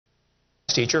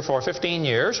teacher for 15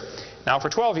 years. Now for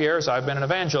 12 years I've been an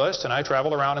evangelist, and I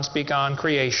travel around and speak on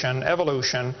creation,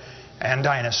 evolution, and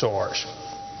dinosaurs.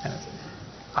 And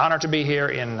honor to be here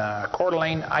in Coeur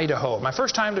d'Alene, Idaho. My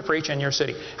first time to preach in your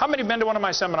city. How many have been to one of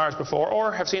my seminars before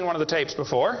or have seen one of the tapes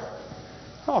before?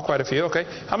 Oh, quite a few, okay.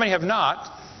 How many have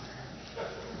not?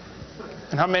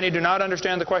 And how many do not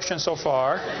understand the question so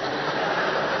far?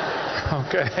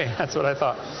 Okay, that's what I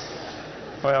thought.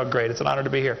 Well, great. It's an honor to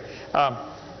be here.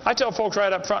 I tell folks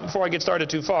right up front before I get started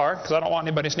too far, because I don't want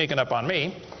anybody sneaking up on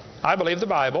me, I believe the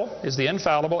Bible is the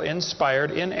infallible, inspired,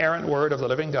 inerrant Word of the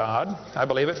living God. I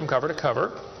believe it from cover to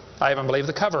cover. I even believe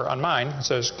the cover on mine. It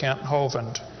says Kent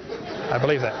Hovind. I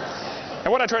believe that.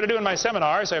 And what I try to do in my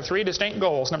seminars, I have 3 distinct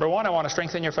goals. Number 1, I want to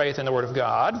strengthen your faith in the Word of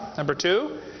God. Number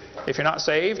 2, if you're not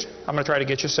saved, I'm going to try to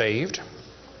get you saved.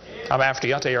 I'm after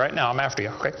you. I'll tell you right now, I'm after you.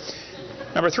 Okay.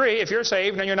 Number 3, if you're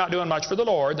saved and you're not doing much for the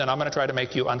Lord, then I'm going to try to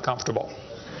make you uncomfortable.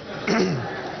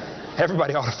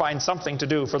 Everybody ought to find something to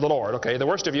do for the Lord, okay? The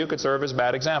worst of you could serve as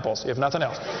bad examples, if nothing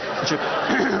else. But you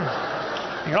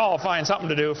can all find something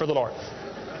to do for the Lord.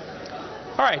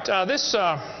 All right, this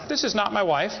is not my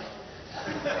wife.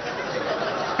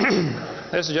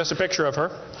 This is just a picture of her.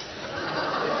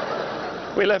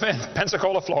 We live in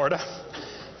Pensacola, Florida.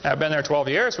 I've been there 12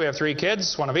 years. We have 3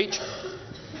 kids, 1 of each.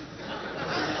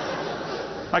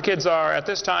 My kids are, at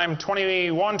this time,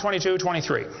 21, 22,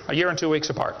 23, a year and 2 weeks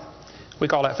apart. We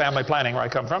call that family planning where I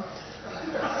come from.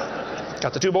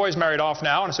 Got the 2 boys married off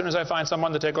now, and as soon as I find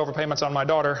someone to take over payments on my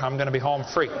daughter, I'm going to be home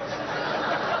free.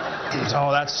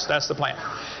 So that's the plan.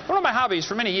 One of my hobbies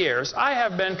for many years, I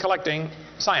have been collecting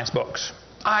science books.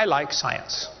 I like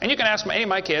science. And you can ask any of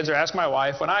my kids or ask my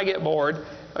wife, when I get bored,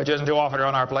 which isn't too often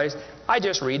around our place, I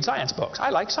just read science books. I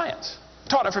like science.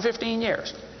 Taught it for 15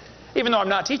 years. Even though I'm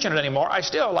not teaching it anymore, I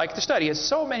still like to study. It's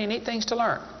so many neat things to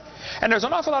learn. And there's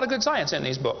an awful lot of good science in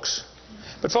these books.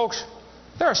 But folks,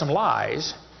 there are some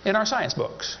lies in our science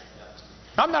books.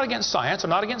 Now, I'm not against science. I'm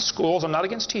not against schools. I'm not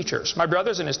against teachers. My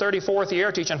brother's in his 34th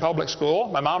year teaching public school.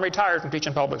 My mom retired from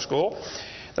teaching public school.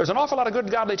 There's an awful lot of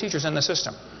good, godly teachers in the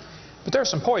system. But there's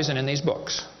some poison in these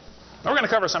books. We're going to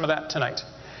cover some of that tonight.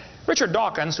 Richard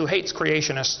Dawkins, who hates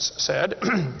creationists, said,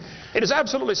 "It is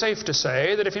absolutely safe to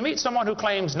say that if you meet someone who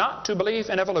claims not to believe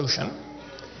in evolution,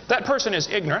 that person is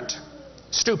ignorant,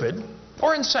 stupid,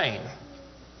 or insane,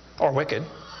 or wicked."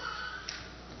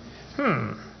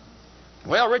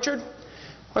 Well, Richard,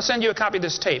 let's send you a copy of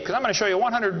this tape, because I'm going to show you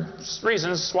 100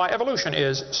 reasons why evolution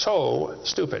is so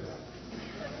stupid.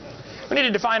 We need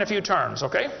to define a few terms,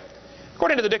 okay?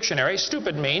 According to the dictionary,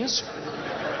 stupid means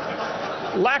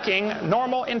lacking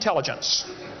normal intelligence,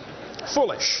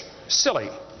 foolish, silly,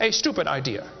 a stupid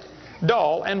idea,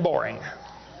 dull and boring.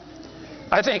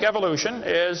 I think evolution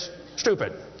is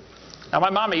stupid. Now, my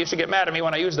mommy used to get mad at me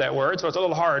when I used that word, so it's a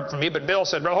little hard for me, but Bill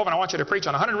said, "Brother Hovind, I want you to preach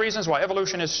on 100 reasons why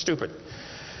evolution is stupid."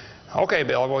 Okay,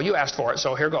 Bill, well, you asked for it,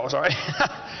 so here goes, all right?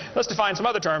 Let's define some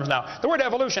other terms now. The word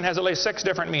evolution has at least 6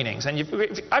 different meanings, and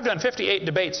I've done 58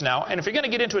 debates now, and if you're going to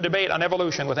get into a debate on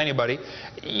evolution with anybody,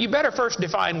 you better first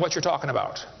define what you're talking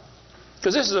about,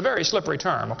 because this is a very slippery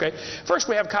term, okay? First,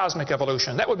 we have cosmic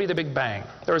evolution. That would be the Big Bang.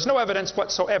 There is no evidence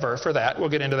whatsoever for that. We'll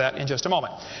get into that in just a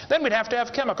moment. Then we'd have to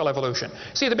have chemical evolution.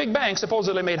 See, the Big Bang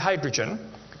supposedly made hydrogen.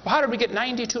 Well, how did we get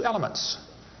 92 elements,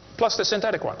 plus the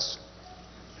synthetic ones?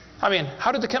 I mean,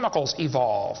 how did the chemicals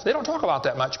evolve? They don't talk about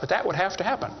that much, but that would have to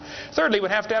happen. Thirdly, we'd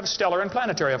have to have stellar and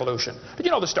planetary evolution. Did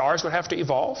you know the stars would have to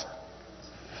evolve?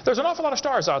 There's an awful lot of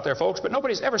stars out there, folks, but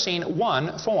nobody's ever seen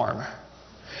one form.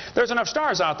 There's enough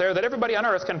stars out there that everybody on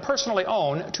Earth can personally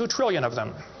own 2 trillion of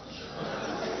them.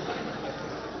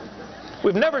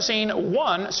 We've never seen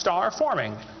one star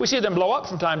forming. We see them blow up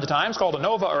from time to time. It's called a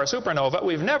nova or a supernova.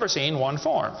 We've never seen one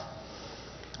form.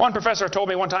 One professor told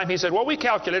me one time, he said, "Well, we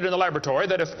calculated in the laboratory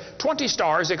that if 20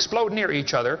 stars explode near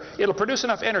each other, it'll produce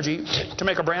enough energy to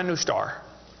make a brand new star."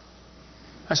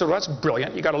 I said, "Well, that's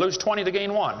brilliant. You got to lose 20 to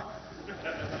gain 1.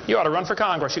 You ought to run for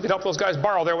Congress. You could help those guys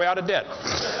borrow their way out of debt."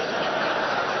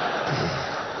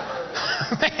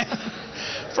 Man,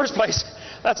 first place,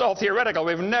 that's all theoretical.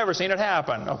 We've never seen it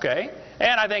happen, okay?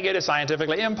 And I think it is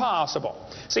scientifically impossible.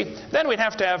 See, then we'd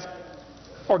have to have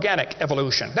organic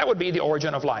evolution. That would be the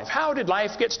origin of life. How did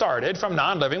life get started from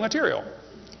non-living material?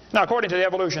 Now, according to the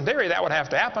evolution theory, that would have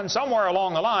to happen somewhere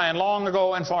along the line, long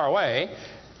ago and far away.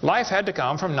 Life had to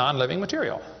come from non-living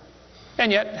material.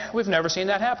 And yet, we've never seen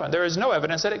that happen. There is no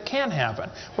evidence that it can happen.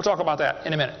 We'll talk about that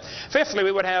in a minute. Fifthly,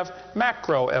 we would have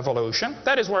macroevolution.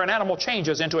 That is where an animal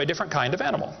changes into a different kind of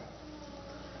animal.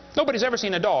 Nobody's ever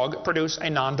seen a dog produce a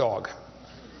non-dog.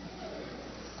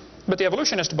 But the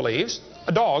evolutionist believes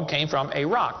a dog came from a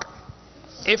rock.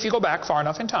 if you go back far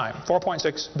enough in time,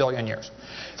 4.6 billion years.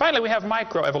 Finally, we have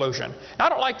microevolution. Now, I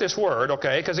don't like this word,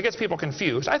 okay, because it gets people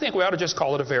confused. I think we ought to just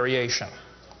call it a variation.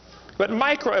 But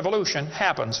microevolution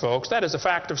happens, folks. That is a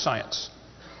fact of science.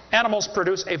 Animals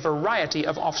produce a variety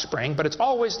of offspring, but it's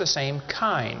always the same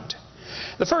kind.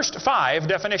 The first 5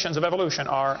 definitions of evolution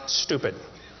are stupid.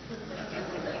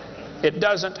 It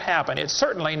doesn't happen. It's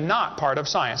certainly not part of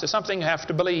science. It's something you have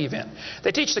to believe in.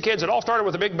 They teach the kids it all started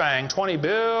with a big bang 20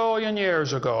 billion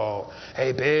years ago.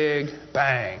 A big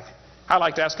bang. I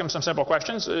like to ask them some simple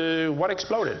questions. What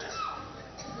exploded?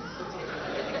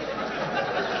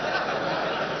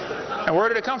 And where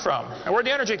did it come from? And where did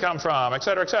the energy come from? Et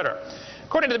cetera, et cetera.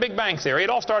 According to the Big Bang Theory, it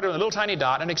all started with a little tiny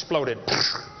dot and exploded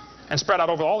and spread out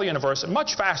over all the universe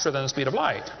much faster than the speed of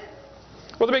light.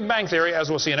 Well, the Big Bang Theory, as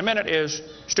we'll see in a minute, is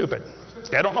stupid.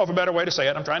 I don't know of a better way to say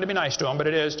it. I'm trying to be nice to them, but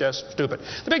it is just stupid.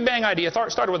 The Big Bang idea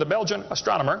started with a Belgian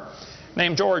astronomer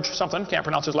named George something, can't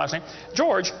pronounce his last name.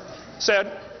 George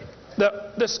said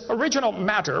that this original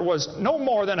matter was no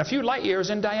more than a few light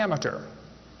years in diameter.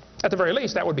 At the very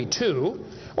least, that would be 2,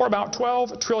 or about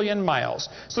 12 trillion miles.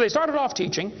 So they started off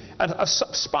teaching a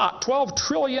spot 12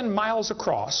 trillion miles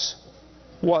across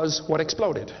was what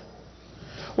exploded.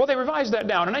 Well, they revised that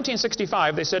down. In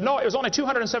 1965, they said, no, it was only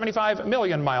 275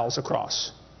 million miles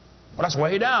across. Well, that's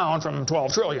way down from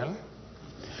 12 trillion.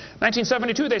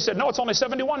 1972, they said, no, it's only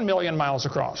 71 million miles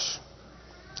across.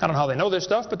 I don't know how they know this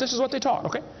stuff, but this is what they taught,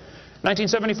 okay?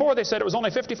 1974, they said it was only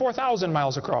 54,000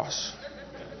 miles across.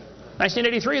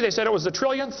 1983, they said it was the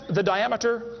trillionth the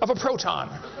diameter of a proton.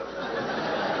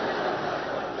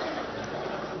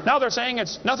 Now they're saying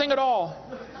it's nothing at all.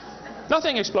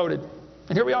 Nothing exploded.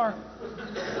 And here we are.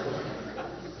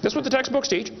 This is what the textbooks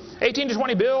teach. 18 to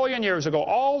 20 billion years ago,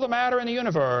 all the matter in the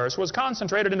universe was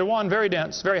concentrated into one very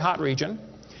dense, very hot region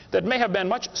that may have been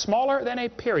much smaller than a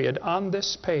period on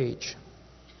this page.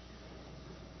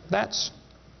 That's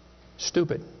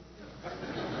stupid.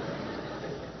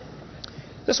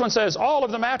 This one says, all of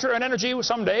the matter and energy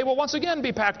someday will once again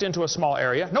be packed into a small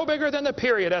area, no bigger than the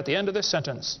period at the end of this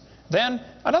sentence. Then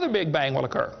another big bang will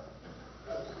occur.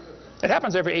 It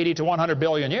happens every 80 to 100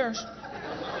 billion years.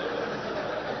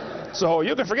 So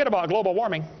you can forget about global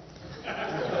warming.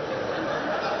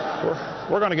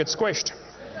 We're going to get squished.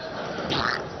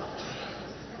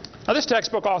 Now, this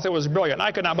textbook author was brilliant.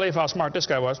 I could not believe how smart this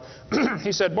guy was.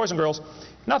 He said, boys and girls,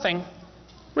 nothing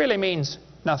really means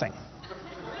nothing.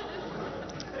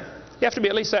 You have to be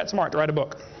at least that smart to write a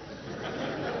book.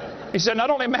 He said, not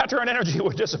only matter and energy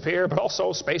would disappear, but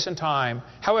also space and time.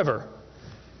 However,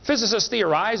 physicists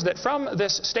theorize that from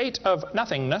this state of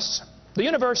nothingness, the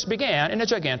universe began in a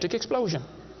gigantic explosion.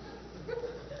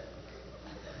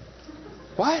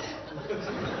 What?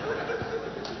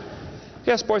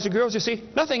 Yes, boys and girls, you see,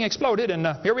 nothing exploded, and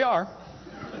here we are.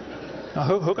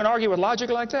 Now, who can argue with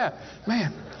logic like that?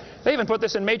 Man, they even put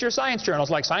this in major science journals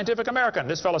like Scientific American.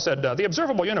 This fellow said, the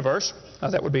observable universe,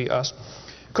 that would be us,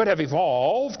 could have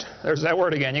evolved, there's that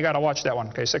word again, you got to watch that one,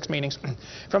 okay, 6 meanings,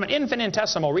 from an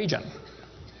infinitesimal region.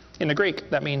 In the Greek,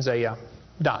 that means a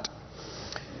dot.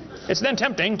 It's then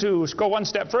tempting to go one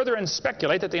step further and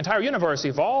speculate that the entire universe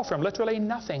evolved from literally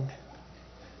nothing.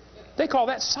 They call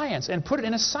that science and put it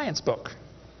in a science book.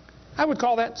 I would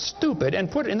call that stupid and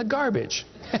put it in the garbage.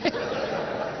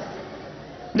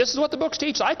 This is what the books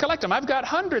teach. I collect them. I've got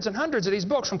hundreds and hundreds of these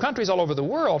books from countries all over the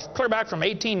world, clear back from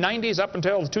 1890s up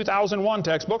until the 2001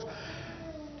 textbooks.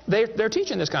 They're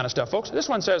teaching this kind of stuff, folks. This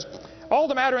one says, all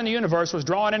the matter in the universe was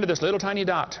drawn into this little tiny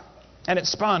dot, and it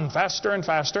spun faster and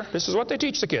faster. This is what they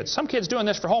teach the kids. Some kids doing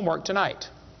this for homework tonight,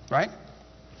 right?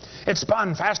 It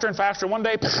spun faster and faster. One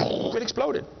day, it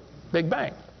exploded. Big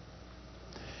bang.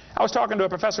 I was talking to a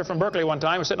professor from Berkeley one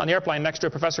time. I was sitting on the airplane next to a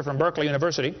professor from Berkeley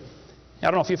University. I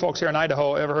don't know if you folks here in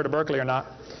Idaho ever heard of Berkeley or not.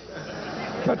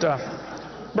 But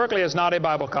Berkeley is not a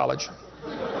Bible college.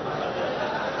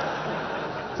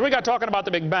 So we got talking about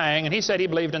the Big Bang, and he said he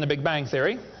believed in the Big Bang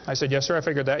Theory. I said, yes, sir, I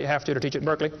figured that. You have to teach it in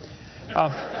Berkeley.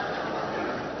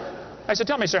 I said,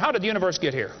 tell me, sir, how did the universe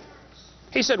get here?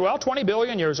 He said, well, 20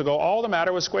 billion years ago, all the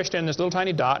matter was squished in this little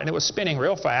tiny dot, and it was spinning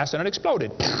real fast, and it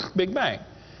exploded. Big Bang.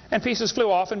 And pieces flew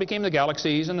off and became the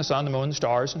galaxies and the sun, the moon, the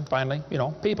stars, and finally, you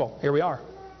know, people. Here we are.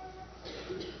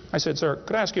 I said, sir,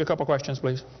 could I ask you a couple questions,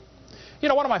 please? You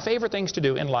know, one of my favorite things to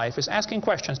do in life is asking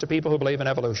questions to people who believe in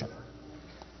evolution.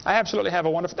 I absolutely have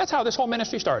a wonderful... That's how this whole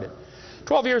ministry started.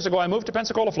 12 years ago, I moved to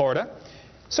Pensacola, Florida.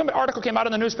 Some article came out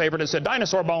in the newspaper that said,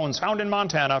 dinosaur bones found in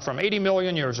Montana from 80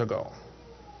 million years ago.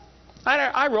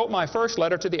 I wrote my first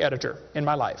letter to the editor in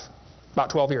my life, about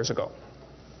 12 years ago.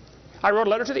 I wrote a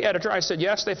letter to the editor. I said,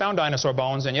 yes, they found dinosaur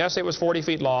bones, and yes, it was 40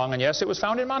 feet long, and yes, it was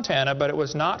found in Montana, but it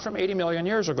was not from 80 million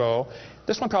years ago.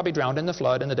 This one probably drowned in the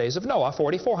flood in the days of Noah,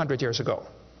 4,400 years ago.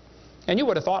 And you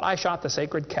would have thought I shot the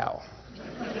sacred cow.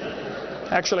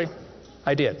 Actually,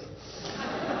 I did.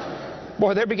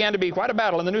 Boy, there began to be quite a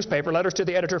battle in the newspaper, letters to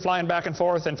the editor flying back and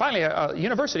forth, and finally a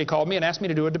university called me and asked me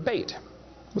to do a debate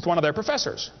with one of their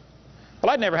professors.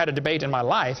 Well, I'd never had a debate in my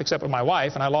life except with my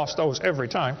wife, and I lost those every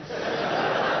time.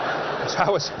 So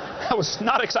I was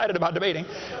not excited about debating,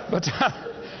 but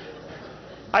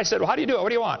I said, well, how do you do it? What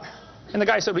do you want? And the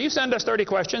guy said, well, you send us 30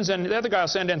 questions, and the other guy will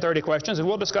send in 30 questions, and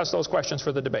we'll discuss those questions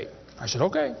for the debate. I said,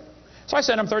 okay. So I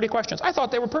sent him 30 questions. I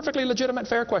thought they were perfectly legitimate,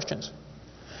 fair questions.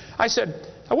 I said,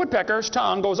 a woodpecker's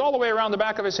tongue goes all the way around the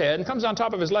back of his head and comes on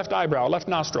top of his left eyebrow, left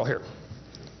nostril here.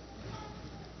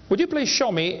 Would you please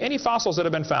show me any fossils that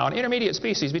have been found, intermediate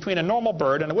species between a normal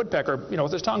bird and a woodpecker,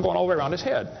 with his tongue going all the way around his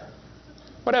head?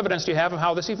 What evidence do you have of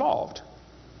how this evolved?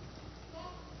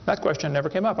 That question never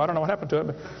came up. I don't know what happened to it.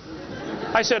 But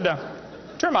I said,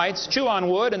 termites chew on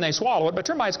wood and they swallow it, but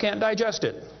termites can't digest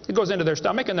it. It goes into their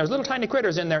stomach, and there's little tiny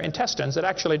critters in their intestines that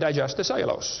actually digest the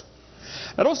cellulose.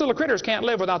 Now, those little critters can't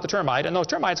live without the termite, and those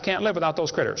termites can't live without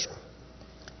those critters.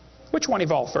 Which one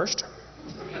evolved first?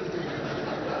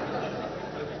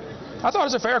 I thought it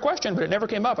was a fair question, but it never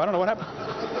came up. I don't know what happened.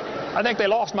 I think they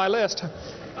lost my list.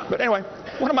 But anyway,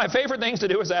 one of my favorite things to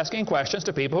do is asking questions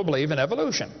to people who believe in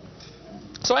evolution.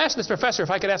 So I asked this professor if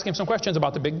I could ask him some questions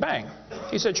about the Big Bang.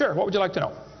 He said, sure, what would you like to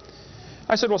know?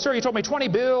 I said, well, sir, you told me 20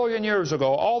 billion years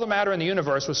ago all the matter in the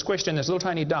universe was squished in this little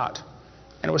tiny dot.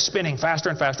 And it was spinning faster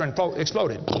and faster and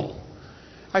exploded.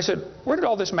 I said, where did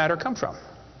all this matter come from?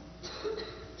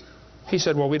 He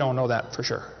said, well, we don't know that for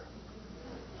sure.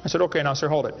 I said, okay, now, sir,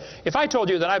 hold it. If I told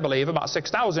you that I believe about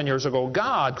 6,000 years ago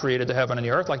God created the heaven and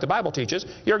the earth like the Bible teaches,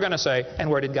 you're going to say,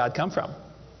 and where did God come from?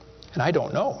 And I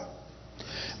don't know.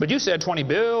 But you said 20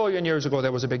 billion years ago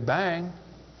there was a Big Bang,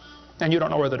 and you don't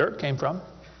know where the dirt came from.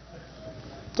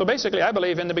 So basically, I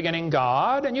believe in the beginning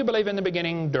God, and you believe in the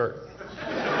beginning dirt.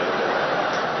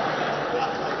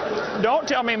 Don't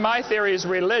tell me my theory is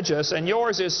religious and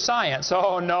yours is science.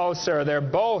 Oh, no, sir, they're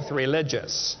both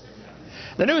religious.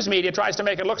 The news media tries to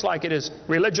make it look like it is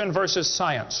religion versus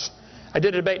science. I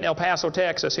did a debate in El Paso,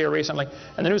 Texas here recently,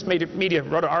 and the news media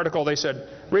wrote an article. They said,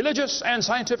 religious and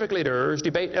scientific leaders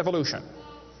debate evolution.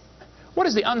 What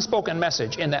is the unspoken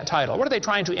message in that title? What are they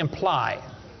trying to imply?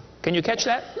 Can you catch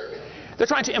that? They're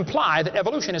trying to imply that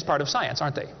evolution is part of science,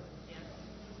 aren't they?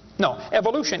 No,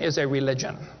 evolution is a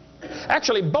religion.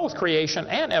 Actually, both creation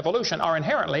and evolution are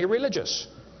inherently religious.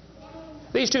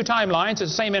 These two timelines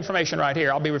is the same information right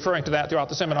here. I'll be referring to that throughout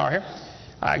the seminar here.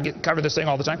 I cover this thing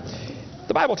all the time.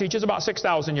 The Bible teaches about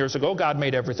 6,000 years ago, God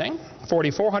made everything.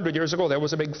 4,400 years ago, there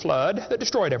was a big flood that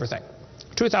destroyed everything.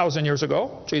 2,000 years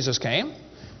ago, Jesus came.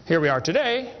 Here we are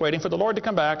today, waiting for the Lord to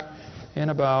come back in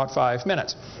about 5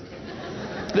 minutes.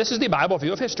 This is the Bible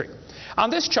view of history. On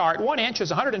this chart, 1 inch is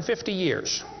 150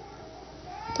 years.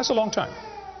 That's a long time.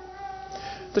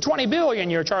 The 20 billion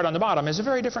year chart on the bottom is a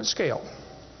very different scale.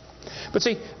 But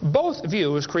see, both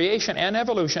views, creation and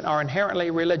evolution, are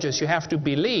inherently religious. You have to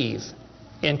believe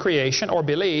in creation or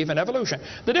believe in evolution.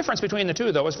 The difference between the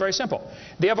two, though, is very simple.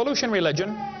 The evolution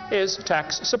religion is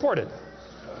tax supported.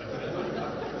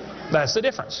 That's the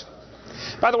difference.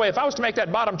 By the way, if I was to make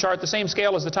that bottom chart the same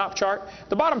scale as the top chart,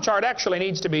 the bottom chart actually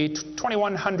needs to be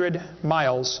 2,100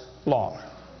 miles long.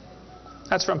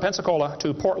 That's from Pensacola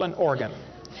to Portland, Oregon.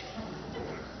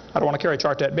 I don't want to carry a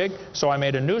chart that big, so I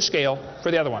made a new scale for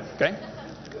the other one, okay?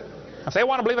 If they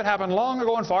want to believe it happened long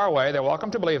ago and far away, they're welcome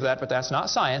to believe that, but that's not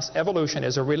science. Evolution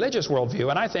is a religious worldview,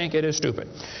 and I think it is stupid.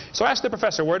 So I asked the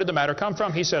professor, where did the matter come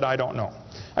from? He said, I don't know.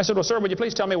 I said, well, sir, would you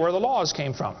please tell me where the laws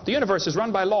came from? The universe is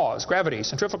run by laws, gravity,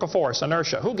 centrifugal force,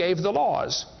 inertia. Who gave the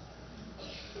laws?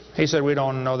 He said, we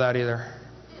don't know that either.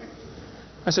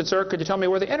 I said, sir, could you tell me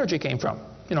where the energy came from?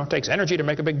 You know, it takes energy to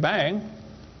make a big bang.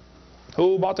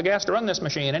 Who bought the gas to run this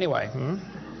machine anyway?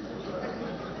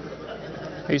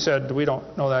 He said, we don't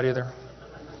know that either.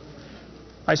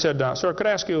 I said, sir, could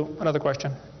I ask you another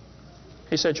question?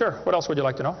 He said, sure. What else would you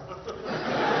like to know?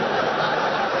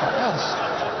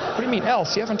 Else? What do you mean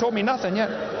else? You haven't told me nothing yet.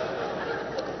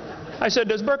 I said,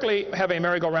 does Berkeley have a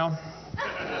merry-go-round?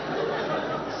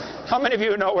 How many of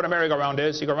you know what a merry-go-round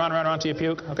is? You go round, round, round till you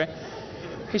puke, okay?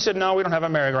 He said, no, we don't have a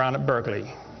merry-go-round at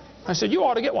Berkeley. I said, you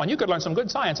ought to get one. You could learn some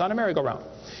good science on a merry-go-round.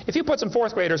 If you put some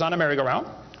fourth graders on a merry-go-round,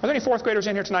 are there any fourth graders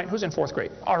in here tonight? Who's in fourth grade?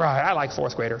 All right, I like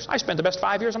fourth graders. I spent the best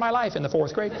 5 years of my life in the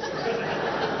fourth grade.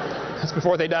 That's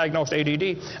before they diagnosed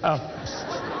ADD.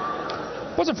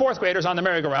 Put some fourth graders on the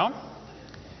merry-go-round,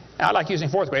 I like using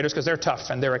fourth graders because they're tough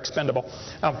and they're expendable.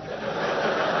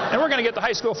 And we're going to get the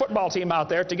high school football team out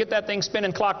there to get that thing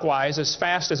spinning clockwise as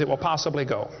fast as it will possibly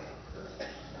go.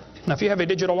 Now, if you have a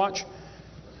digital watch,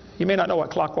 you may not know what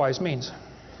clockwise means.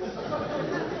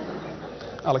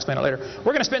 I'll explain it later.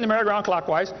 We're going to spin the merry-go-round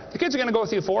clockwise. The kids are going to go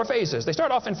through 4 phases. They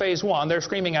start off in phase 1. They're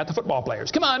screaming at the football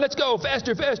players. Come on, let's go.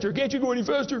 Faster, faster. Can't you go any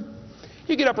faster?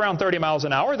 You get up around 30 miles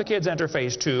an hour. The kids enter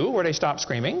phase 2, where they stop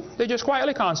screaming. They just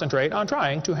quietly concentrate on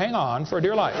trying to hang on for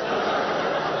dear life.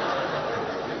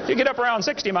 You get up around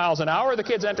 60 miles an hour. The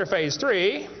kids enter phase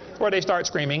 3, where they start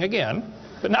screaming again.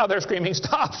 But now they're screaming,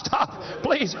 stop, stop,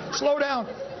 please, slow down.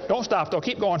 Don't stop, though.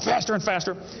 Keep going faster and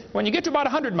faster. When you get to about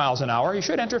 100 miles an hour, you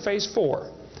should enter phase 4.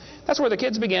 That's where the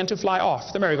kids begin to fly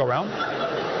off the merry-go-round.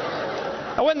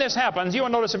 Now, when this happens, you will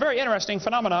notice a very interesting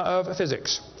phenomena of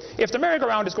physics. If the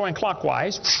merry-go-round is going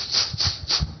clockwise,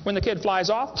 when the kid flies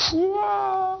off,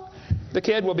 the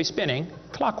kid will be spinning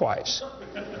clockwise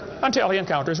until he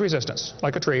encounters resistance,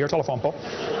 like a tree or telephone pole.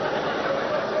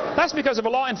 That's because of a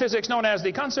law in physics known as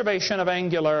the conservation of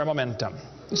angular momentum.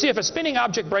 You see, if a spinning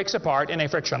object breaks apart in a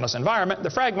frictionless environment, the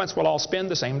fragments will all spin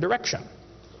the same direction.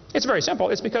 It's very simple.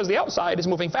 It's because the outside is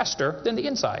moving faster than the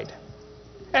inside.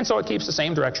 And so it keeps the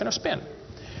same direction of spin.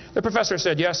 The professor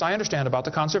said, yes, I understand about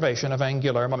the conservation of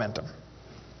angular momentum.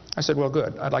 I said, well,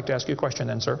 good. I'd like to ask you a question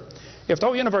then, sir. If the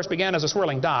whole universe began as a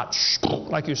swirling dot,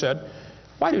 like you said,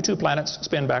 why do 2 planets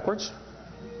spin backwards?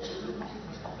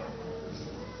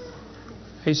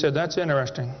 He said, that's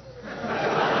interesting.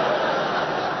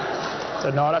 I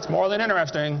said, no, that's more than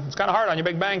interesting. It's kind of hard on your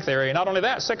Big Bang Theory. Not only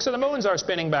that, 6 of the moons are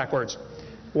spinning backwards.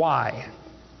 Why?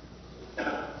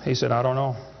 He said, I don't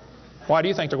know. Why do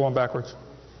you think they're going backwards?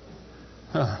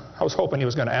 I was hoping he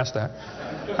was going to ask that.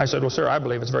 I said, well, sir, I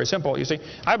believe it's very simple. You see,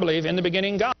 I believe in the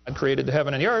beginning God created the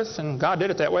heaven and the earth, and God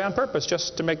did it that way on purpose,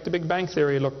 just to make the Big Bang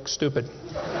Theory look stupid.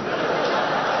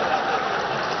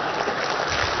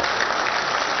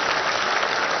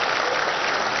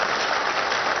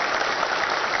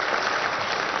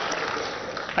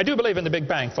 I do believe in the Big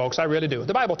Bang, folks. I really do.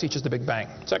 The Bible teaches the Big Bang.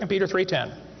 2 Peter 3:10.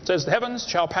 It says, the heavens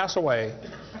shall pass away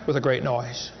with a great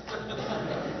noise.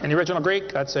 In the original Greek,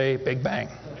 that's a Big Bang.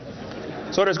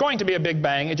 So there's going to be a Big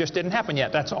Bang. It just didn't happen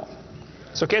yet, that's all.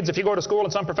 So kids, if you go to school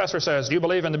and some professor says, do you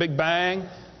believe in the Big Bang?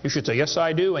 You should say, yes,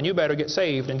 I do, and you better get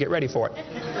saved and get ready for it.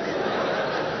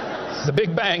 The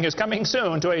Big Bang is coming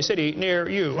soon to a city near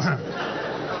you.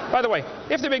 By the way,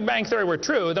 if the Big Bang Theory were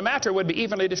true, the matter would be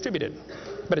evenly distributed.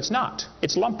 But it's not.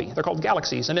 It's lumpy. They're called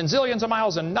galaxies. And in zillions of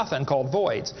miles and nothing called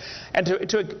voids. And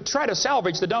to try to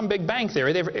salvage the dumb Big Bang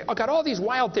Theory, they've got all these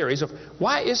wild theories of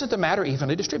why isn't the matter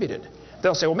evenly distributed?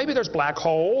 They'll say, well, maybe there's black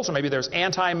holes, or maybe there's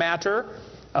antimatter.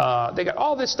 They got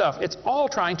all this stuff. It's all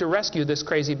trying to rescue this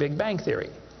crazy Big Bang Theory.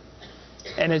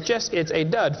 And it's a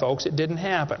dud, folks. It didn't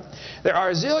happen. There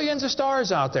are zillions of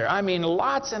stars out there. I mean,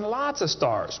 lots and lots of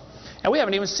stars. And we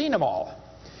haven't even seen them all.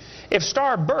 If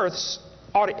star births,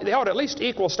 they ought to at least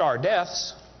equal star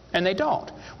deaths, and they don't.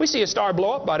 We see a star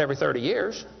blow up about every 30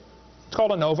 years. It's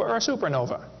called a nova or a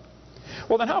supernova.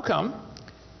 Well, then how come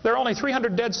there are only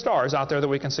 300 dead stars out there that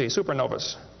we can see,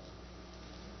 supernovas?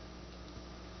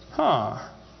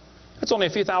 That's only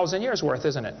a few thousand years worth,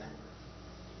 isn't it?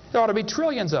 There ought to be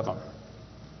trillions of them,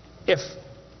 if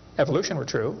evolution were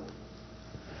true.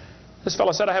 This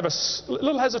fellow said, I have a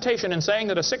little hesitation in saying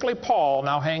that a sickly pall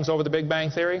now hangs over the Big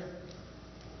Bang Theory.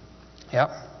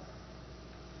 Yep.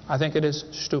 I think it is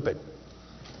stupid.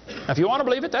 Now, if you want to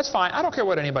believe it, that's fine. I don't care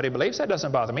what anybody believes. That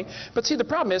doesn't bother me. But see, the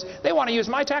problem is they want to use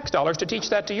my tax dollars to teach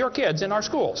that to your kids in our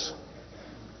schools.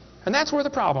 And that's where the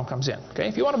problem comes in. Okay?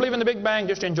 If you want to believe in the Big Bang,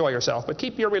 just enjoy yourself. But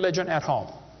keep your religion at home.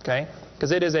 Okay?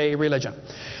 Because it is a religion.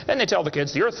 Then they tell the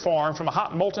kids the earth formed from a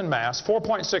hot molten mass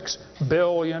 4.6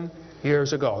 billion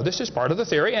years ago. This is part of the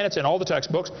theory, and it's in all the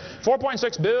textbooks.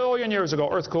 4.6 billion years ago,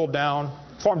 earth cooled down,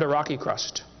 formed a rocky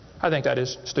crust. I think that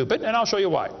is stupid, and I'll show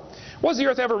you why. Was the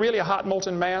earth ever really a hot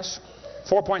molten mass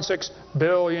 4.6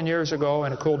 billion years ago,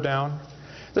 and it cooled down?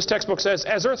 This textbook says,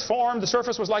 as earth formed, the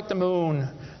surface was like the moon.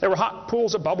 There were hot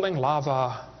pools of bubbling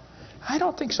lava. I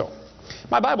don't think so.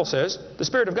 My Bible says the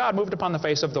Spirit of God moved upon the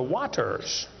face of the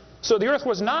waters. So the earth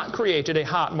was not created a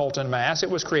hot molten mass. It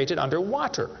was created under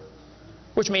water,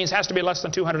 which means it has to be less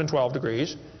than 212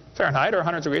 degrees Fahrenheit or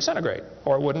 100 degrees centigrade,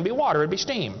 or it wouldn't be water, it'd be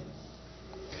steam.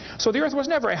 So the earth was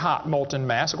never a hot molten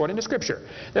mass according to Scripture.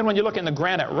 Then when you look in the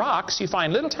granite rocks, you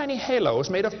find little tiny halos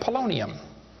made of polonium.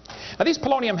 Now these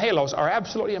polonium halos are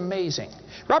absolutely amazing.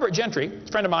 Robert Gentry,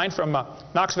 a friend of mine from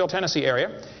Knoxville, Tennessee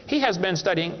area, he has been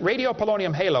studying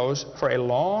radiopolonium halos for a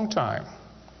long time.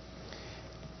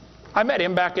 I met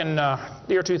him back in the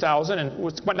year 2000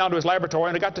 and went down to his laboratory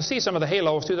and I got to see some of the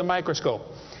halos through the microscope.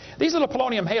 These little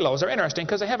polonium halos are interesting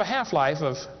because they have a half-life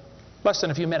of less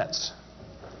than a few minutes.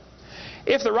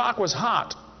 If the rock was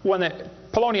hot when the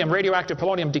polonium, radioactive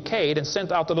polonium, decayed and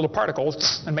sent out the little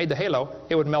particles and made the halo,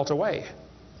 it would melt away.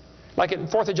 Like at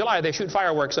 4th of July, they shoot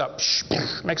fireworks up.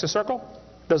 Makes a circle.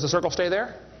 Does the circle stay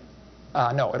there?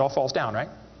 No, it all falls down, right?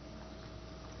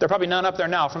 There are probably none up there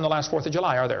now from the last 4th of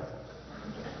July, are there?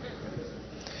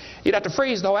 You'd have to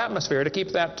freeze the whole atmosphere to keep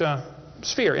that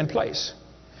sphere in place.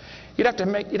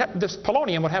 This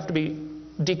polonium would have to be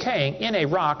decaying in a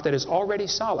rock that is already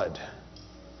solid.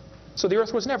 So the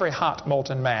Earth was never a hot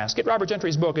molten mass. Get Robert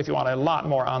Gentry's book if you want a lot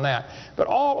more on that. But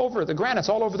all over, the granites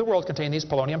all over the world contain these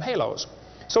polonium halos.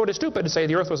 So it is stupid to say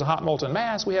the Earth was a hot molten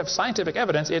mass. We have scientific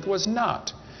evidence it was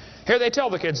not. Here they tell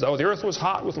the kids, though, the Earth was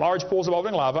hot with large pools of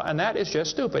bubbling lava, and that is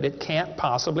just stupid. It can't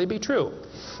possibly be true.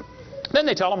 Then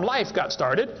they tell them life got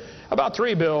started about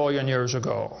 3 billion years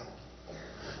ago.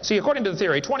 See, according to the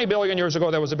theory, 20 billion years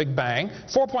ago there was a big bang.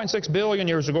 4.6 billion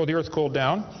years ago the Earth cooled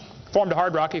down, formed a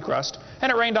hard rocky crust,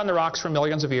 and it rained on the rocks for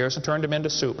millions of years and turned them into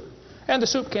soup. And the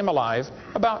soup came alive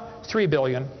about 3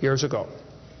 billion years ago.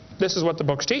 This is what the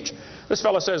books teach. This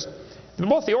fellow says,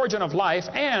 both the origin of life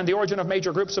and the origin of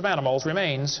major groups of animals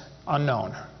remains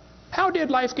unknown. How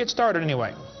did life get started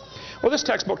anyway? Well, this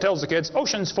textbook tells the kids,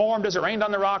 oceans formed as it rained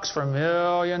on the rocks for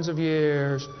millions of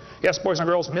years. Yes, boys and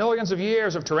girls, millions of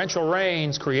years of torrential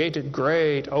rains created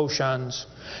great oceans.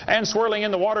 And swirling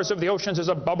in the waters of the oceans is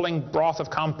a bubbling broth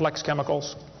of complex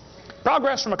chemicals.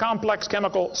 Progress from a complex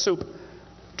chemical soup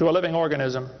to a living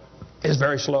organism is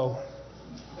very slow.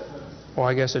 Well,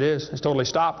 I guess it is. It's totally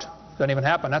stopped. Doesn't even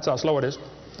happen. That's how slow it is.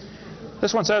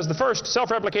 This one says, the first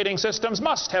self-replicating systems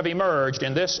must have emerged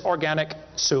in this organic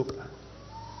soup.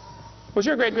 Was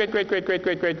your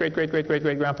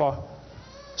great-great-great-great-great-great-great-great-great-great-great-grandpa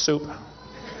soup?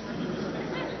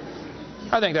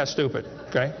 I think that's stupid,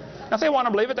 okay? Now, if they want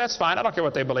to believe it, that's fine. I don't care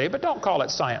what they believe, but don't call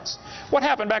it science. What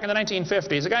happened back in the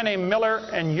 1950s, a guy named Miller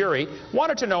and Urey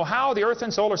wanted to know how the Earth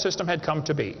and solar system had come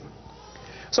to be.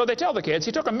 So they tell the kids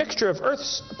he took a mixture of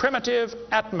Earth's primitive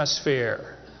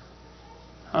atmosphere.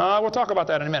 We'll talk about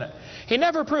that in a minute. He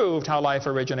never proved how life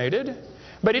originated,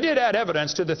 but he did add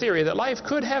evidence to the theory that life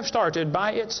could have started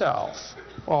by itself.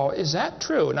 Well, is that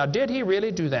true? Now, did he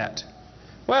really do that?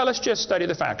 Well, let's just study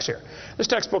the facts here. This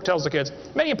textbook tells the kids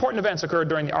many important events occurred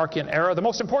during the Archean era, the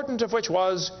most important of which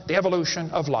was the evolution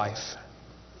of life.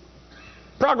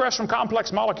 Progress from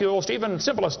complex molecules to even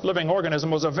simplest living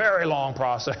organism was a very long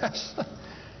process.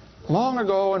 Long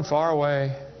ago and far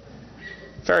away.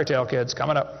 Fairy tale kids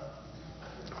coming up.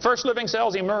 First living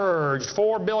cells emerged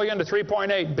 4 billion to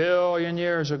 3.8 billion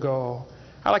years ago.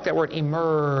 I like that word,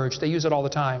 emerged. They use it all the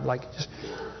time. Like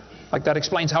that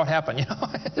explains how it happened, you know.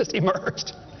 It just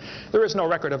emerged. There is no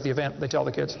record of the event, they tell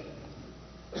the kids.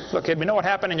 Look, kid, we know what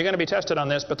happened and you're going to be tested on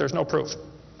this, but there's no proof.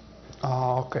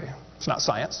 Oh, okay. It's not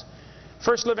science.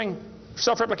 First living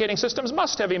self-replicating systems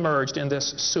must have emerged in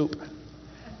this soup.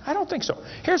 I don't think so.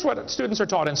 Here's what students are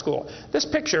taught in school. This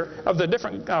picture of the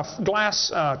different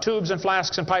glass tubes and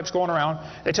flasks and pipes going around,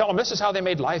 they tell them this is how they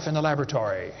made life in the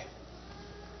laboratory.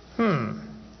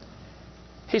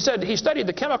 He said he studied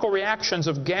the chemical reactions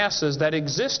of gases that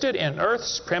existed in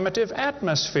Earth's primitive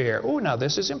atmosphere. Ooh, now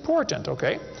this is important,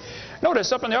 okay?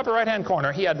 Notice up in the upper right-hand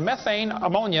corner, he had methane,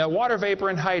 ammonia, water vapor,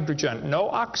 and hydrogen, no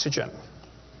oxygen.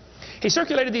 He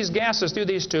circulated these gases through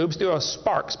these tubes through a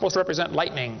spark, supposed to represent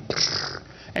lightning.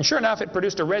 And sure enough, it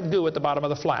produced a red goo at the bottom of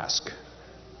the flask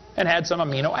and had some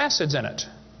amino acids in it.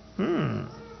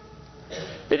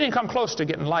 They didn't come close to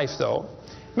getting life, though.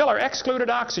 Miller excluded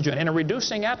oxygen in a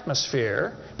reducing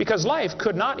atmosphere because life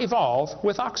could not evolve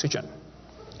with oxygen.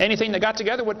 Anything that got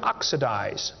together would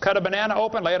oxidize. Cut a banana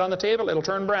open, lay it on the table, it'll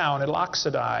turn brown, it'll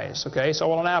oxidize. Okay, so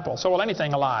will an apple, so will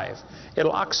anything alive.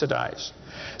 It'll oxidize.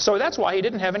 So that's why he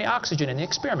didn't have any oxygen in the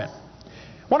experiment.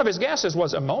 One of his gases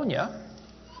was ammonia.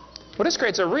 Well, this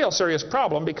creates a real serious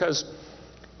problem because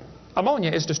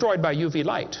ammonia is destroyed by UV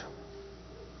light.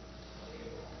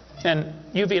 And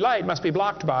UV light must be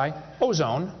blocked by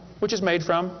ozone, which is made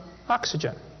from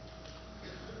oxygen.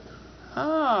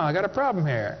 I got a problem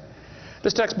here.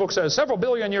 This textbook says several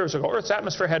billion years ago, Earth's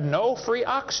atmosphere had no free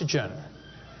oxygen.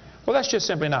 Well, that's just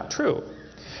simply not true.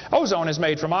 Ozone is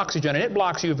made from oxygen and it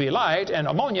blocks UV light, and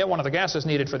ammonia, one of the gases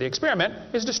needed for the experiment,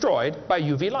 is destroyed by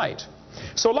UV light.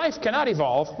 So life cannot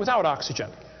evolve without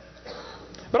oxygen.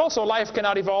 But also life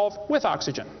cannot evolve with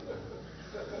oxygen.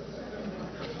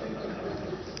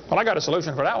 Well, I got a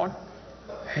solution for that one.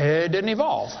 It didn't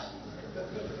evolve.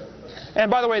 And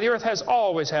by the way, the Earth has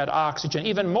always had oxygen,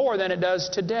 even more than it does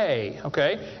today.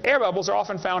 Okay? Air bubbles are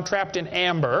often found trapped in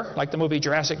amber, like the movie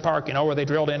Jurassic Park, you know, where they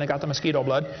drilled in and got the mosquito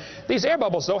blood. These air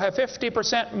bubbles, though, have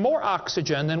 50% more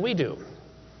oxygen than we do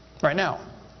right now.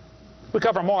 We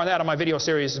cover more on that on my video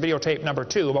series, videotape number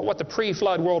 2, about what the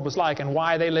pre-flood world was like and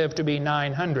why they lived to be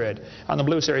 900 on the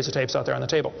blue series of tapes out there on the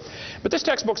table. But this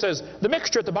textbook says the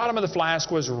mixture at the bottom of the flask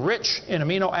was rich in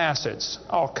amino acids.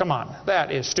 Oh, come on.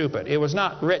 That is stupid. It was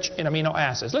not rich in amino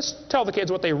acids. Let's tell the kids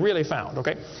what they really found,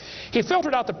 okay? He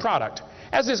filtered out the product.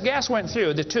 As this gas went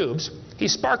through the tubes, he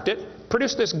sparked it,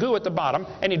 produced this goo at the bottom,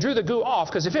 and he drew the goo off,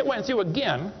 because if it went through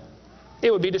again,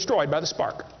 it would be destroyed by the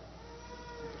spark.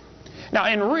 Now,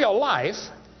 in real life,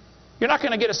 you're not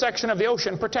going to get a section of the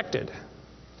ocean protected.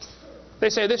 They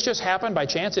say this just happened by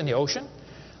chance in the ocean.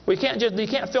 You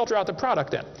can't filter out the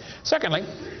product then. Secondly,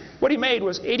 what he made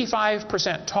was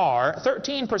 85% tar,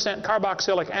 13%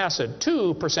 carboxylic acid,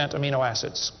 2% amino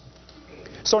acids.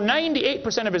 So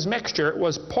 98% of his mixture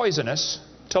was poisonous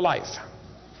to life.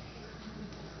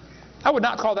 I would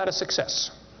not call that a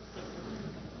success.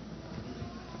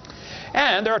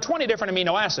 And there are 20 different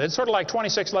amino acids, sort of like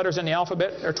 26 letters in the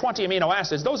alphabet. There are 20 amino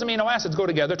acids. Those amino acids go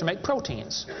together to make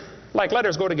proteins, like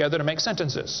letters go together to make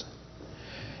sentences.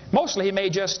 Mostly he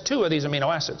made just 2 of these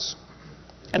amino acids.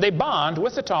 And they bond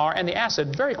with the tar and the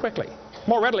acid very quickly,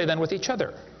 more readily than with each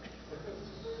other.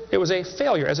 It was a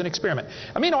failure as an experiment.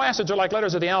 Amino acids are like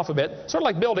letters of the alphabet, sort of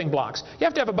like building blocks. You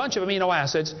have to have a bunch of amino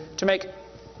acids to make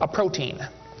a protein.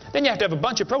 Then you have to have a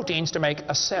bunch of proteins to make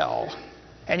a cell.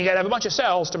 And you got to have a bunch of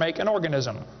cells to make an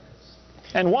organism.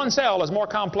 And one cell is more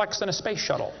complex than a space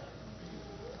shuttle.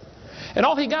 And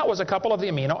all he got was a couple of the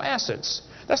amino acids.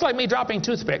 That's like me dropping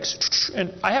toothpicks,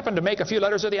 and I happen to make a few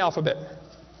letters of the alphabet.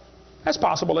 That's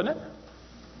possible, isn't it?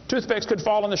 Toothpicks could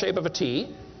fall in the shape of a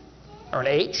T, or an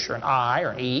H, or an I, or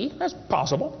an E. That's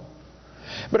possible.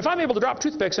 But if I'm able to drop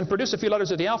toothpicks and produce a few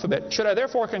letters of the alphabet, should I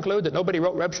therefore conclude that nobody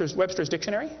wrote Webster's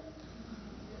dictionary?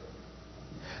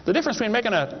 The difference between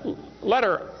making a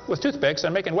letter with toothpicks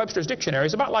and making Webster's dictionary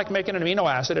is about like making an amino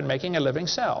acid and making a living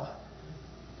cell.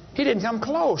 He didn't come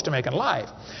close to making life.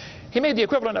 He made the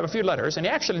equivalent of a few letters, and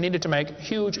he actually needed to make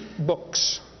huge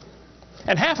books.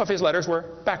 And half of his letters were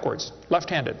backwards,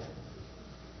 left-handed.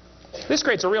 This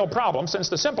creates a real problem, since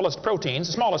the simplest proteins,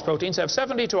 the smallest proteins, have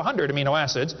 70 to 100 amino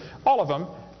acids, all of them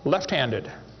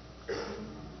left-handed.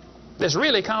 This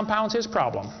really compounds his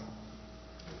problem.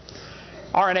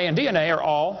 RNA and DNA are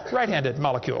all right-handed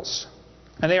molecules,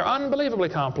 and they are unbelievably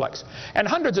complex. And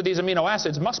hundreds of these amino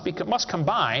acids must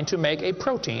combine to make a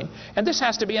protein, and this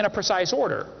has to be in a precise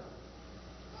order.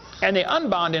 And they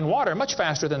unbond in water much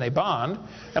faster than they bond,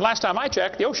 and last time I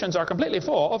checked, the oceans are completely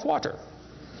full of water.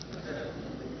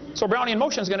 So Brownian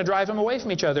motion is going to drive them away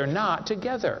from each other, not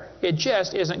together. It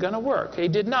just isn't going to work. He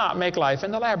did not make life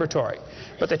in the laboratory.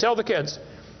 But they tell the kids,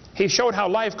 he showed how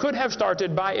life could have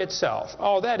started by itself.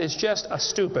 Oh, that is just a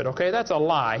stupid, okay? That's a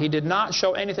lie. He did not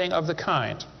show anything of the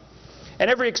kind. And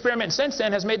every experiment since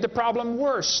then has made the problem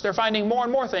worse. They're finding more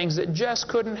and more things that just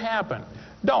couldn't happen.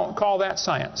 Don't call that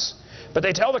science. But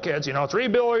they tell the kids, you know, 3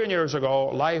 billion years ago,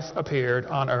 life appeared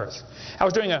on Earth.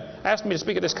 Asked me to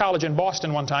speak at this college in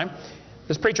Boston one time.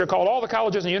 This preacher called all the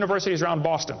colleges and universities around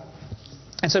Boston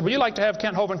and said, would you like to have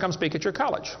Kent Hovind come speak at your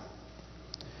college?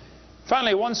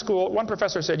 Finally, one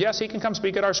professor said, yes, he can come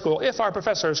speak at our school if our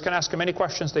professors can ask him any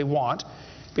questions they want,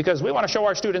 because we want to show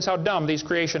our students how dumb these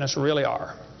creationists really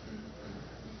are.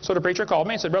 So the preacher called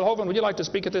me and said, Brother Hovind, would you like to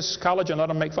speak at this college and let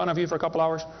them make fun of you for a couple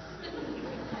hours?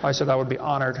 I said, I would be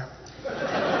honored.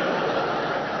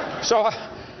 So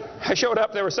I showed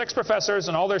up. There were 6 professors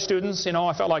and all their students. You know,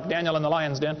 I felt like Daniel in the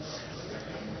lion's den.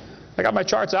 I got my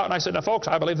charts out and I said, now folks,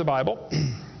 I believe the Bible.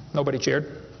 Nobody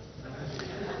cheered.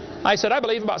 I said, I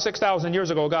believe about 6,000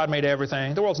 years ago God made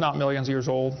everything. The world's not millions of years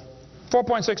old.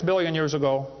 4.6 billion years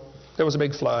ago, there was a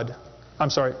big flood.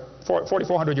 I'm sorry,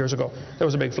 4,400 years ago, there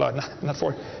was a big flood. Not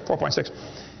 4.6.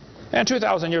 And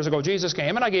 2,000 years ago, Jesus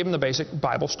came, and I gave them the basic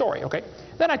Bible story, okay?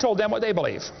 Then I told them what they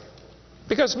believe.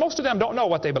 Because most of them don't know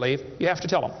what they believe. You have to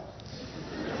tell them.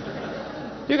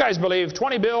 You guys believe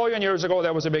 20 billion years ago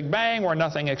there was a big bang where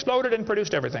nothing exploded and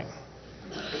produced everything.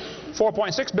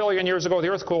 4.6 billion years ago the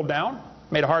earth cooled down,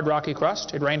 made a hard rocky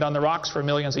crust. It rained on the rocks for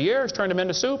millions of years, turned them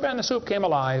into soup, and the soup came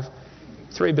alive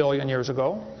 3 billion years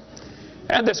ago.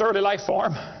 And this early life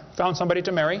form found somebody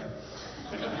to marry.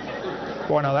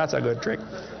 Boy, now that's a good trick.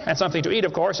 And something to eat,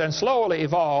 of course, and slowly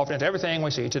evolved into everything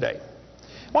we see today.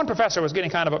 One professor was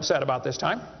getting kind of upset about this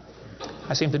time.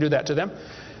 I seem to do that to them.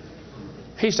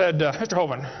 He said, Mr.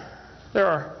 Hovind, there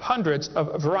are hundreds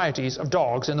of varieties of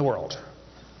dogs in the world.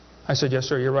 I said, yes,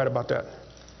 sir, you're right about that.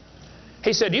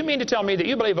 He said, you mean to tell me that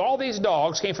you believe all these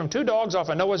dogs came from 2 dogs off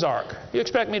a Noah's Ark? You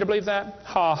expect me to believe that?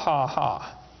 Ha, ha,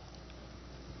 ha.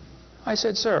 I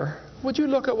said, sir, would you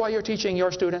look at what you're teaching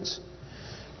your students?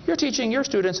 You're teaching your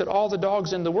students that all the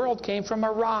dogs in the world came from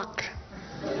a rock.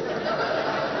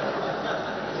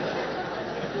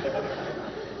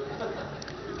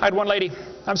 I had one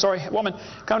woman,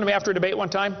 come to me after a debate one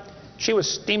time. She was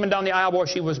steaming down the aisle. Boy,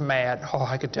 she was mad. Oh,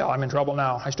 I could tell I'm in trouble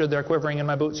now. I stood there quivering in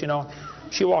my boots, you know.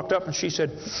 She walked up and she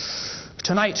said,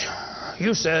 tonight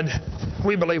you said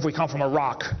we believe we come from a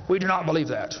rock. We do not believe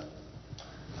that.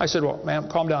 I said, well, ma'am,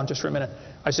 calm down just for a minute.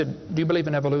 I said, do you believe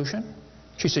in evolution?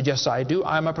 She said, yes, I do.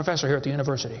 I'm a professor here at the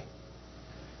university.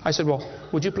 I said, well,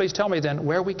 would you please tell me then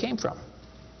where we came from?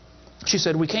 She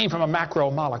said, we came from a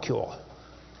macromolecule.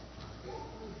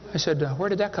 I said, where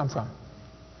did that come from?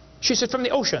 She said, from the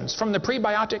oceans, from the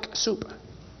prebiotic soup.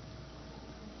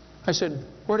 I said,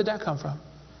 where did that come from?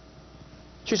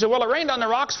 She said, well, it rained on the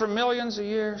rocks for millions of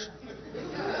years.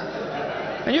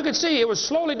 And you could see it was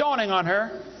slowly dawning on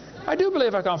her. I do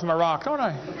believe I come from a rock, don't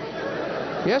I?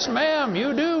 Yes, ma'am,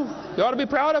 you do. You ought to be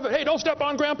proud of it. Hey, don't step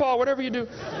on Grandpa, whatever you do.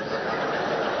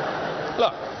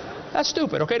 Look, that's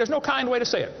stupid, okay? There's no kind way to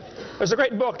say it. There's a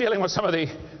great book dealing with some of the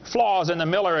flaws in the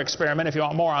Miller experiment. If you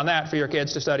want more on that for your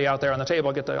kids to study out there on the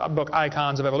table, get the book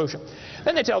Icons of Evolution.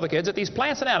 Then they tell the kids that these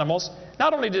plants and animals,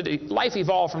 not only did life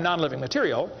evolve from non-living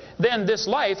material, then this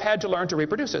life had to learn to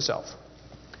reproduce itself.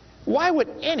 Why would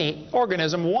any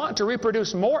organism want to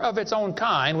reproduce more of its own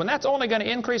kind when that's only going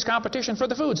to increase competition for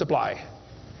the food supply?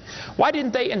 Why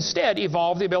didn't they instead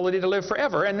evolve the ability to live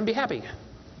forever and be happy?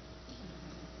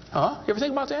 Huh? You ever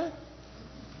think about that?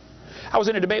 I was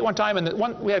in a debate one time,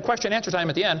 and we had question and answer time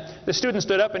at the end. The student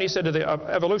stood up and he said to the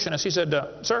evolutionist, he said,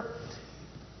 sir,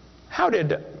 how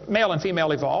did male and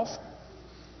female evolve?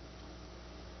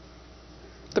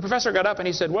 The professor got up and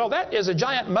he said, well, that is a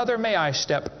giant mother may I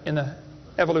step in the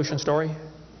evolution story.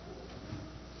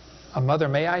 A mother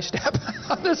may I step?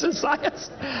 This is science.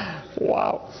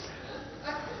 Wow.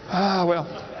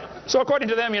 Well. So according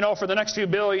to them, you know, for the next few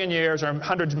billion years or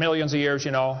hundreds of millions of years,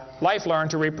 you know, life learned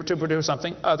to produce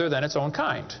something other than its own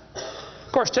kind.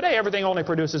 Of course, today everything only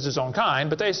produces its own kind,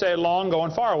 but they say long ago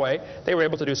and far away, they were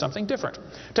able to do something different.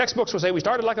 Textbooks will say we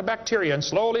started like a bacteria and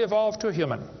slowly evolved to a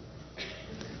human.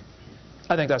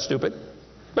 I think that's stupid.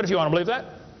 But if you want to believe that,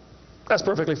 that's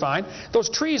perfectly fine. Those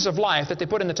trees of life that they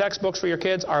put in the textbooks for your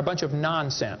kids are a bunch of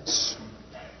nonsense.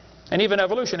 And even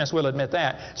evolutionists will admit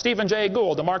that. Stephen Jay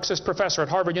Gould, the Marxist professor at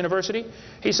Harvard University,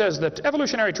 he says that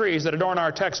evolutionary trees that adorn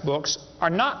our textbooks are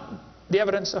not the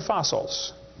evidence of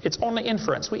fossils. It's only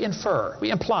inference. We infer, we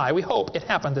imply, we hope it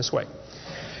happened this way.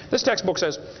 This textbook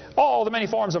says, all the many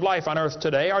forms of life on Earth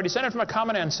today are descended from a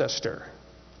common ancestor.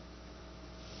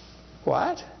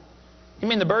 What? You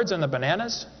mean the birds and the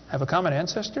bananas have a common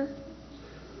ancestor?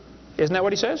 Isn't that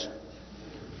what he says?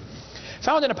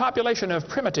 Found in a population of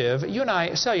primitive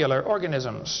unicellular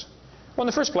organisms. Well, in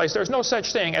the first place, there's no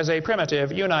such thing as a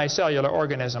primitive unicellular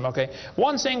organism, okay?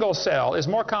 One single cell is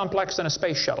more complex than a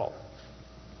space shuttle.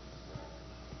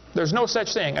 There's no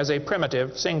such thing as a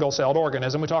primitive single-celled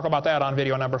organism. We talk about that on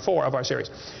video number 4 of our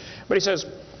series. But he says,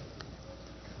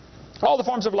 all the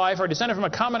forms of life are descended from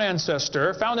a common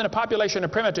ancestor found in a population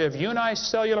of primitive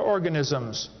unicellular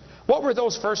organisms. What were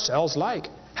those first cells like?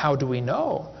 How do we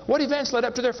know? What events led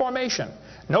up to their formation?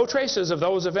 No traces of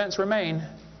those events remain.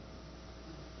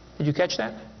 Did you catch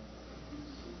that?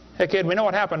 Hey kid, we know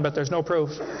what happened, but there's no proof.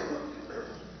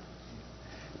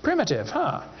 Primitive,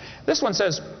 huh? This one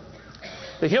says,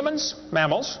 the humans,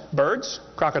 mammals, birds,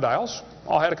 crocodiles,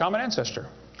 all had a common ancestor.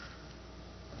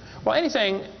 Well,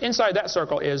 anything inside that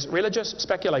circle is religious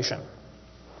speculation.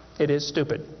 It is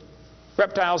stupid.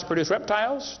 Reptiles produce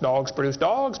reptiles, dogs produce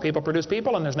dogs, people produce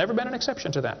people, and there's never been an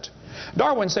exception to that.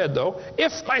 Darwin said, though,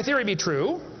 if my theory be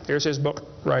true, here's his book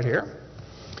right here.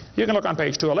 You can look on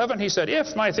page 211. He said,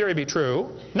 if my theory be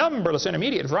true, numberless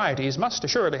intermediate varieties must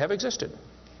assuredly have existed.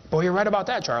 Boy, you're right about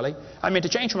that, Charlie. I mean, to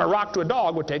change from a rock to a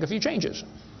dog would take a few changes.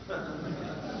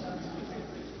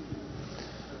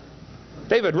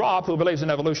 David Robb, who believes in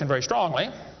evolution very strongly,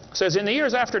 says, in the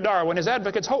years after Darwin, his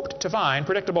advocates hoped to find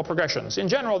predictable progressions. In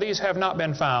general, these have not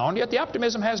been found, yet the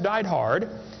optimism has died hard,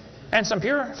 and some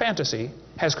pure fantasy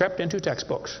has crept into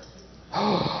textbooks.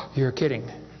 Oh, you're kidding.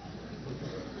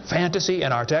 Fantasy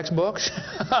in our textbooks?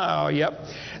 Oh, yep.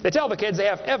 They tell the kids they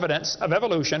have evidence of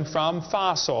evolution from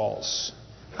fossils.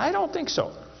 I don't think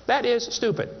so. That is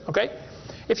stupid, okay?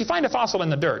 If you find a fossil in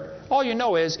the dirt, all you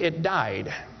know is it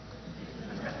died.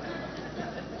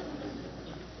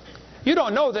 You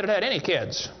don't know that it had any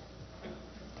kids,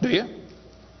 do you?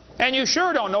 And you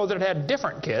sure don't know that it had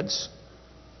different kids.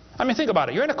 I mean, think about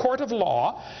it. You're in a court of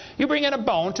law. You bring in a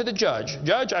bone to the judge.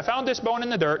 Judge, I found this bone in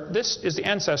the dirt. This is the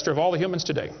ancestor of all the humans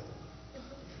today.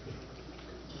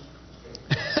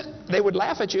 They would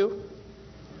laugh at you.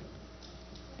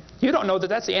 You don't know that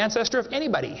that's the ancestor of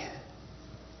anybody,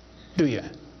 do you?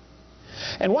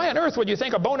 And why on earth would you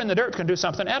think a bone in the dirt can do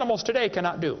something animals today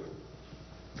cannot do?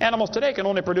 Animals today can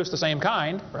only produce the same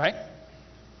kind, right?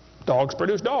 Dogs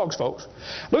produce dogs, folks.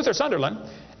 Luther Sunderland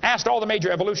asked all the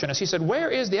major evolutionists, he said, where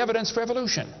is the evidence for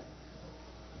evolution?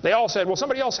 They all said, well,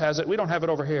 somebody else has it. We don't have it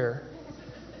over here.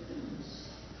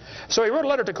 So he wrote a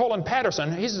letter to Colin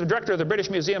Patterson. He's the director of the British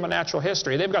Museum of Natural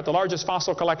History. They've got the largest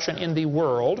fossil collection in the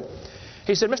world.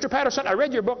 He said, Mr. Patterson, I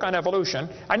read your book on evolution.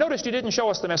 I noticed you didn't show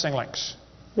us the missing links.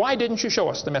 Why didn't you show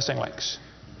us the missing links?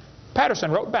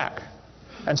 Patterson wrote back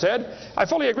and said, I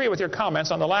fully agree with your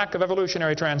comments on the lack of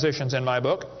evolutionary transitions in my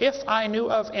book. If I knew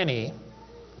of any,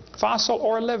 fossil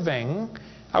or living,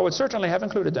 I would certainly have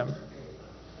included them.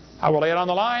 I will lay it on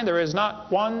the line, there is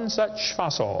not one such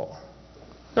fossil.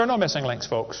 There are no missing links,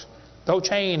 folks. The whole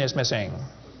chain is missing.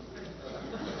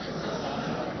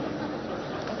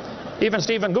 Even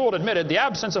Stephen Gould admitted the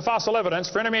absence of fossil evidence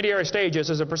for intermediary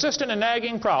stages is a persistent and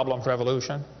nagging problem for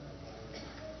evolution.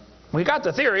 We got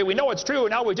the theory, we know it's true,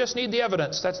 now we just need the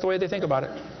evidence. That's the way they think about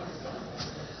it.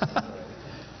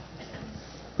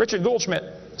 Richard Goldschmidt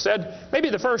said, maybe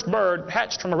the first bird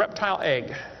hatched from a reptile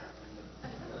egg.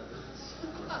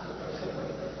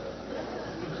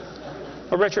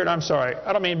 Well, Richard, I'm sorry.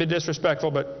 I don't mean to be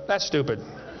disrespectful, but that's stupid.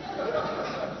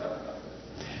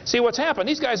 See, what's happened,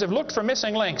 these guys have looked for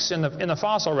missing links in the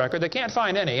fossil record. They can't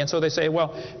find any, and so they say,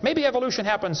 well, maybe evolution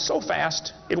happened so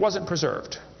fast it wasn't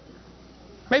preserved.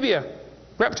 Maybe a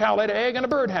reptile laid an egg and a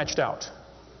bird hatched out.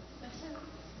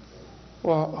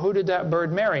 Well, who did that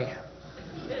bird marry?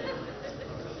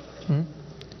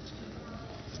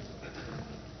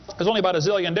 There's only about a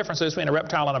zillion differences between a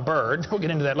reptile and a bird. We'll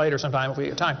get into that later sometime if we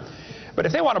get time. But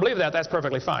if they want to believe that, that's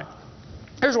perfectly fine.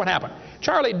 Here's what happened.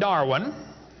 Charlie Darwin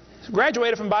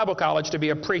graduated from Bible college to be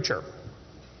a preacher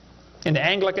in the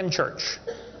Anglican Church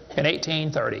in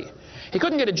 1830. He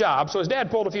couldn't get a job, so his dad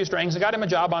pulled a few strings and got him a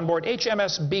job on board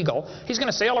HMS Beagle. He's going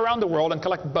to sail around the world and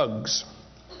collect bugs.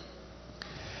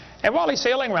 And while he's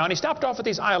sailing around, he stopped off at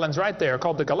these islands right there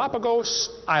called the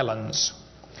Galapagos Islands.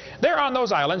 There on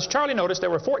those islands, Charlie noticed there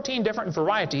were 14 different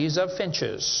varieties of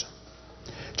finches.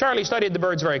 Charlie studied the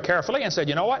birds very carefully and said,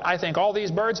 you know what? I think all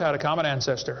these birds had a common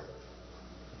ancestor.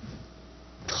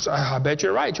 So, I bet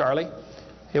you're right, Charlie.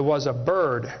 It was a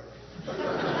bird.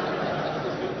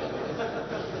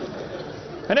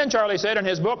 And then Charlie said in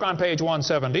his book on page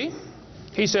 170,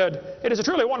 he said, it is a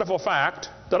truly wonderful fact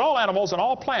that all animals and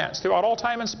all plants throughout all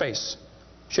time and space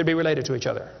should be related to each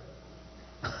other.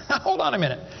 Now, hold on a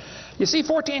minute. You see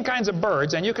 14 kinds of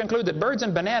birds, and you conclude that birds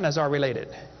and bananas are related.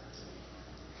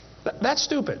 That's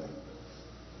stupid.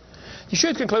 You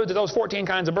should conclude that those 14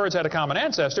 kinds of birds had a common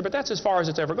ancestor, but that's as far as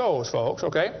it ever goes, folks,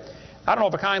 okay? I don't know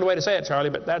of a kind way to say it, Charlie,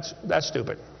 but that's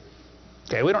stupid.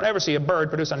 Okay, we don't ever see a bird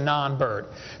produce a non-bird.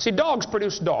 See, dogs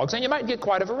produce dogs, and you might get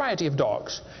quite a variety of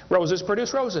dogs. Roses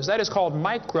produce roses. That is called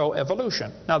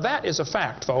microevolution. Now, that is a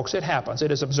fact, folks. It happens.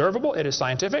 It is observable. It is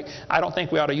scientific. I don't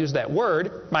think we ought to use that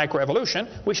word, microevolution.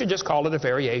 We should just call it a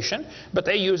variation. But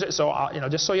they use it, so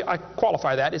just so I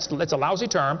qualify that, it's a lousy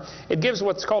term. It gives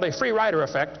what's called a free rider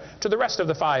effect to the rest of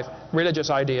the 5 religious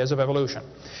ideas of evolution.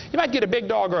 You might get a big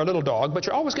dog or a little dog, but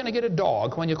you're always going to get a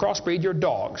dog when you crossbreed your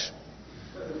dogs.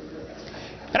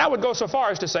 And I would go so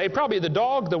far as to say probably the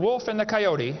dog, the wolf, and the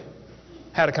coyote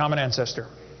had a common ancestor.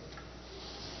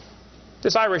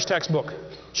 This Irish textbook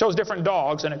shows different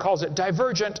dogs, and it calls it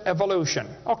divergent evolution.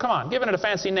 Oh, come on. Giving it a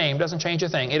fancy name doesn't change a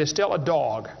thing. It is still a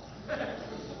dog.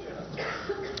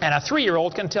 And a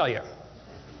 3-year-old can tell you.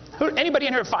 Anybody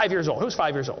in here 5 years old? Who's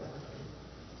 5 years old?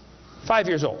 5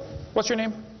 years old. What's your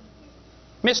name?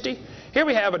 Misty. Here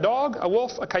we have a dog, a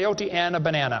wolf, a coyote, and a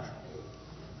banana.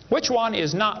 Which one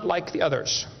is not like the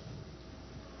others?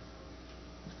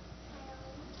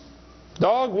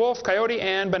 Dog, wolf, coyote,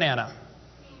 and banana.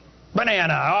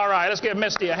 Banana. All right, let's give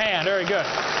Misty a hand. Very good.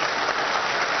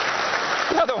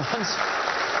 The other ones.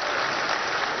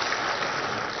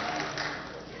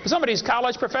 Some of these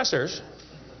college professors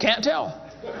can't tell.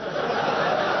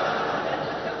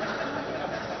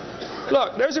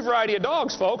 Look, there's a variety of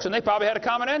dogs, folks, and they probably had a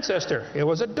common ancestor. It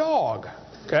was a dog.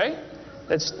 Okay?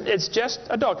 It's just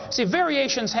a dog. See,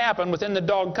 variations happen within the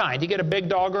dog kind. You get a big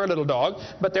dog or a little dog,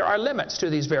 but there are limits to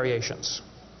these variations.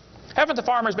 Haven't the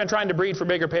farmers been trying to breed for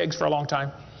bigger pigs for a long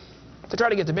time? They try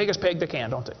to get the biggest pig they can,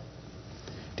 don't they? Do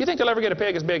you think they'll ever get a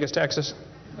pig as big as Texas?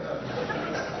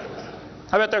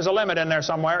 I bet there's a limit in there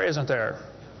somewhere, isn't there?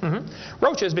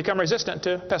 Roaches become resistant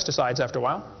to pesticides after a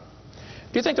while.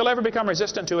 Do you think they'll ever become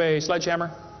resistant to a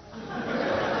sledgehammer?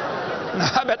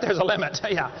 I bet there's a limit.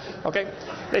 Yeah. Okay.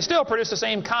 They still produce the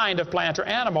same kind of plant or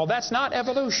animal. That's not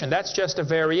evolution. That's just a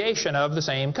variation of the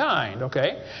same kind.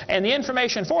 Okay. And the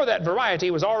information for that variety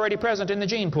was already present in the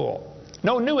gene pool.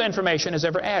 No new information is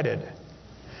ever added.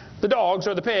 The dogs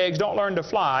or the pigs don't learn to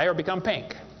fly or become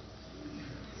pink.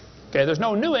 Okay, there's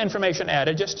no new information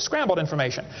added, just scrambled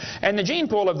information. And the gene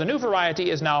pool of the new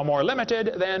variety is now more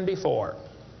limited than before.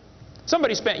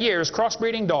 Somebody spent years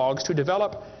crossbreeding dogs to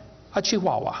develop a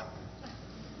Chihuahua.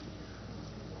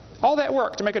 All that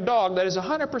work to make a dog that is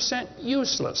 100%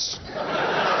 useless.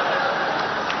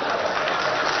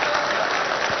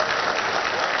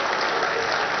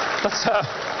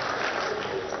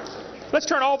 Let's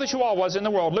turn all the Chihuahuas in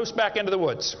the world loose back into the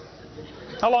woods.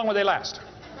 How long would they last?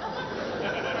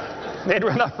 They'd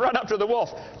run up to the wolf.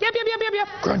 Yep, yep, yep, yep, yep.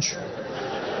 Crunch.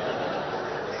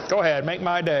 Go ahead, make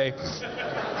my day.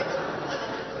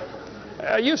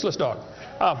 A useless dog.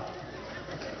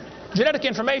 Genetic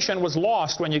information was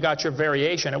lost when you got your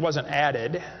variation. It wasn't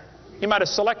added. You might have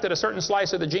selected a certain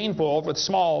slice of the gene pool with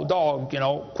small dog,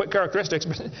 quick characteristics,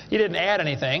 but you didn't add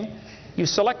anything. You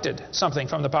selected something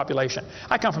from the population.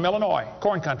 I come from Illinois,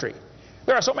 corn country.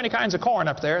 There are so many kinds of corn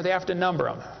up there, they have to number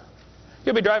them.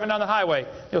 You'll be driving down the highway.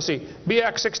 You'll see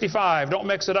BX65. Don't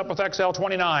mix it up with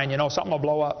XL29. Something will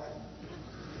blow up.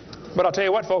 But I'll tell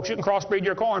you what, folks, you can crossbreed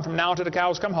your corn from now till the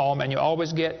cows come home, and you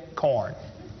always get corn.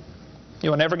 You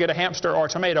will never get a hamster or a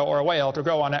tomato or a whale to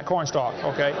grow on that corn stalk,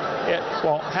 okay? It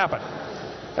won't happen.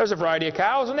 There's a variety of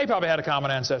cows, and they probably had a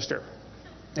common ancestor.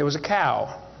 It was a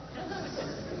cow.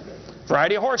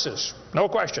 Variety of horses, no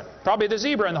question. Probably the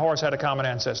zebra and the horse had a common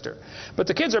ancestor. But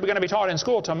the kids are going to be taught in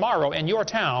school tomorrow in your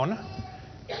town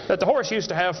that the horse used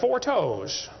to have 4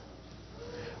 toes.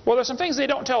 Well, there's some things they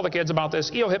don't tell the kids about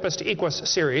this Eohippus to Equus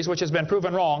series, which has been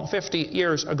proven wrong 50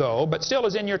 years ago, but still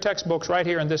is in your textbooks right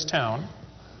here in this town.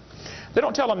 They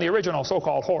don't tell them the original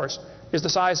so-called horse is the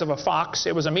size of a fox.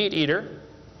 It was a meat eater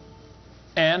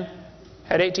and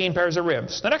had 18 pairs of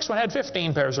ribs. The next one had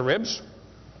 15 pairs of ribs.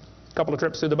 A couple of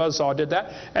trips through the buzzsaw did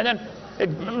that. And then it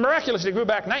miraculously grew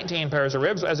back 19 pairs of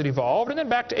ribs as it evolved, and then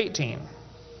back to 18.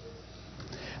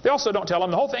 They also don't tell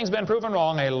them the whole thing's been proven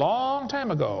wrong a long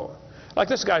time ago. Like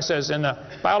this guy says in the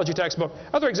biology textbook,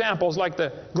 other examples like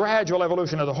the gradual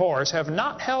evolution of the horse have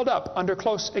not held up under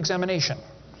close examination.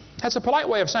 That's a polite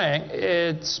way of saying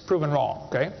it's proven wrong,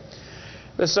 okay?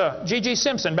 This G.G.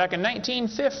 Simpson back in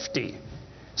 1950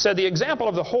 said the example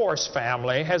of the horse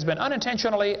family has been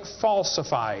unintentionally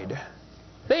falsified.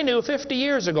 They knew 50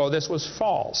 years ago this was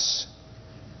false.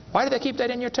 Why did they keep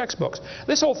that in your textbooks?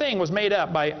 This whole thing was made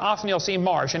up by Othniel C.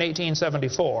 Marsh in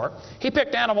 1874. He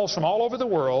picked animals from all over the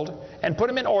world and put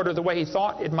them in order the way he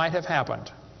thought it might have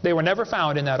happened. They were never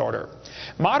found in that order.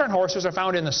 Modern horses are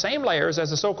found in the same layers as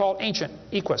the so-called ancient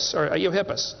Equus or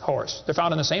Eohippus horse. They're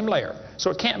found in the same layer. So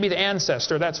it can't be the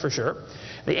ancestor, that's for sure.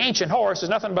 The ancient horse is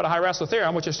nothing but a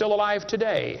Hyracotherum, which is still alive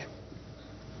today.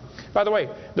 By the way,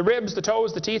 the ribs, the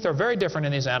toes, the teeth are very different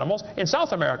in these animals. In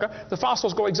South America, the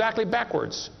fossils go exactly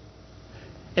backwards.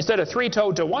 Instead of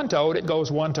 3-toed to 1-toed, it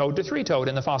goes 1-toed to 3-toed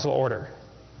in the fossil order.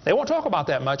 They won't talk about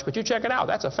that much, but you check it out.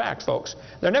 That's a fact, folks.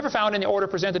 They're never found in the order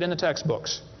presented in the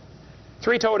textbooks.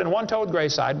 3-toed and 1-toed gray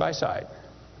side by side.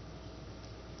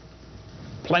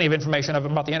 Plenty of information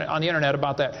on the internet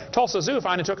about that. Tulsa Zoo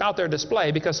finally took out their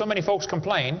display because so many folks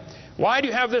complain, why do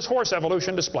you have this horse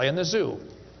evolution display in the zoo?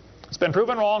 It's been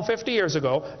proven wrong 50 years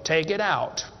ago. Take it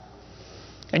out.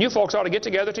 And you folks ought to get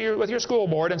together with your school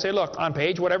board and say, look, on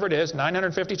page whatever it is,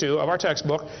 952 of our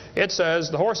textbook, it says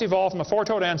the horse evolved from a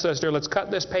 4-toed ancestor. Let's cut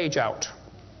this page out.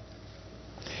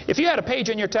 If you had a page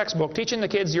in your textbook teaching the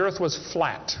kids the earth was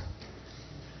flat,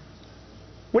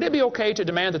 would it be okay to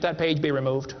demand that that page be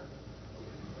removed?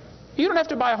 You don't have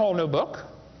to buy a whole new book.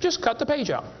 Just cut the page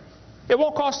out. It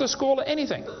won't cost the school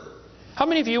anything. How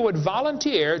many of you would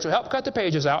volunteer to help cut the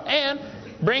pages out and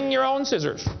bring your own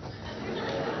scissors?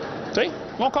 See?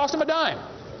 Won't cost them a dime.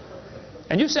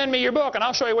 And you send me your book and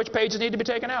I'll show you which pages need to be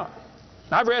taken out.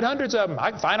 I've read hundreds of them.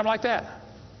 I can find them like that.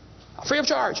 Free of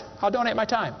charge. I'll donate my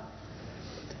time.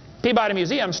 Peabody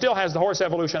Museum still has the horse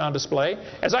evolution on display.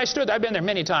 As I stood, I've been there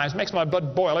many times. It makes my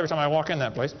blood boil every time I walk in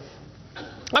that place.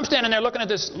 I'm standing there looking at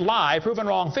this lie proven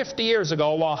wrong 50 years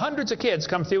ago while hundreds of kids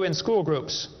come through in school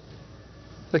groups.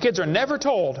 The kids are never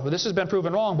told, well, this has been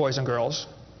proven wrong, boys and girls.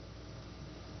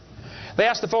 They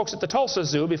asked the folks at the Tulsa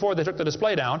Zoo before they took the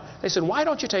display down, they said, why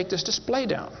don't you take this display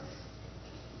down?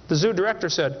 The zoo director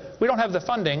said, we don't have the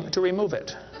funding to remove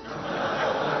it.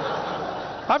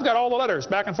 I've got all the letters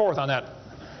back and forth on that.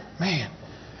 Man,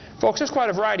 Folks, there's quite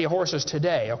a variety of horses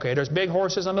today, okay? There's big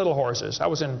horses and little horses. I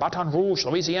was in Baton Rouge,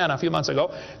 Louisiana a few months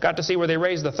ago. Got to see where they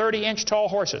raised the 30-inch tall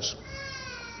horses.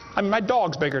 I mean, my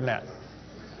dog's bigger than that.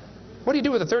 What do you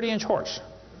do with a 30-inch horse?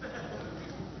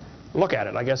 Look at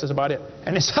it, I guess is about it.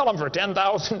 And they sell them for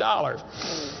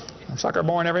 $10,000. Sucker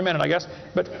born every minute, I guess.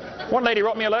 But one lady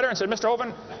wrote me a letter and said, Mr.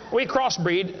 Hovind, we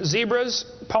crossbreed zebras,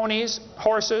 ponies,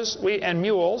 horses, and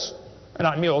mules.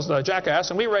 Not mules, the jackass,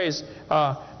 and we raise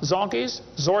zonkies,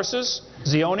 zorses,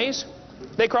 zeonies.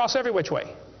 They cross every which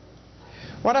way.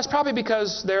 Well, that's probably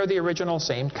because they're the original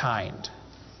same kind.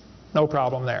 No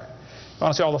problem there. You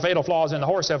want to see all the fatal flaws in the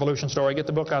horse evolution story, get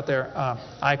the book out there,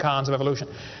 Icons of Evolution.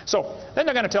 So then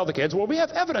they're going to tell the kids, well, we have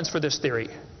evidence for this theory.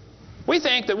 We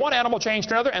think that one animal changed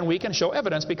to another, and we can show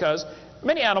evidence because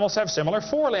many animals have similar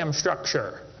forelimb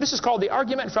structure. This is called the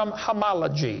argument from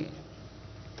homology.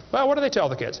 Well, what do they tell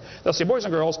the kids? They'll say, boys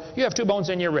and girls, you have two bones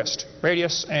in your wrist,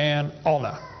 radius and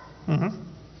ulna.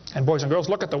 And boys and girls,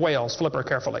 look at the whale's flipper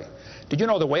carefully. Did you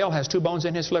know the whale has two bones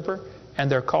in his flipper, and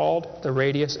they're called the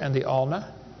radius and the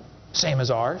ulna? Same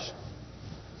as ours.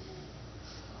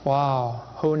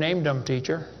 Wow. Who named them,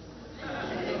 teacher?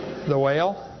 The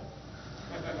whale?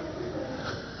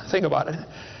 Think about it.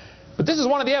 But this is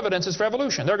one of the evidences for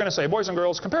evolution. They're going to say, boys and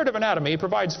girls, comparative anatomy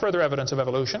provides further evidence of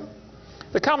evolution.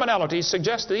 The commonalities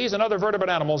suggest that these and other vertebrate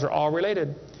animals are all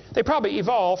related. They probably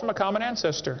evolved from a common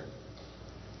ancestor.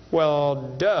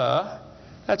 Well, duh.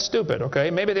 That's stupid, okay?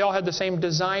 Maybe they all had the same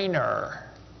designer.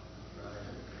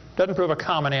 Doesn't prove a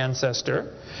common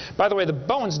ancestor. By the way, the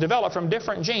bones develop from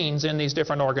different genes in these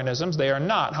different organisms. They are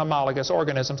not homologous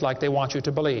organisms like they want you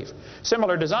to believe.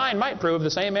 Similar design might prove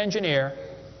the same engineer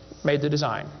made the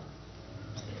design.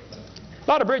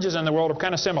 A lot of bridges in the world are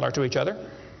kind of similar to each other.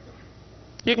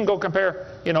 You can go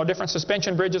compare, different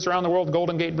suspension bridges around the world,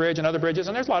 Golden Gate Bridge and other bridges,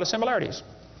 and there's a lot of similarities.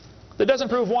 That doesn't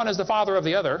prove one is the father of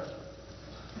the other,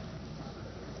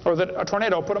 or that a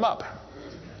tornado put them up.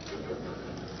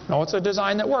 No, it's a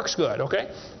design that works good,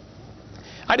 okay?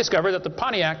 I discovered that the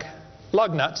Pontiac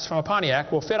lug nuts from a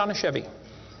Pontiac will fit on a Chevy.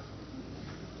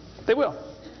 They will.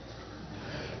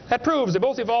 That proves they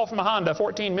both evolved from a Honda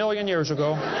 14 million years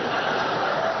ago.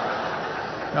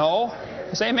 No,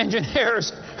 the same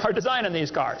engineers are designing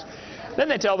these cars. Then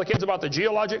they tell the kids about the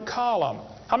geologic column.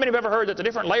 How many have ever heard that the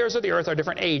different layers of the earth are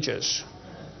different ages?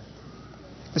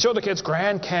 They show the kids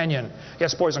Grand Canyon.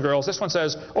 Yes, boys and girls, this one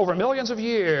says, over millions of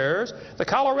years, the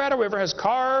Colorado River has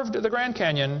carved the Grand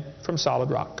Canyon from solid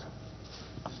rock.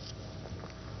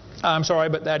 I'm sorry,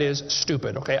 but that is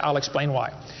stupid, okay? I'll explain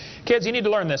why. Kids, you need to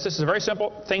learn this. This is a very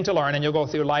simple thing to learn, and you'll go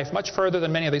through life much further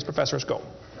than many of these professors go.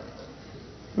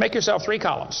 Make yourself 3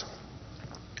 columns.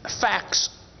 Facts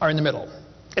are in the middle.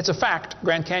 It's a fact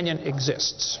Grand Canyon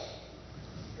exists.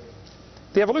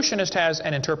 The evolutionist has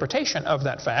an interpretation of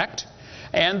that fact,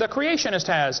 and the creationist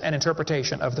has an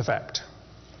interpretation of the fact.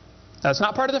 Now, it's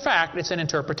not part of the fact, it's an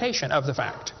interpretation of the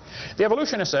fact. The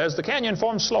evolutionist says the canyon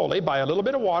formed slowly by a little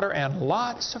bit of water and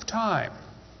lots of time.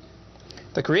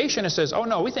 The creationist says, oh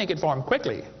no, we think it formed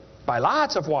quickly by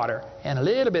lots of water and a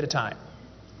little bit of time.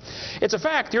 It's a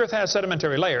fact the earth has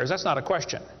sedimentary layers. That's not a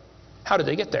question. How did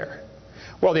they get there?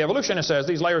 Well, the evolutionist says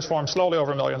these layers formed slowly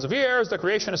over millions of years. The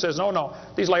creationist says, no,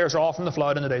 these layers are all from the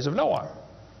flood in the days of Noah.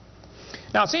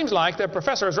 Now, it seems like the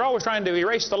professors are always trying to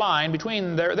erase the line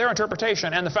between their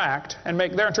interpretation and the fact and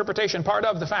make their interpretation part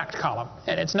of the fact column,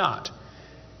 and it's not.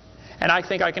 And I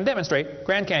think I can demonstrate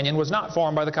Grand Canyon was not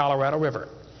formed by the Colorado River.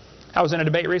 I was in a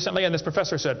debate recently, and this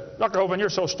professor said, Dr. Hovind, you're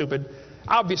so stupid.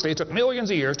 Obviously, it took millions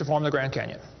of years to form the Grand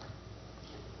Canyon.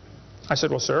 I said,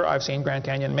 well, sir, I've seen Grand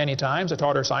Canyon many times. I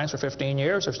taught earth science for 15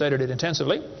 years. I've studied it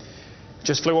intensively.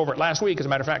 Just flew over it last week, as a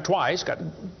matter of fact, twice. Got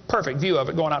a perfect view of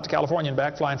it going out to California and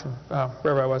back, flying from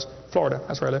wherever I was, Florida.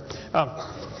 That's where I live.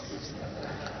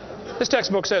 This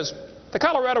textbook says, the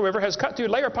Colorado River has cut through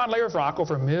layer upon layer of rock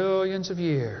over millions of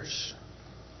years.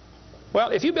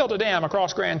 Well, if you built a dam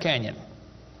across Grand Canyon,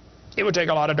 it would take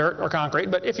a lot of dirt or concrete,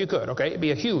 but if you could, okay, it'd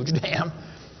be a huge dam.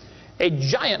 A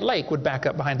giant lake would back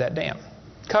up behind that dam,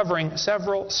 covering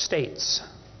several states.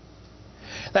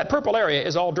 That purple area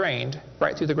is all drained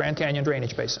right through the Grand Canyon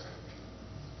drainage basin.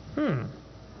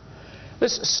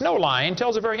 This snow line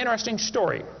tells a very interesting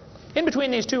story. In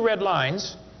between these 2 red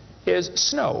lines is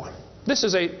snow. This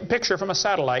is a picture from a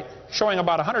satellite showing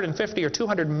about 150 or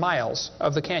 200 miles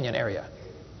of the canyon area.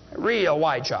 Real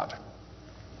wide shot.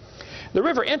 The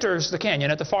river enters the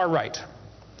canyon at the far right.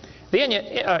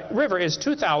 The river is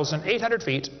 2,800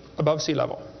 feet above sea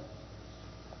level.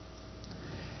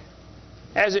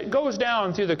 As it goes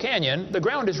down through the canyon, the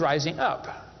ground is rising up.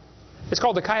 It's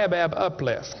called the Kaibab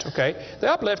uplift, okay?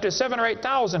 The uplift is 7,000 or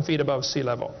 8,000 feet above sea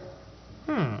level.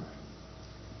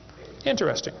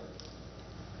 Interesting.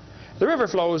 The river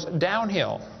flows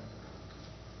downhill.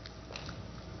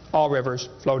 All rivers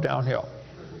flow downhill.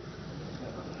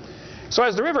 So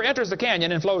as the river enters the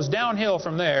canyon and flows downhill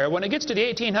from there, when it gets to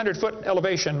the 1,800-foot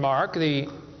elevation mark, the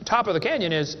top of the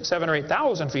canyon is 7,000 or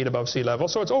 8,000 feet above sea level,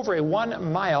 so it's over a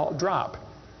 1-mile drop.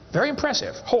 Very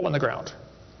impressive. Hole in the ground.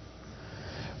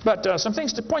 But some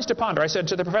points to ponder. I said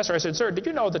to the professor, I said, "Sir, did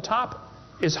you know the top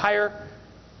is higher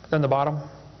than the bottom?"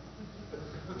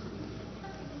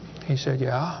 He said,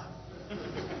 "Yeah."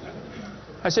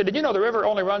 I said, "Did you know the river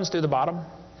only runs through the bottom?"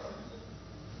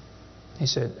 He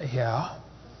said, "Yeah."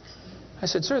 I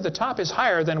said, "Sir, the top is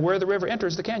higher than where the river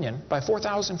enters the canyon by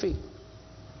 4,000 feet.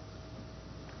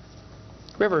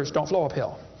 Rivers don't flow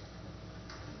uphill.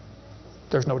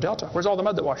 There's no delta. Where's all the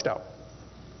mud that washed out?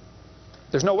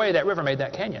 There's no way that river made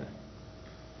that canyon.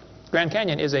 Grand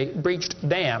Canyon is a breached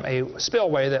dam, a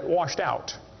spillway that washed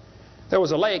out. There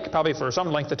was a lake probably for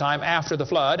some length of time after the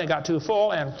flood and got too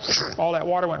full and all that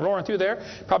water went roaring through there.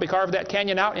 Probably carved that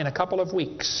canyon out in a couple of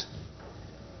weeks.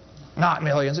 Not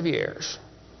millions of years.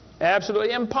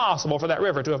 Absolutely impossible for that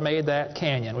river to have made that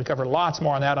canyon. We covered lots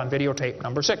more on that on videotape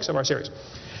number 6 of our series.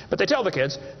 But they tell the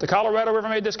kids, the Colorado River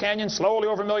made this canyon slowly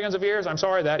over millions of years. I'm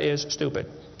sorry, that is stupid.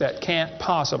 That can't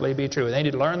possibly be true. They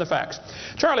need to learn the facts.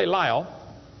 Charlie Lyell,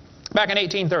 back in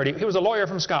 1830, he was a lawyer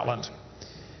from Scotland.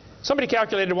 Somebody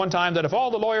calculated one time that if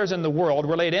all the lawyers in the world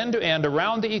were laid end to end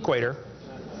around the equator,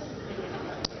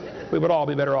 we would all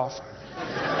be better off.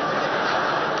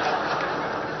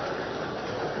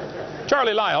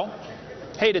 Charlie Lyell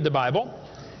hated the Bible.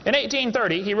 In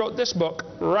 1830, he wrote this book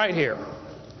right here.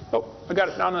 Oh, I got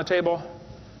it down on the table.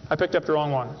 I picked up the wrong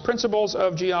one. Principles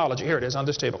of Geology. Here it is on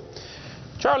this table.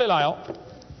 Charlie Lyell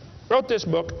wrote this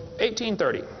book,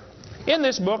 1830. In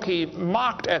this book, he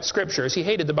mocked at scriptures. He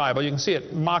hated the Bible. You can see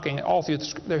it mocking all through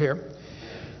they're here.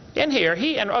 In here,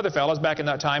 he and other fellows back in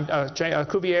that time,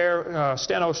 Cuvier,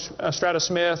 Steno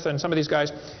Smith, and some of these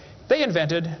guys, they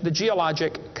invented the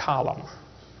geologic column.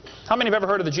 How many have ever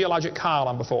heard of the geologic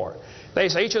column before? They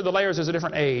say each of the layers is a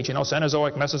different age, you know,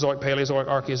 Cenozoic, Mesozoic, Paleozoic,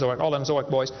 Archeozoic, all them Zoic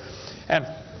boys. And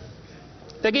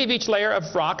they gave each layer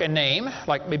of rock a name,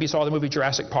 like maybe you saw the movie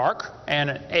Jurassic Park, and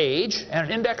an age, and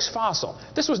an index fossil.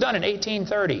 This was done in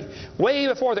 1830, way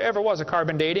before there ever was a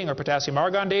carbon dating or potassium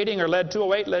argon dating or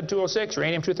lead-208, lead-206,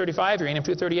 uranium-235,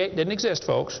 uranium-238. Didn't exist,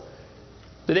 folks.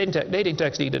 The dating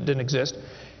technique didn't exist.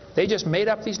 They just made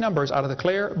up these numbers out of the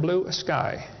clear blue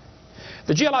sky.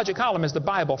 The geologic column is the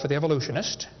Bible for the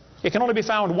evolutionist. It can only be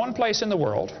found one place in the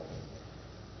world,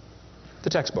 the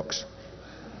textbooks.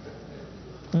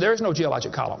 There's no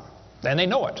geologic column, and they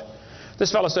know it.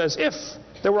 This fellow says, if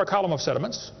there were a column of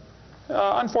sediments,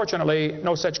 unfortunately,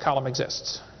 no such column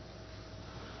exists.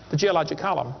 The geologic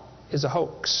column is a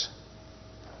hoax.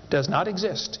 It does not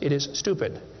exist. It is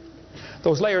stupid.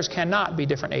 Those layers cannot be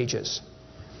different ages.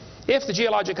 If the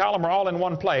geologic column were all in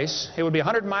one place, it would be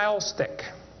 100 miles thick.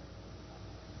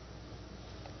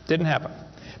 Didn't happen.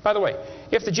 By the way,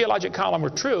 if the geologic column were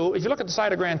true, if you look at the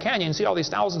side of Grand Canyon and see all these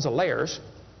thousands of layers,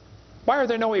 why are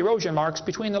there no erosion marks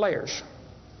between the layers?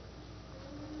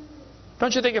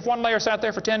 Don't you think if one layer sat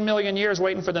there for 10 million years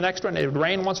waiting for the next one, it would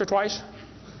rain once or twice?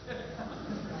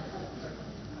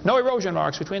 No erosion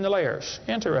marks between the layers.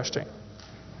 Interesting.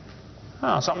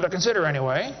 Oh, something to consider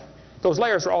anyway. Those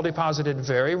layers are all deposited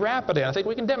very rapidly, and I think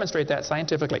we can demonstrate that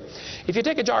scientifically. If you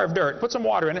take a jar of dirt, put some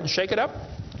water in it and shake it up,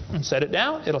 and set it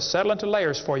down, it'll settle into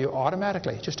layers for you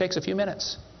automatically. It just takes a few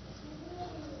minutes.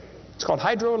 It's called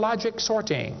hydrologic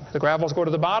sorting. The gravels go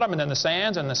to the bottom, and then the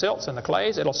sands and the silts and the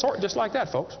clays, it'll sort just like that,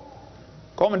 folks.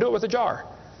 Go home and do it with a jar.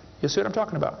 You'll see what I'm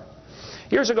talking about.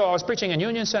 Years ago, I was preaching in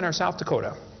Union Center, South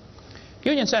Dakota.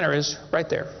 Union Center is right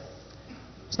there.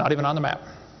 It's not even on the map.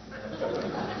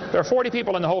 There are 40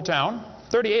 people in the whole town.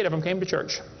 38 of them came to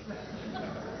church.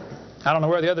 I don't know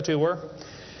where the other 2 were.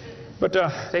 But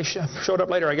they showed up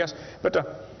later, I guess. But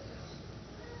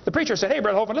the preacher said, "Hey,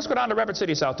 Brother Hovind, let's go down to Rapid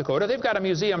City, South Dakota. They've got a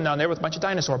museum down there with a bunch of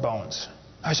dinosaur bones."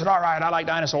 I said, "All right, I like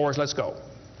dinosaurs. Let's go."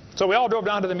 So we all drove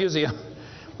down to the museum.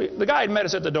 The guide met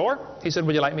us at the door. He said,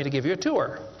 "Would you like me to give you a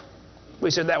tour?"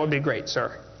 We said, "That would be great,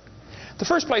 sir." The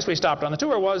first place we stopped on the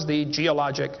tour was the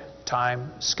geologic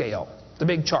time scale, the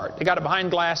big chart. They got it behind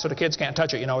glass so the kids can't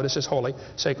touch it. You know, this is holy,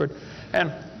 sacred.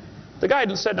 And the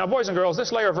guide said, "Now, boys and girls,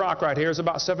 this layer of rock right here is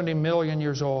about 70 million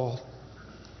years old."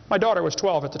 My daughter was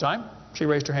 12 at the time. She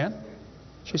raised her hand.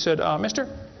 She said, "Mister,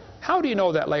 how do you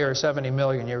know that layer is 70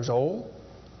 million years old?"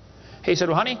 He said,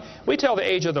 "Well, honey, we tell the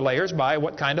age of the layers by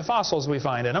what kind of fossils we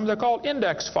find in them. They're called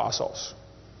index fossils."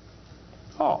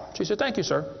 Oh, she said, "Thank you,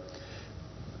 sir."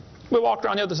 We walked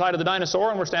around the other side of the dinosaur,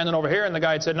 and we're standing over here, and the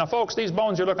guide said, now folks, these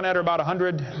bones you're looking at are about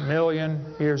 100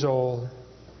 million years old.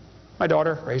 My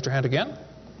daughter raised her hand again.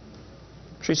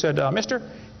 She said, mister,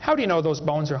 how do you know those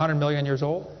bones are 100 million years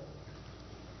old?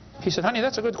 He said, honey,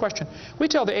 that's a good question. We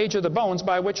tell the age of the bones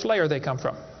by which layer they come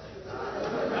from.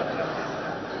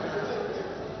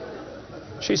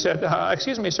 She said,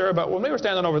 excuse me, sir, but when we were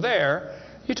standing over there,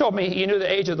 you told me you knew the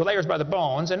age of the layers by the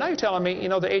bones, and now you're telling me you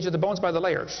know the age of the bones by the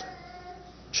layers.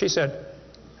 She said,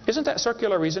 isn't that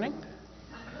circular reasoning?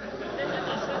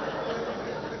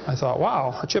 I thought,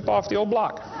 wow, a chip off the old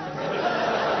block.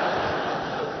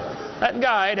 That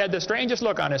guide had the strangest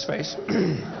look on his face.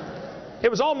 It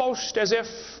was almost as if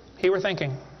he were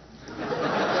thinking.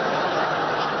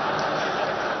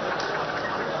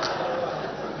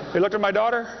 He looked at my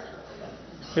daughter.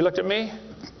 He looked at me.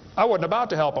 I wasn't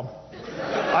about to help him.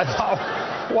 I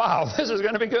thought, wow, this is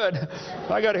going to be good.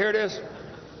 I got to hear this.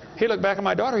 He looked back at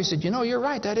my daughter. He said, you know, you're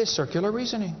right. That is circular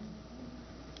reasoning.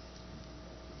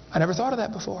 I never thought of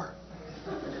that before.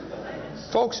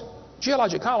 Folks,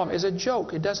 geologic column is a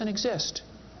joke. It doesn't exist.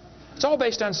 It's all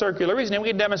based on circular reasoning. We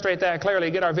can demonstrate that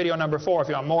clearly. Get our video number 4 if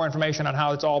you want more information on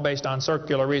how it's all based on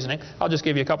circular reasoning. I'll just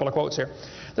give you a couple of quotes here.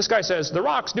 This guy says, the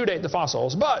rocks do date the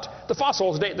fossils, but the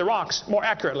fossils date the rocks more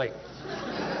accurately.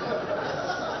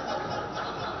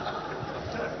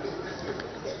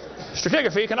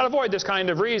 Stratigraphy cannot avoid this kind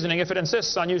of reasoning if it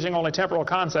insists on using only temporal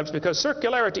concepts because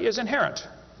circularity is inherent.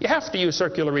 You have to use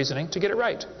circular reasoning to get it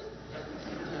right.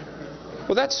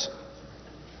 Well, that's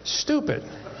stupid.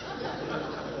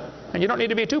 And you don't need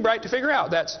to be too bright to figure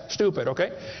out that's stupid,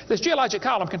 okay? This geologic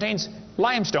column contains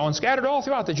limestone scattered all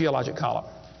throughout the geologic column.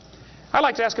 I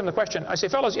like to ask him the question, I say,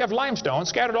 fellows, you have limestone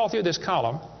scattered all through this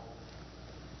column.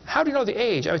 How do you know the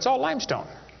age? It's all limestone.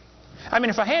 I mean,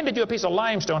 if I handed you a piece of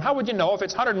limestone, how would you know if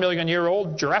it's 100 million year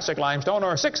old Jurassic limestone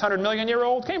or 600 million year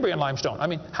old Cambrian limestone? I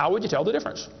mean, how would you tell the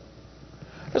difference?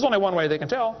 There's only one way they can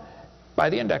tell, by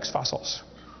the index fossils.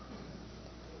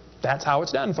 That's how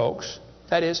it's done, folks.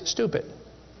 That is stupid.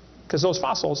 Because those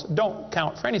fossils don't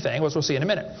count for anything, as we'll see in a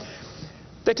minute.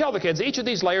 They tell the kids each of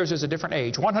these layers is a different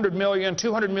age. 100 million,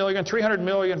 200 million, 300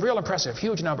 million, real impressive,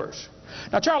 huge numbers.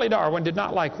 Now, Charlie Darwin did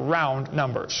not like round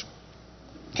numbers.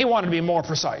 He wanted to be more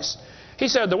precise. He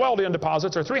said the Weldian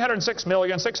deposits are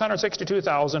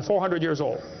 306,662,400 years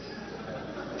old.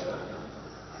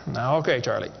 Now, okay,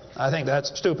 Charlie, I think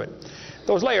that's stupid.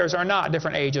 Those layers are not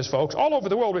different ages, folks. All over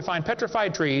the world we find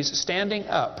petrified trees standing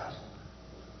up,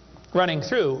 running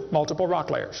through multiple rock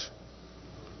layers.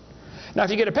 Now, if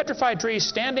you get a petrified tree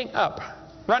standing up,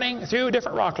 running through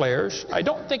different rock layers, I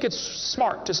don't think it's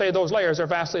smart to say those layers are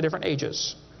vastly different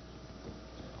ages.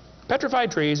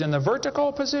 Petrified trees in the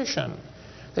vertical position,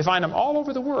 they find them all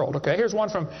over the world. Okay, here's one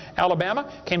from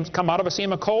Alabama. Come out of a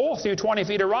seam of coal through 20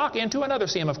 feet of rock into another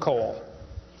seam of coal.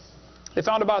 They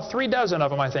found about 3 dozen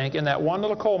of them, I think, in that one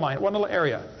little coal mine, one little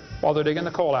area, while they're digging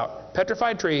the coal out.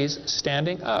 Petrified trees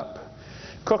standing up.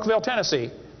 Cookeville, Tennessee,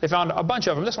 they found a bunch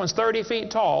of them. This one's 30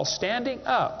 feet tall, standing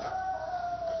up.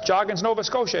 Joggins, Nova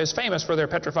Scotia is famous for their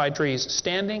petrified trees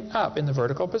standing up in the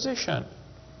vertical position.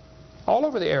 All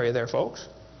over the area there, folks.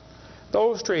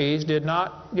 Those trees did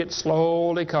not get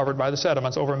slowly covered by the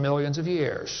sediments over millions of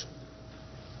years.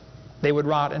 They would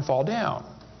rot and fall down.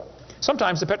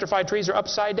 Sometimes the petrified trees are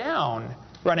upside down,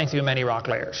 running through many rock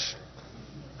layers.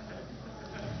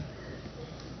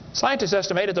 Scientists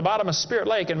estimate at the bottom of Spirit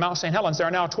Lake in Mount St. Helens there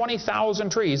are now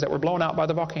 20,000 trees that were blown out by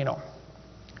the volcano.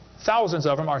 Thousands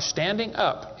of them are standing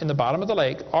up in the bottom of the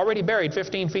lake, already buried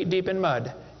 15 feet deep in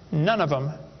mud. None of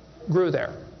them grew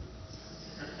there.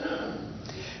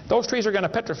 Those trees are going to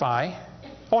petrify. It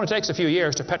only takes a few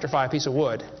years to petrify a piece of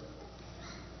wood.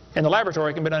 In the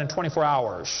laboratory, it can be done in 24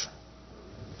 hours.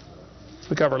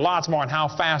 We cover lots more on how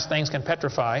fast things can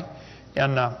petrify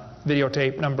in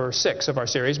videotape number 6 of our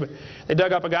series. But they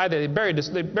dug up a guy, they buried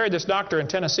this doctor in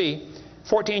Tennessee.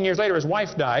 14 years later, his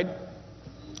wife died.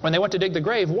 When they went to dig the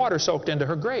grave, water soaked into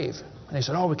her grave. And they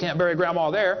said, oh, we can't bury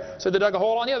Grandma there. So they dug a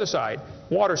hole on the other side.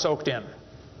 Water soaked in.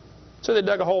 So they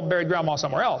dug a hole and buried Grandma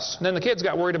somewhere else. And then the kids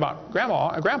got worried about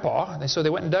Grandpa, and so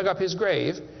they went and dug up his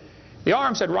grave. The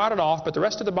arms had rotted off, but the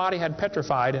rest of the body had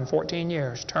petrified in 14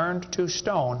 years, turned to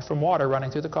stone from water running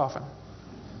through the coffin.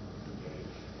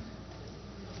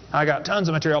 I got tons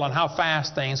of material on how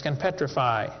fast things can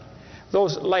petrify.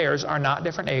 Those layers are not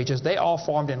different ages. They all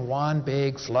formed in one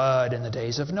big flood in the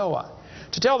days of Noah.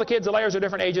 To tell the kids the layers are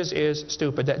different ages is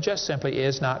stupid. That just simply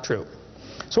is not true.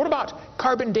 So what about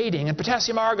carbon dating and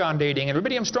potassium argon dating and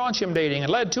rubidium strontium dating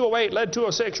and lead 208, lead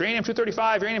 206, uranium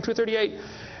 235, uranium 238?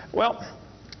 Well,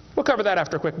 we'll cover that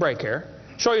after a quick break here.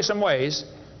 Show you some ways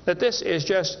that this is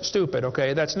just stupid,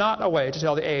 okay? That's not a way to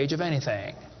tell the age of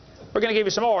anything. We're going to give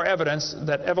you some more evidence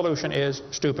that evolution is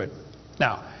stupid.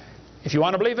 Now, if you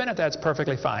want to believe in it, that's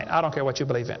perfectly fine. I don't care what you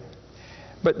believe in.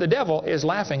 But the devil is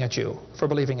laughing at you for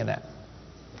believing in that.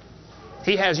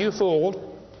 He has you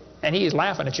fooled, and he is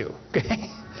laughing at you.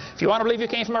 Okay? If you want to believe you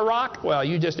came from a rock, well,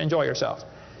 you just enjoy yourself.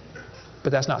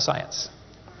 But that's not science.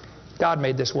 God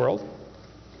made this world.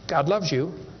 God loves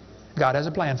you. God has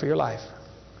a plan for your life.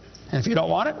 And if you don't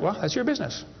want it, well, that's your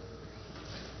business.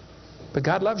 But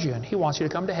God loves you, and He wants you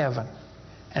to come to heaven.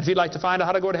 And if you'd like to find out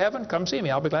how to go to heaven, come see me.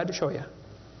 I'll be glad to show you.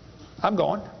 I'm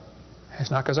going.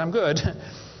 It's not because I'm good.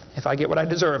 If I get what I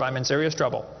deserve, I'm in serious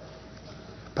trouble.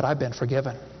 But I've been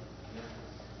forgiven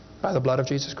by the blood of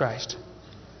Jesus Christ.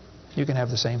 You can have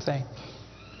the same thing.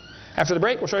 After the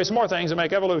break, we'll show you some more things that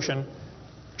make evolution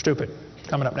stupid.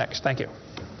 Coming up next. Thank you.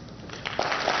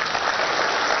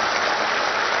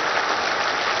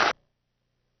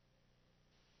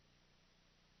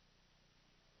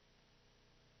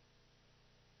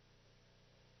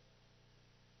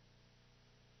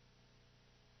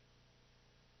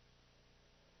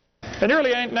 In the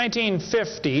early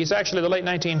 1950s, actually the late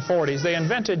 1940s, they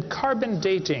invented carbon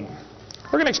dating.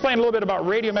 We're going to explain a little bit about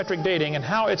radiometric dating and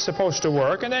how it's supposed to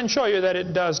work, and then show you that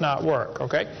it does not work,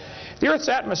 okay? The Earth's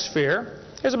atmosphere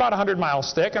is about 100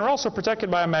 miles thick, and we're also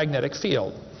protected by a magnetic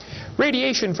field.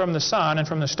 Radiation from the sun and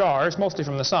from the stars, mostly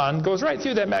from the sun, goes right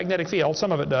through that magnetic field,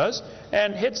 some of it does,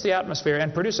 and hits the atmosphere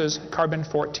and produces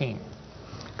carbon-14.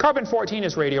 Carbon-14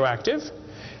 is radioactive.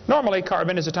 Normally,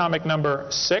 carbon is atomic number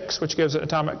 6, which gives it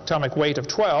atomic weight of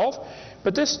 12.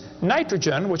 But this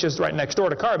nitrogen, which is right next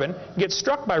door to carbon, gets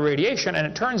struck by radiation and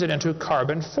it turns it into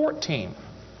carbon-14.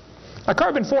 Now,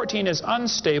 carbon-14 is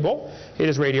unstable. It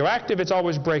is radioactive. It's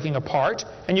always breaking apart.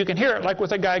 And you can hear it like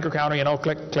with a Geiger counter, you know,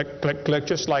 click, click, click, click,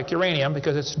 just like uranium,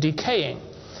 because it's decaying.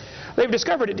 They've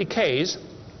discovered it decays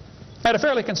at a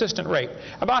fairly consistent rate.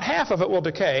 About half of it will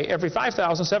decay every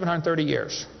 5,730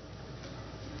 years.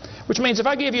 Which means if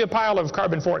I gave you a pile of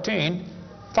carbon-14,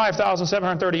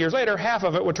 5,730 years later, half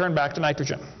of it would turn back to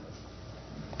nitrogen.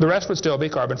 The rest would still be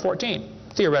carbon-14.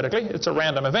 Theoretically, it's a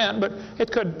random event, but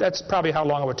it could, that's probably how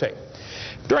long it would take.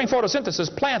 During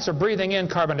photosynthesis, plants are breathing in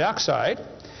carbon dioxide,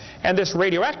 and this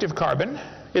radioactive carbon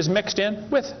is mixed in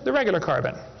with the regular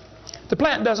carbon. The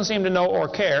plant doesn't seem to know or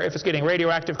care if it's getting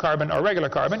radioactive carbon or regular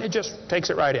carbon. It just takes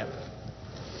it right in.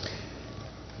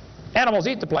 Animals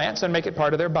eat the plants and make it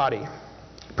part of their body.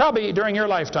 Probably during your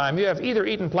lifetime, you have either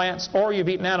eaten plants or you've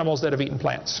eaten animals that have eaten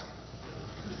plants.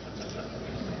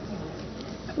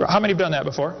 How many have done that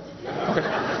before? Okay.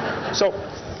 So,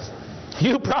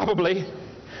 you probably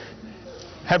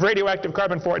have radioactive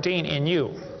carbon-14 in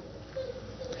you.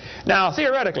 Now,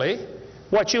 theoretically,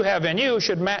 what you have in you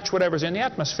should match whatever's in the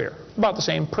atmosphere, about the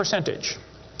same percentage.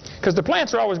 Because the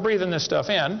plants are always breathing this stuff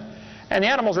in, and the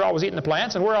animals are always eating the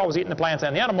plants, and we're always eating the plants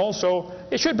and the animals, so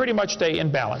it should pretty much stay in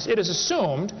balance. It is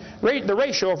assumed the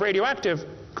ratio of radioactive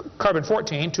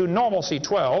carbon-14 to normal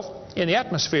C12 in the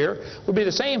atmosphere would be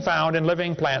the same found in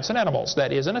living plants and animals.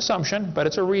 That is an assumption, but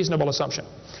it's a reasonable assumption.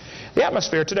 The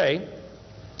atmosphere today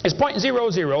is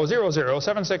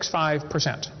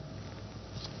 0.0000765%.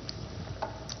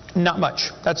 Not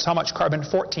much. That's how much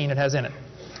carbon-14 it has in it.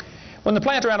 When the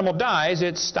plant or animal dies,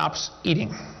 it stops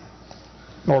eating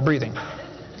or breathing.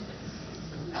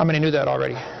 How many knew that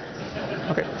already?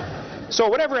 Okay. So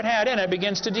whatever it had in it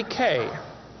begins to decay.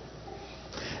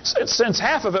 Since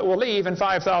half of it will leave in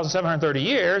 5,730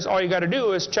 years, all you got to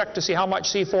do is check to see how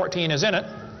much C14 is in it,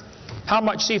 how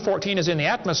much C14 is in the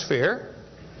atmosphere,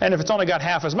 and if it's only got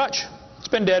half as much, it's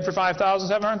been dead for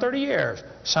 5,730 years.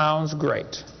 Sounds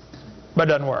great, but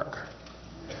it doesn't work.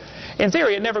 In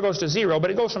theory, it never goes to 0, but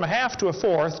it goes from a half to a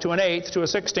fourth to an eighth to a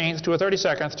 16th to a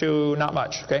 32nd to not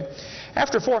much. Okay?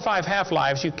 After 4 or 5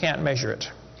 half-lives, you can't measure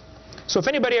it. So if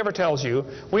anybody ever tells you,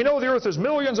 we know the Earth is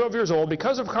millions of years old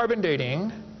because of carbon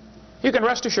dating, you can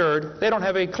rest assured they don't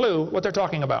have a clue what they're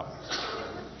talking about.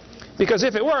 Because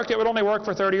if it worked, it would only work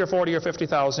for 30 or 40 or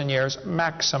 50,000 years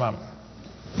maximum.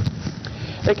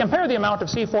 They compare the amount of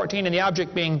C14 in the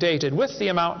object being dated with the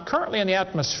amount currently in the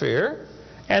atmosphere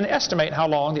and estimate how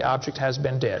long the object has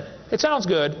been dead. It sounds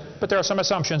good, but there are some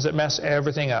assumptions that mess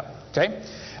everything up. Okay?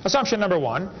 Assumption number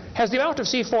 1, has the amount of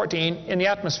C14 in the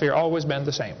atmosphere always been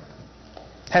the same?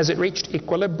 Has it reached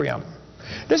equilibrium?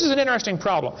 This is an interesting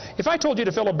problem. If I told you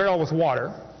to fill a barrel with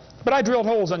water, but I drilled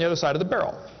holes on the other side of the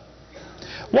barrel,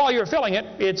 while you're filling it,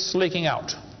 it's leaking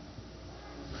out.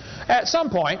 At some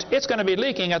point, it's going to be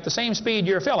leaking at the same speed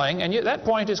you're filling, and that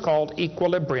point is called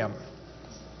equilibrium.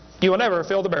 You will never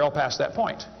fill the barrel past that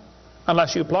point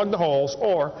unless you plug the holes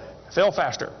or fill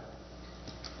faster.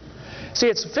 See,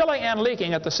 it's filling and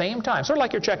leaking at the same time, sort of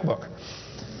like your checkbook.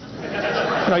 You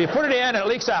know, you put it in and it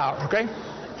leaks out, okay?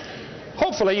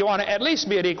 Hopefully you want to at least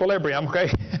be at equilibrium,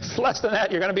 okay? If less than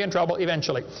that, you're going to be in trouble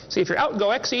eventually. See, if your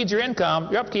outgo exceeds your income,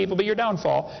 your upkeep will be your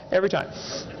downfall every time.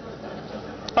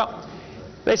 Well,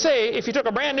 they say if you took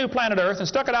a brand new planet Earth and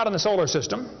stuck it out in the solar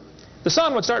system, the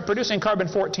sun would start producing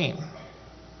carbon-14.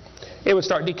 It would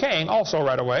start decaying also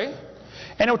right away,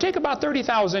 and it would take about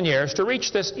 30,000 years to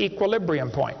reach this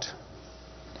equilibrium point.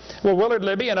 Well, Willard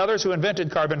Libby and others who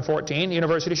invented carbon-14,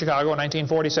 University of Chicago in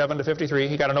 1947 to 53,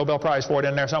 he got a Nobel Prize for it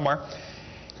in there somewhere.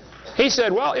 He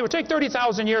said, well, it would take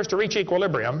 30,000 years to reach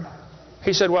equilibrium.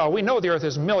 He said, well, we know the Earth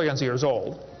is millions of years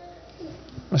old.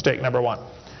 Mistake number one.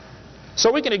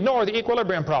 So we can ignore the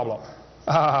equilibrium problem.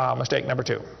 Mistake number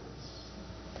two.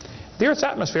 The Earth's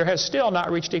atmosphere has still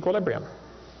not reached equilibrium.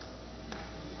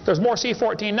 There's more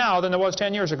C14 now than there was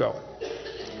 10 years ago,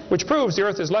 which proves the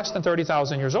Earth is less than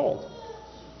 30,000 years old,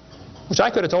 which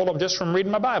I could have told them just from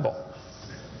reading my Bible.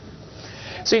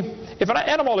 See, if an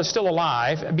animal is still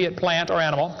alive, be it plant or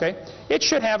animal, okay, it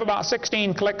should have about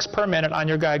 16 clicks per minute on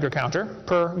your Geiger counter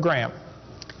per gram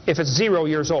if it's 0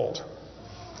 years old.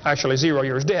 Actually, 0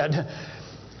 years dead.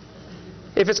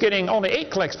 If it's getting only 8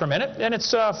 clicks per minute, then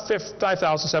it's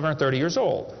 5,730 years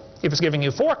old. If it's giving you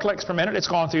 4 clicks per minute, it's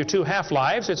gone through 2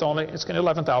 half-lives. It's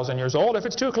 11,000 years old. If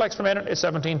it's 2 clicks per minute, it's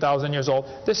 17,000 years old.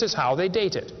 This is how they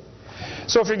date it.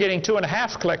 So if you're getting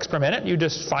 2.5 clicks per minute, you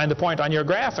just find the point on your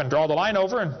graph and draw the line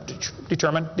over and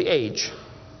determine the age.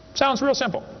 Sounds real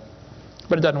simple,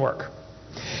 but it doesn't work.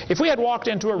 If we had walked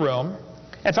into a room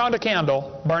and found a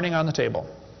candle burning on the table,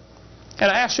 and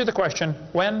I asked you the question,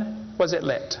 when was it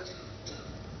lit?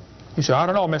 You say, I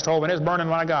don't know, Mr. Hovind, it's burning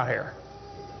when I got here.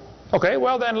 Okay,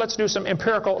 well then let's do some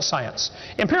empirical science.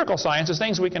 Empirical science is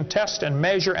things we can test and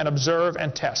measure and observe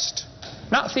and test.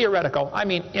 Not theoretical, I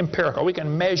mean empirical. We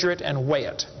can measure it and weigh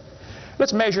it.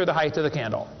 Let's measure the height of the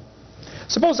candle.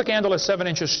 Suppose the candle is 7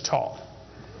 inches tall.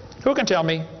 Who can tell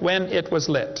me when it was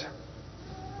lit?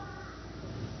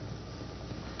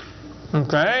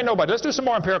 Okay, nobody. Let's do some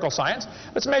more empirical science.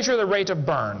 Let's measure the rate of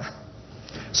burn.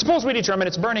 Suppose we determine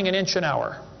it's burning 1 inch an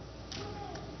hour.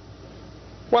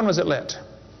 When was it lit?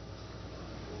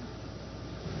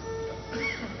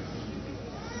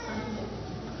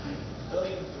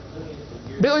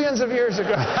 Billions of years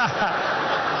ago.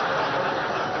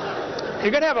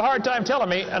 You're going to have a hard time telling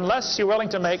me unless you're willing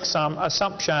to make some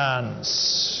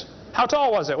assumptions. How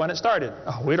tall was it when it started?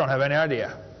 Oh, we don't have any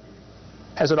idea.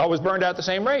 Has it always burned at the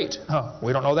same rate? Oh,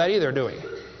 we don't know that either, do we?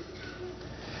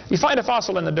 You find a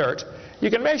fossil in the dirt,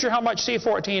 you can measure how much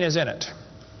C14 is in it.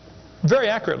 Very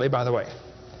accurately, by the way.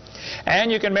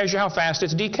 And you can measure how fast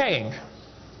it's decaying.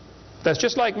 That's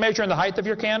just like measuring the height of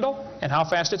your candle and how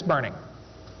fast it's burning.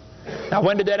 Now,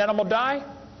 when did that animal die?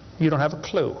 You don't have a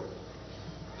clue.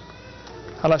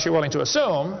 Unless you're willing to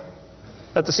assume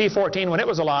that the C14 when it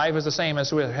was alive is the same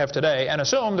as we have today, and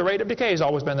assume the rate of decay has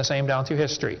always been the same down through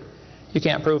history. You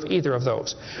can't prove either of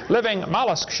those. Living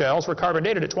mollusk shells were carbon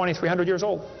dated at 2,300 years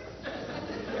old.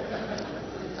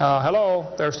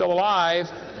 Hello, they're still alive.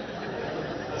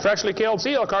 Freshly killed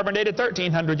seal carbon dated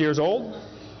 1,300 years old.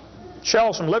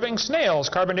 Shells from living snails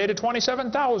carbon dated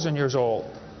 27,000 years old.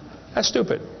 That's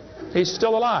stupid. He's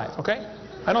still alive, okay?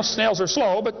 I know snails are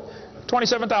slow, but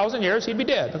 27,000 years, he'd be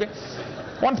dead, okay?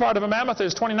 One part of a mammoth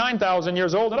is 29,000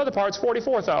 years old, another part's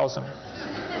 44,000.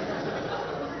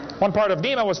 One part of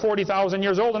Dima was 40,000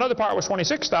 years old, another part was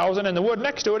 26,000, and the wood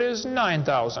next to it is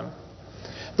 9,000.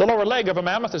 The lower leg of a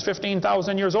mammoth is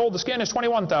 15,000 years old, the skin is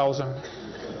 21,000.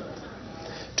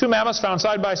 2 mammoths found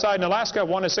side by side in Alaska,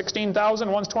 one is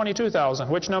 16,000, one's 22,000.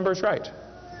 Which number is right?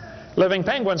 Living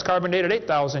penguins carbon dated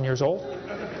 8,000 years old.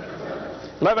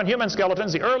 11 human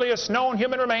skeletons, the earliest known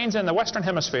human remains in the Western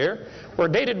Hemisphere, were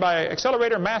dated by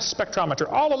accelerator mass spectrometer.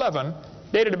 All 11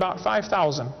 dated about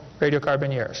 5,000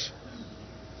 radiocarbon years.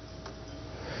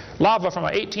 Lava from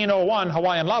a 1801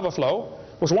 Hawaiian lava flow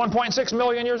was 1.6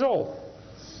 million years old.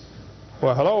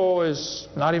 Well, hello is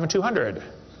not even 200.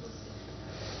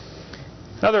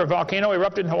 Another volcano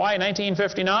erupted in Hawaii in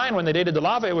 1959. When they dated the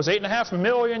lava, it was 8.5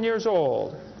 million years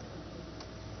old.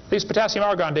 These potassium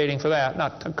argon dating for that,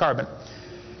 not carbon.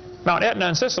 Mount Etna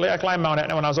in Sicily, I climbed Mount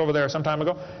Etna when I was over there some time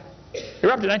ago,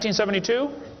 erupted in 1972,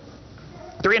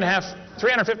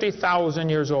 350,000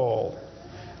 years old.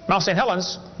 Mount St.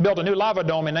 Helens built a new lava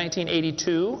dome in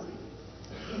 1982.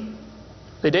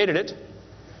 They dated it,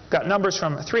 got numbers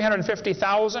from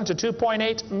 350,000 to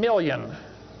 2.8 million.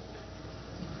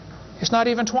 It's not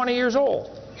even 20 years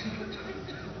old.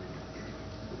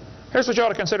 Here's what you ought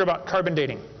to consider about carbon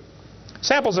dating.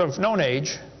 Samples of known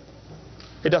age,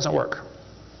 it doesn't work.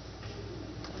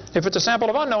 If it's a sample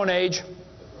of unknown age,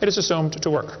 it is assumed to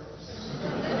work.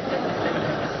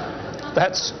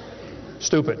 That's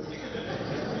stupid.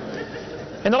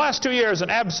 In the last 2 years, an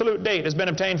absolute date has been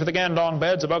obtained for the Gandong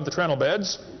beds above the Trinal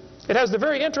beds. It has the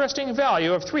very interesting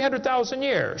value of 300,000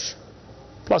 years,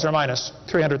 plus or minus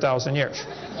 300,000 years.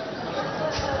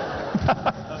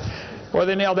 Well,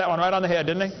 they nailed that one right on the head,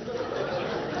 didn't they?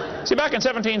 See, back in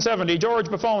 1770, George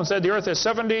Buffon said the Earth is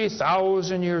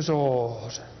 70,000 years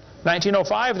old.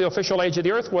 1905, the official age of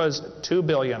the Earth was 2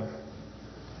 billion.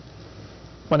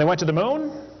 When they went to the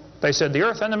moon, they said the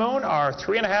Earth and the moon are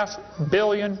 3.5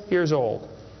 billion years old.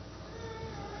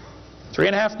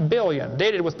 3.5 billion,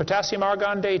 dated with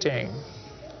potassium-argon dating.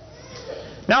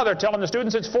 Now they're telling the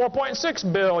students it's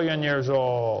 4.6 billion years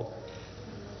old.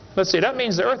 Let's see, that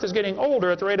means the Earth is getting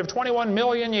older at the rate of 21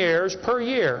 million years per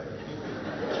year.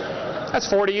 That's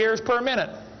 40 years per minute.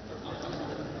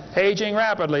 Aging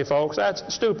rapidly, folks. That's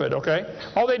stupid, okay?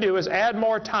 All they do is add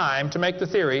more time to make the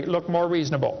theory look more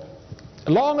reasonable.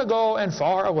 Long ago and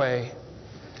far away.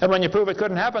 And when you prove it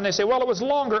couldn't happen, they say, well, it was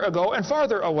longer ago and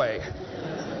farther away.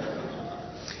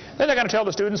 Then they're going to tell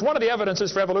the students one of the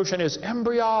evidences for evolution is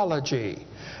embryology.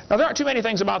 Now, there aren't too many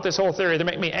things about this whole theory that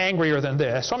make me angrier than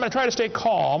this, so I'm going to try to stay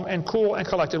calm and cool and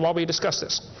collected while we discuss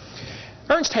this.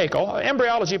 Ernst Haeckel, an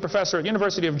embryology professor at the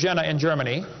University of Jena in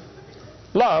Germany,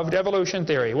 loved evolution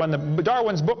theory. When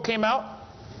Darwin's book came out,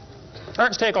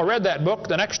 Ernst Haeckel read that book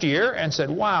the next year and said,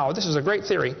 wow, this is a great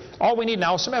theory. All we need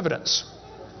now is some evidence.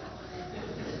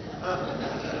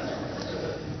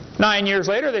 9 years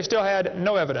later, they still had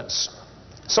no evidence.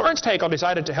 So Ernst Haeckel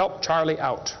decided to help Charlie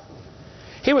out.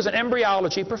 He was an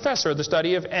embryology professor, the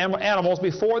study of animals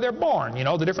before they're born. You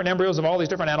know, the different embryos of all these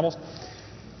different animals.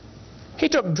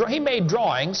 He made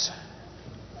drawings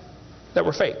that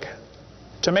were fake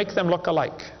to make them look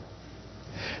alike.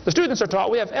 The students are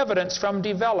taught we have evidence from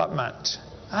development.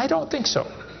 I don't think so.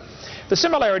 The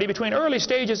similarity between early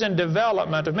stages in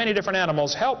development of many different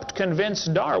animals helped convince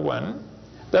Darwin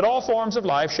that all forms of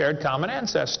life shared common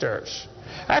ancestors.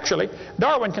 Actually,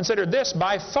 Darwin considered this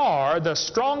by far the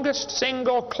strongest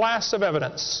single class of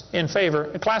evidence in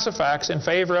favor, a class of facts in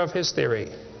favor of his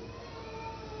theory.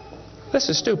 This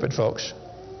is stupid, folks.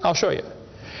 I'll show you.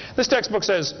 This textbook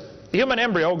says the human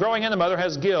embryo growing in the mother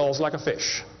has gills like a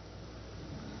fish.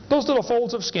 Those little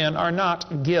folds of skin are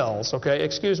not gills, okay?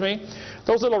 Excuse me.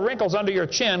 Those little wrinkles under your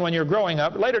chin when you're growing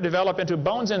up later develop into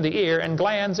bones in the ear and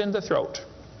glands in the throat.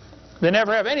 They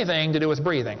never have anything to do with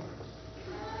breathing.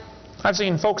 I've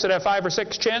seen folks that have 5 or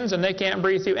 6 chins and they can't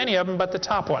breathe through any of them but the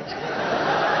top one.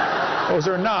 Those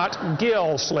are not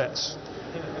gill slits.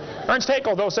 Ernst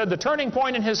Haeckel, though, said the turning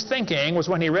point in his thinking was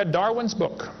when he read Darwin's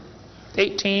book,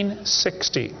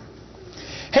 1860.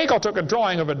 Haeckel took a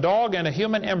drawing of a dog and a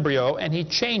human embryo and he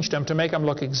changed them to make them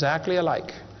look exactly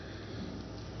alike.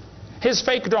 His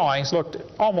fake drawings looked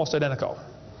almost identical.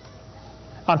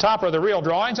 On top are the real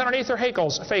drawings, underneath are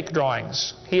Haeckel's fake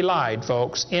drawings. He lied,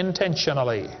 folks,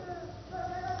 intentionally.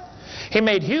 He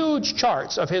made huge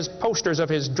charts of his posters of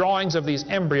his drawings of these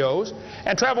embryos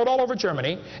and traveled all over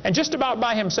Germany and just about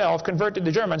by himself converted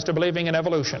the Germans to believing in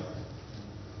evolution.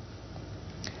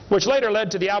 Which later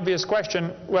led to the obvious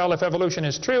question, well, if evolution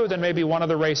is true, then maybe one of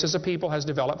the races of people has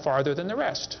developed farther than the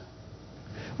rest.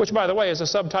 Which, by the way, is a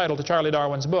subtitle to Charlie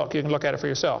Darwin's book. You can look at it for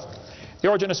yourself. The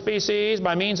Origin of Species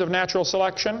by Means of Natural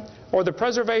Selection, or the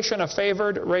Preservation of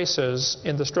Favored Races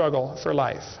in the Struggle for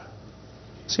Life.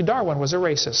 See, Darwin was a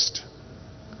racist.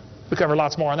 We cover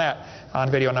lots more on that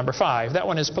on video number 5. That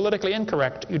one is politically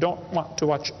incorrect. You don't want to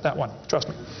watch that one. Trust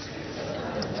me.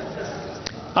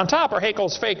 On top are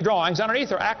Haeckel's fake drawings.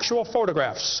 Underneath are actual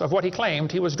photographs of what he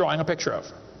claimed he was drawing a picture of.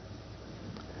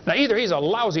 Now, either he's a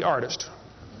lousy artist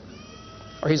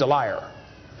or he's a liar.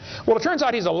 Well, it turns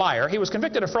out he's a liar. He was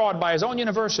convicted of fraud by his own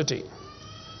university.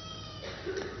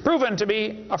 Proven to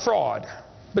be a fraud.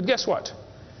 But guess what?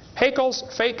 Haeckel's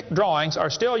fake drawings are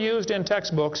still used in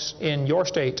textbooks in your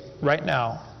state right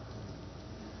now.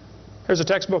 Here's a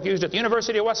textbook used at the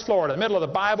University of West Florida, in the middle of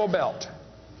the Bible Belt.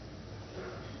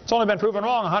 It's only been proven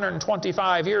wrong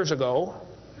 125 years ago.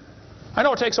 I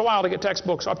know it takes a while to get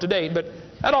textbooks up to date, but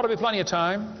that ought to be plenty of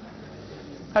time.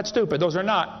 That's stupid. Those are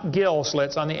not gill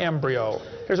slits on the embryo.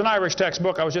 Here's an Irish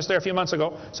textbook. I was just there a few months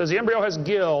ago. It says the embryo has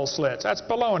gill slits. That's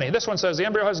baloney. This one says the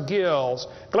embryo has gills.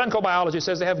 Glencoe Biology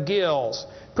says they have gills.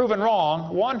 Proven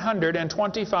wrong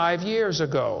 125 years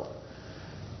ago.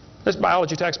 This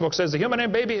biology textbook says the human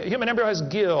embryo has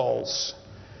gills.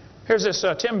 Here's this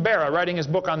Tim Barra writing his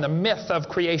book on the myth of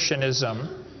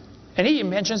creationism. And he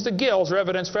mentions the gills are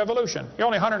evidence for evolution. You're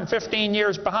only 115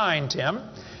 years behind, Tim.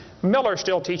 Miller's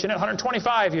still teaching it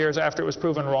 125 years after it was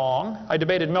proven wrong. I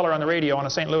debated Miller on the radio on a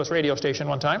St. Louis radio station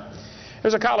one time.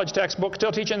 There's a college textbook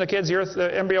still teaching the kids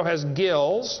the embryo has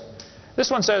gills. This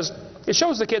one says, it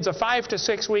shows the kids a 5 to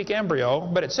 6 week embryo,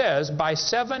 but it says by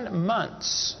 7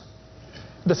 months,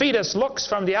 the fetus looks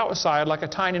from the outside like a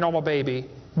tiny normal baby,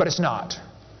 but it's not.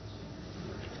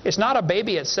 It's not a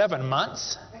baby at 7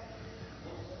 months.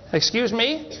 Excuse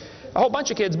me? A whole bunch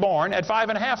of kids born at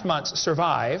 5.5 months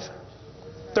survive,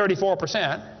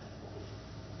 34%.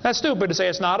 That's stupid to say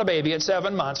it's not a baby at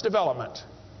 7 months development.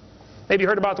 Maybe you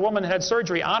heard about the woman that had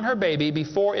surgery on her baby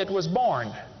before it was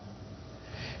born.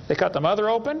 They cut the mother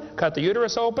open, cut the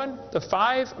uterus open. The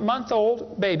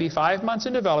 5-month-old baby, 5 months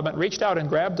in development, reached out and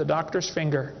grabbed the doctor's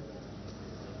finger.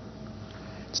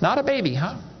 It's not a baby,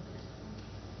 huh?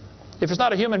 If it's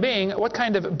not a human being, what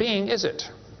kind of being is it?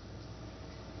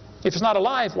 If it's not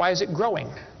alive, why is it growing?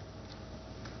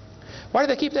 Why do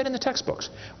they keep that in the textbooks?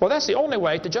 Well, that's the only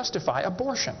way to justify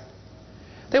abortion.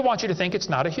 They want you to think it's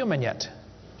not a human yet.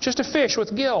 Just a fish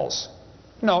with gills.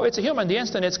 No, it's a human the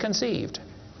instant it's conceived.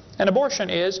 And abortion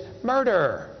is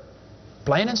murder.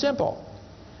 Plain and simple.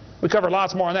 We cover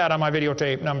lots more on that on my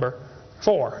videotape number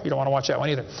 4. You don't want to watch that one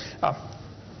either. Then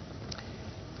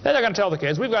they're going to tell the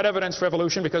kids, we've got evidence for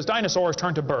evolution because dinosaurs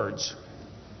turned to birds.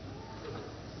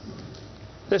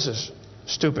 This is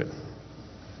stupid.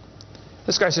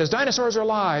 This guy says, dinosaurs are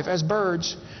alive as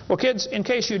birds. Well, kids, in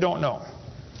case you don't know,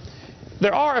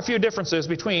 there are a few differences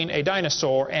between a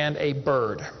dinosaur and a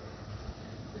bird.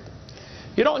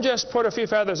 You don't just put a few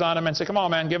feathers on them and say, come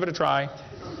on, man, give it a try.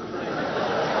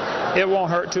 It won't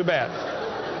hurt too bad.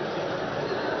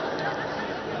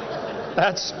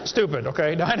 That's stupid,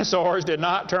 okay? Dinosaurs did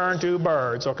not turn to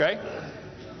birds, okay?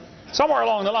 Somewhere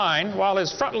along the line, while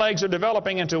his front legs are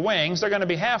developing into wings, they're going to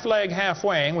be half leg, half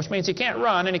wing, which means he can't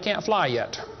run and he can't fly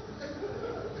yet.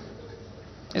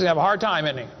 He's going to have a hard time,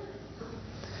 isn't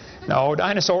he? No,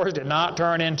 dinosaurs did not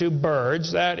turn into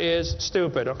birds. That is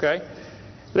stupid, okay?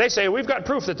 They say, we've got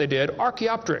proof that they did.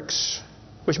 Archaeopteryx,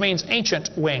 which means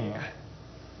ancient wing.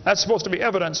 That's supposed to be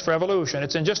evidence for evolution.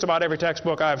 It's in just about every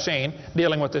textbook I've seen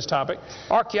dealing with this topic.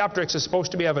 Archaeopteryx is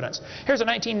supposed to be evidence. Here's a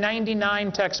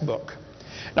 1999 textbook.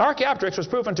 Now, Archaeopteryx was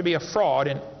proven to be a fraud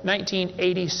in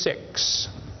 1986.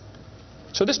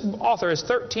 So this author is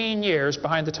 13 years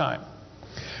behind the time.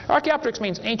 Archaeopteryx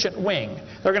means ancient wing.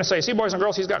 They're going to say, see, boys and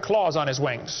girls, he's got claws on his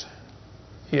wings.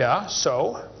 Yeah,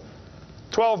 so?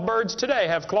 12 birds today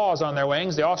have claws on their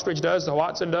wings. The ostrich does, the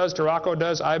Watson does, Turako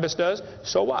does, ibis does.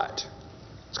 So what?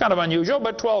 It's kind of unusual,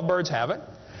 but 12 birds have it.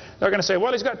 They're going to say,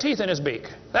 well, he's got teeth in his beak.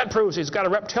 That proves he's got a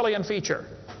reptilian feature.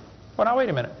 Well, now, wait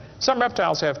a minute. Some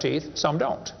reptiles have teeth, some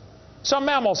don't. Some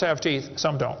mammals have teeth,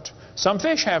 some don't. Some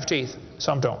fish have teeth,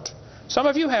 some don't. Some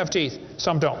of you have teeth,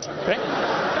 some don't. Okay?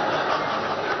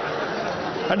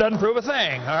 That doesn't prove a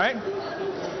thing, all right?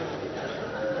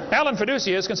 Alan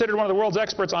Fiducia is considered one of the world's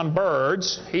experts on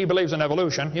birds. He believes in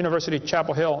evolution. University of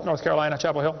Chapel Hill, North Carolina,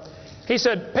 Chapel Hill. He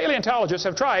said, paleontologists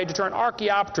have tried to turn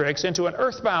Archaeopteryx into an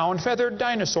earthbound feathered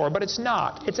dinosaur, but it's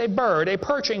not. It's a bird, a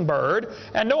perching bird,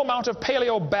 and no amount of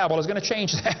paleo-babble is going to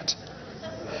change that.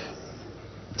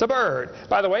 It's a bird.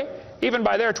 By the way, even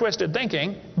by their twisted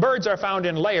thinking, birds are found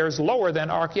in layers lower than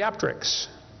Archaeopteryx.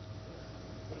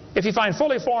 If you find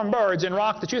fully formed birds in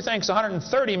rock that you think is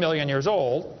 130 million years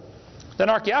old, then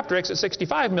Archaeopteryx at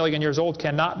 65 million years old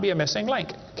cannot be a missing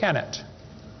link, can it?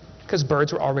 Because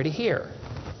birds were already here.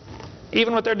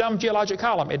 Even with their dumb geologic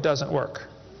column, it doesn't work.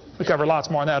 We cover lots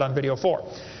more on that on video 4.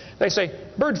 They say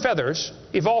bird feathers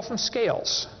evolved from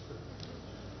scales.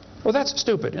 Well, that's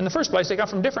stupid. In the first place, they come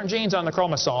from different genes on the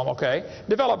chromosome, okay?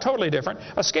 Developed totally different.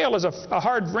 A scale is a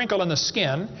hard wrinkle in the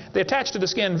skin. They attach to the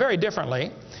skin very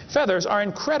differently. Feathers are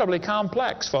incredibly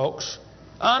complex, folks.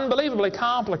 Unbelievably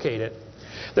complicated.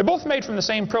 They're both made from the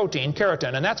same protein,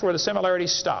 keratin, and that's where the similarity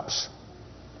stops.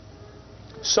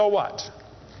 So what?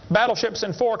 Battleships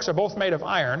and forks are both made of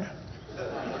iron.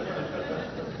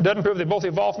 Doesn't prove they both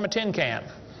evolved from a tin can.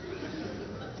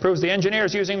 Proves the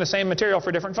engineers using the same material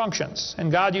for different functions.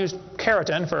 And God used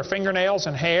keratin for fingernails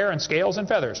and hair and scales and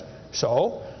feathers.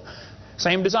 So,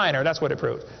 same designer, that's what it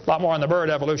proved. A lot more on the bird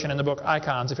evolution in the book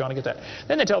Icons if you want to get that.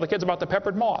 Then they tell the kids about the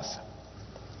peppered moth.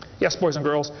 Yes, boys and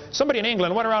girls, somebody in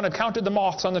England went around and counted the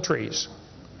moths on the trees.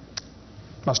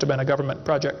 Must have been a government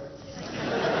project.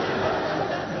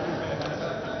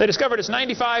 They discovered it's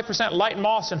 95% light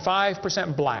moths and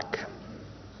 5% black.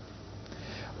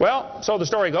 Well, so the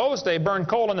story goes, they burned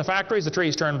coal in the factories, the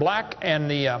trees turned black, and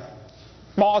the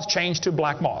moths changed to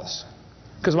black moths.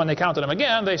 Because when they counted them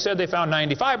again, they said they found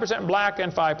 95% black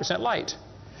and 5% light.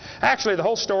 Actually, the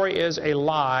whole story is a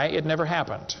lie. It never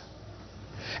happened.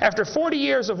 After 40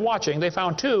 years of watching, they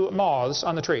found 2 moths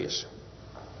on the trees.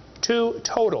 2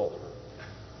 total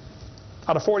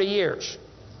out of 40 years.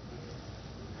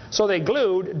 So they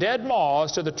glued dead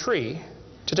moths to the tree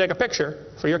to take a picture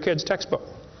for your kid's textbook.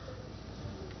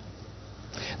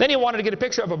 Then he wanted to get a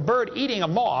picture of a bird eating a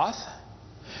moth.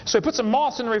 So he put some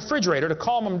moths in the refrigerator to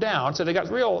calm them down, so they got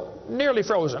nearly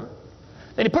frozen.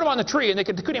 Then he put them on the tree, and they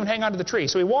couldn't even hang onto the tree.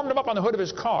 So he warmed them up on the hood of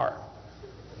his car.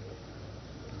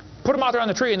 Put them out there on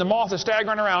the tree, and the moth is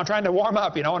staggering around trying to warm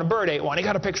up, and a bird ate one. He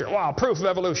got a picture. Wow, proof of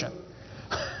evolution.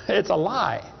 It's a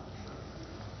lie.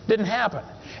 Didn't happen.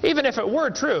 Even if it were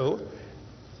true,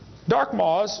 dark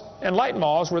moths and light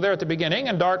moths were there at the beginning,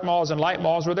 and dark moths and light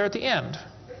moths were there at the end.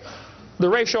 The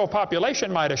ratio of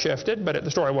population might have shifted, but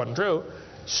the story wasn't true.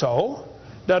 So,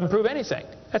 doesn't prove anything.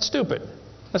 That's stupid.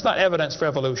 That's not evidence for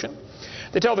evolution.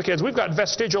 They tell the kids, we've got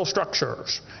vestigial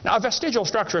structures. Now, a vestigial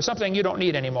structure is something you don't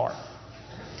need anymore.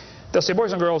 They'll say,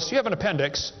 boys and girls, you have an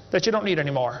appendix that you don't need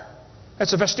anymore.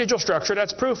 That's a vestigial structure.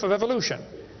 That's proof of evolution.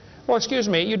 Well, excuse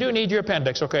me, you do need your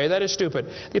appendix, okay? That is stupid.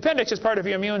 The appendix is part of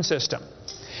your immune system.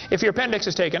 If your appendix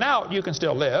is taken out, you can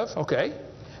still live, okay?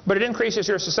 But it increases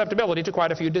your susceptibility to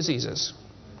quite a few diseases.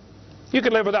 You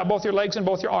could live without both your legs and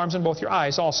both your arms and both your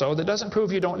eyes also. That doesn't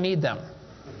prove you don't need them.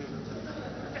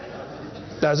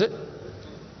 Does it?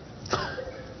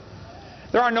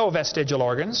 There are no vestigial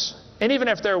organs. And even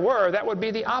if there were, that would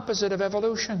be the opposite of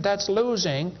evolution. That's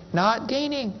losing, not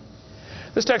gaining.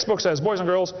 This textbook says, boys and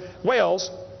girls, whales,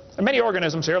 and many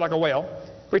organisms here, like a whale,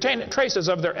 retain traces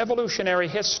of their evolutionary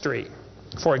history.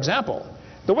 For example,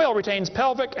 the whale retains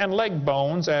pelvic and leg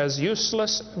bones as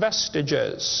useless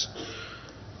vestiges.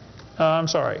 I'm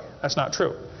sorry, that's not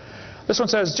true. This one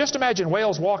says, just imagine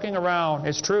whales walking around.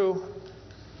 It's true.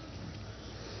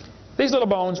 These little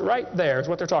bones right there is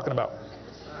what they're talking about.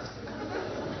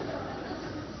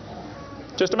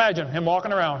 Just imagine him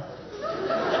walking around.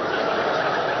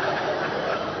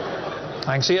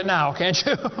 I can see it now, can't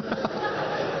you?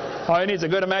 All you need is a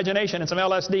good imagination and some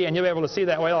LSD, and you'll be able to see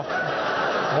that whale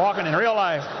walking in real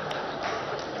life.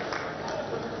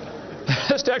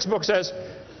 This textbook says,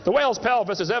 the whale's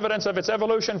pelvis is evidence of its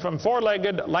evolution from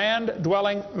four-legged,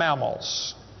 land-dwelling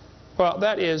mammals. Well,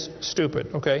 that is stupid,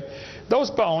 okay?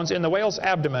 Those bones in the whale's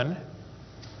abdomen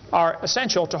are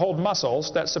essential to hold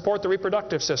muscles that support the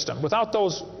reproductive system. Without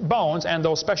those bones and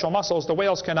those special muscles, the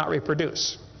whales cannot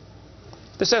reproduce.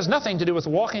 This has nothing to do with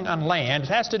walking on land. It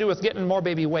has to do with getting more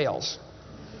baby whales.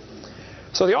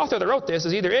 So the author that wrote this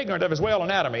is either ignorant of his whale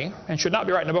anatomy and should not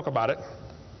be writing a book about it,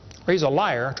 or he's a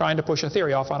liar trying to push a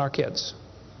theory off on our kids.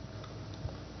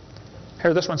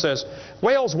 Here this one says,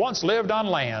 whales once lived on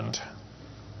land.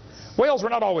 Whales were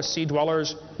not always sea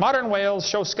dwellers. Modern whales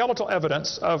show skeletal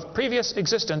evidence of previous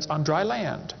existence on dry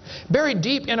land. Buried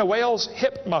deep in a whale's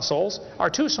hip muscles are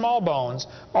two small bones,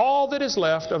 all that is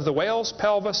left of the whale's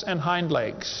pelvis and hind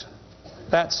legs.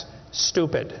 That's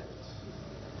stupid.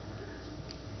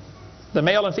 The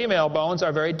male and female bones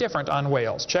are very different on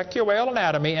whales. Check your whale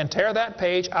anatomy and tear that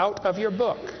page out of your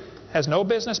book. Has no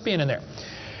business being in there.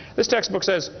 This textbook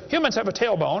says, humans have a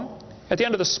tailbone at the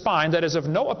end of the spine that is of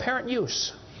no apparent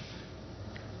use.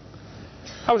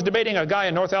 I was debating a guy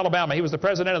in North Alabama. He was the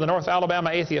president of the North Alabama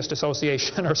Atheist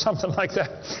Association or something like that.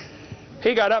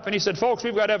 He got up and he said, folks,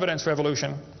 we've got evidence for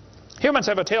evolution. Humans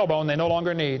have a tailbone they no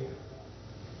longer need.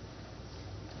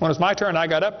 When it was my turn, I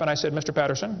got up and I said, Mr.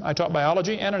 Patterson, I taught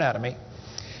biology and anatomy.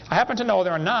 I happen to know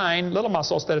there are 9 little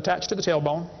muscles that attach to the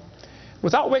tailbone,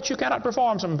 without which you cannot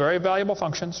perform some very valuable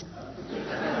functions.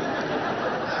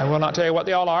 I will not tell you what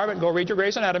they all are, but go read your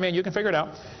Gray's Anatomy and you can figure it out.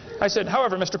 I said,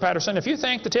 however, Mr. Patterson, if you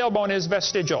think the tailbone is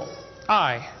vestigial,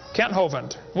 I, Kent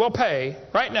Hovind, will pay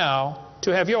right now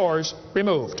to have yours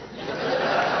removed.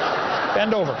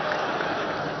 Bend over.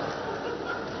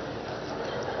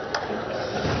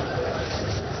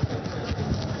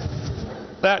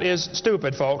 That is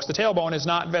stupid, folks. The tailbone is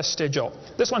not vestigial.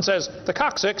 This one says, the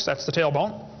coccyx, that's the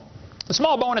tailbone, the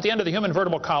small bone at the end of the human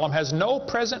vertebral column, has no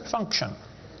present function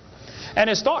and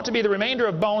is thought to be the remainder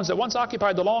of bones that once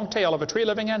occupied the long tail of a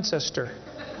tree-living ancestor.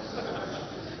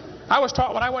 I was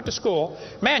taught when I went to school,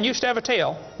 man used to have a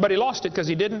tail, but he lost it because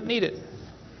he didn't need it.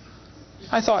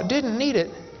 I thought, didn't need it?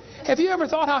 Have you ever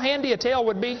thought how handy a tail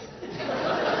would be?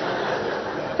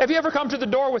 Have you ever come to the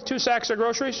door with 2 sacks of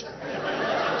groceries?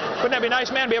 Wouldn't that be nice,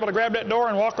 man, to be able to grab that door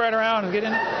and walk right around and get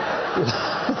in?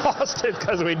 Lost it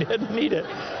because we didn't need it.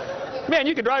 Man,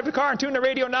 you could drive the car and tune the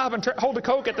radio knob and hold a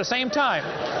Coke at the same time.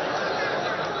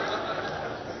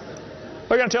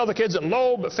 We're going to tell the kids that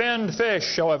lobe-finned fish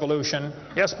show evolution.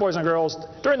 Yes, boys and girls,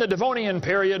 during the Devonian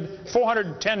period,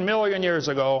 410 million years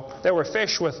ago, there were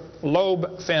fish with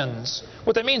lobe fins.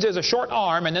 What that means is a short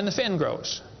arm and then the fin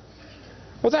grows.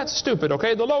 Well, that's stupid,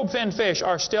 okay? The lobe-finned fish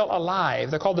are still alive.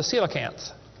 They're called the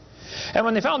coelacanth. And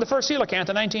when they found the first coelacanth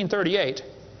in 1938,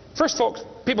 first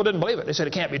people didn't believe it. They said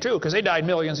it can't be true because they died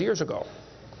millions of years ago.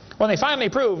 When they finally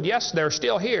proved, yes, they're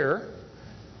still here,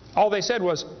 all they said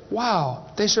was,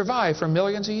 wow, they survived for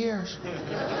millions of years.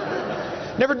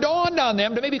 Never dawned on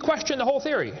them to maybe question the whole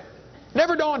theory.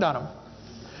 Never dawned on them.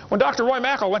 When Dr. Roy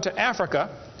Mackal went to Africa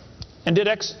and did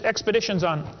expeditions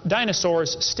on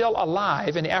dinosaurs still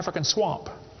alive in the African swamp,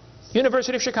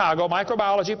 University of Chicago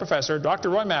microbiology professor Dr.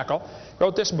 Roy Mackal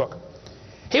wrote this book.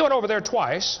 He went over there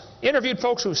twice, interviewed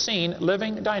folks who've seen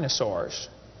living dinosaurs.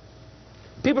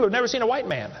 People who've never seen a white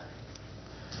man.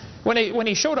 When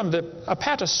he showed them the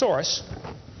Apatosaurus,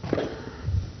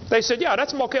 they said, yeah,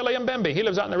 that's Mokele Mbembe. He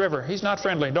lives out in the river. He's not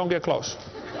friendly. Don't get close.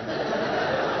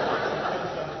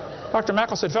 Dr.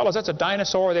 Mackal said, fellas, that's a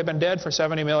dinosaur. They've been dead for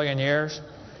 70 million years.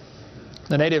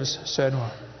 The natives said,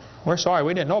 well, we're sorry.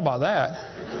 We didn't know about that.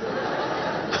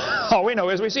 All we know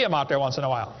is we see them out there once in a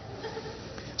while.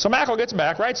 So Mackal gets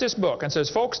back, writes this book, and says,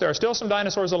 folks, there are still some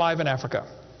dinosaurs alive in Africa.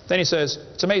 Then he says,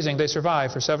 it's amazing they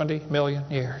survived for 70 million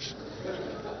years.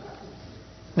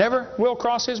 Never will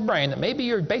cross his brain that maybe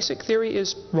your basic theory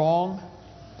is wrong.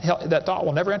 That thought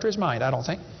will never enter his mind, I don't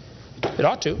think. It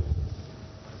ought to.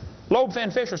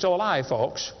 Lobe-finned fish are still alive,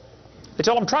 folks. They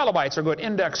tell them trilobites are good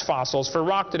index fossils for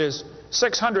rock that is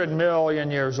 600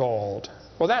 million years old.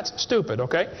 Well, that's stupid,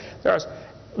 okay? There's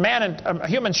a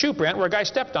human shoe print where a guy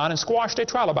stepped on and squashed a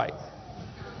trilobite.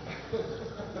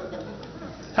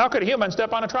 How could a human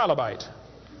step on a trilobite?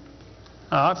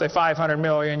 If they're 500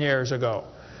 million years ago.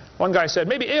 One guy said,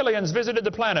 maybe aliens visited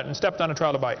the planet and stepped on a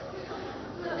trilobite.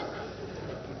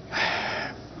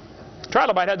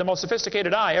 Trilobite had the most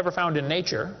sophisticated eye ever found in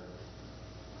nature.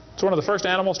 It's one of the first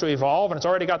animals to evolve, and it's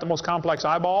already got the most complex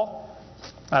eyeball.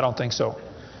 I don't think so.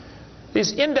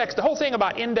 The whole thing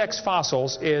about index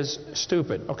fossils is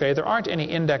stupid. Okay, there aren't any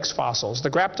index fossils. The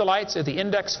graptolites are the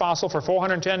index fossil for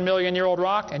 410 million year old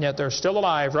rock, and yet they're still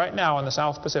alive right now in the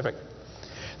South Pacific.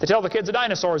 They tell the kids the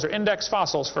dinosaurs are index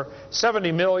fossils for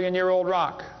 70 million year old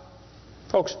rock.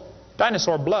 Folks,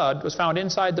 dinosaur blood was found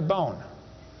inside the bone.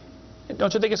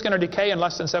 Don't you think it's going to decay in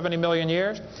less than 70 million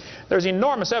years? There's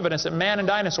enormous evidence that man and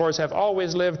dinosaurs have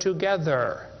always lived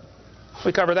together.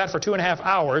 We covered that for 2.5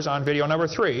 hours on video number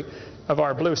 3 of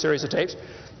our blue series of tapes.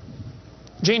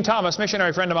 Gene Thomas,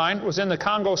 missionary friend of mine, was in the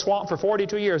Congo swamp for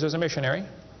 42 years as a missionary.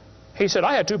 He said,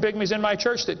 I had 2 pygmies in my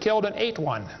church that killed and ate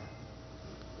one.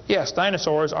 Yes,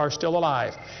 dinosaurs are still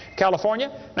alive. California,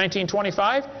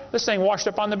 1925, this thing washed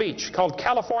up on the beach called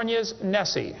California's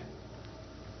Nessie.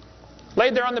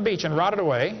 Laid there on the beach and rotted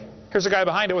away. Here's a guy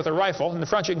behind it with a rifle. In the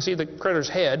front you can see the critter's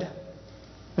head.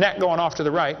 Neck going off to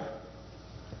the right.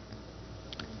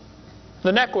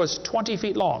 The neck was 20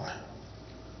 feet long.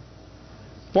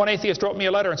 One atheist wrote me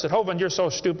a letter and said, Hovind, you're so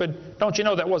stupid. Don't you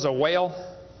know that was a whale?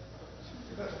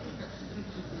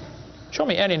 Show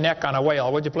me any neck on a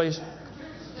whale, would you please?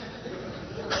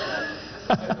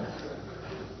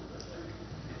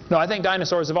 No, I think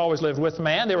dinosaurs have always lived with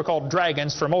man. They were called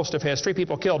dragons for most of history.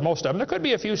 People killed most of them. There could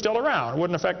be a few still around. It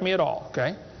wouldn't affect me at all,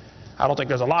 okay? I don't think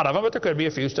there's a lot of them, but there could be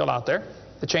a few still out there.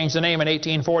 They changed the name in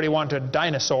 1841 to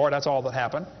dinosaur. That's all that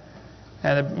happened.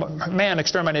 And man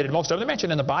exterminated most of them. They're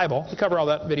mentioned in the Bible. We cover all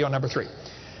that video number 3.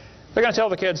 They're going to tell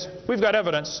the kids, we've got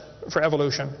evidence for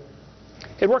evolution.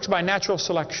 It works by natural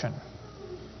selection.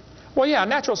 Well, yeah,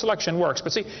 natural selection works,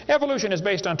 but see, evolution is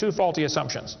based on 2 faulty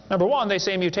assumptions. Number 1, they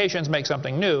say mutations make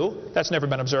something new. That's never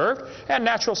been observed. And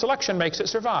natural selection makes it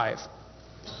survive.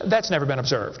 That's never been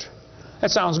observed. That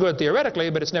sounds good theoretically,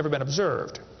 but it's never been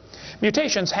observed.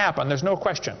 Mutations happen, there's no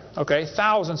question. Okay,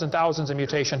 thousands and thousands of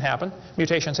mutations happen.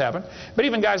 But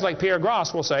even guys like Pierre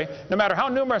Gross will say, no matter how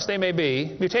numerous they may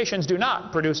be, mutations do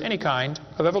not produce any kind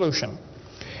of evolution.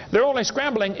 They're only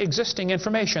scrambling existing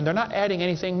information. They're not adding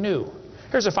anything new.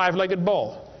 Here's a 5-legged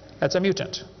bull. That's a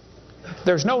mutant.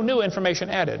 There's no new information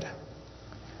added.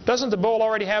 Doesn't the bull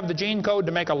already have the gene code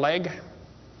to make a leg?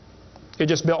 You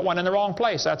just built one in the wrong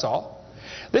place, that's all.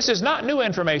 This is not new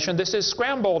information. This is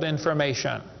scrambled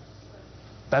information.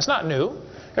 That's not new.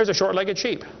 Here's a short-legged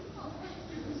sheep.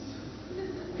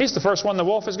 He's the first one the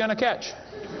wolf is going to catch.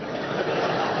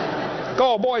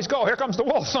 Go, boys, go. Here comes the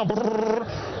wolf.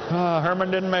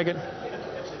 Herman didn't make it.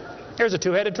 Here's a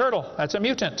 2-headed turtle. That's a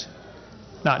mutant.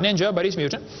 Not ninja, but he's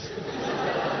mutant.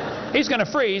 He's going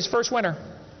to freeze first winter.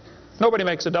 Nobody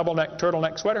makes a double-neck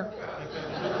turtleneck sweater.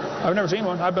 I've never seen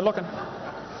one. I've been looking.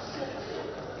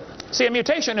 See, a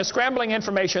mutation is scrambling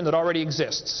information that already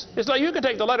exists. It's like you can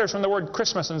take the letters from the word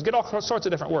Christmas and get all sorts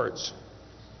of different words,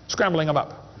 scrambling them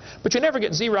up. But you never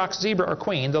get Xerox, zebra, or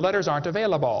queen. The letters aren't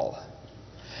available.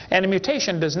 And a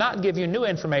mutation does not give you new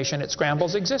information, it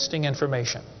scrambles existing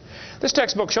information. This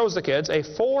textbook shows the kids a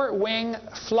 4-wing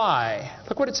fly.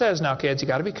 Look what it says now, kids. You've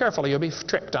got to be careful or you'll be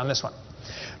tricked on this one.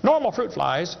 Normal fruit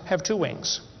flies have 2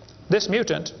 wings. This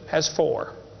mutant has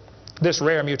 4. This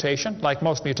rare mutation, like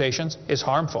most mutations, is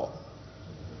harmful.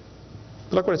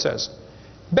 Look what it says.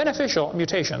 Beneficial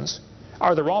mutations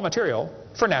are the raw material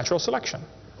for natural selection.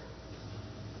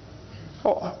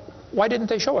 Oh, why didn't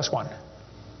they show us one?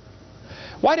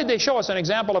 Why did they show us an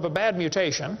example of a bad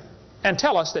mutation and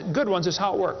tell us that good ones is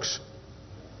how it works?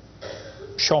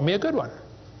 Show me a good one.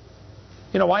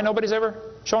 You know why nobody's ever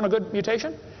shown a good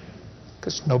mutation?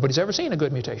 Because nobody's ever seen a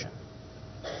good mutation.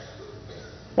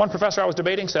 One professor I was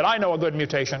debating said, I know a good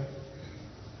mutation.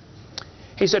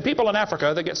 He said, people in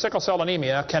Africa that get sickle cell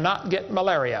anemia cannot get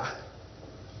malaria.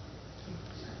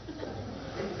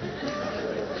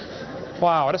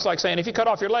 Wow, that's like saying if you cut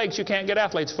off your legs, you can't get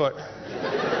athlete's foot.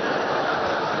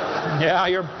 Yeah,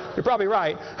 you're probably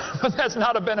right, but that's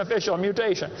not a beneficial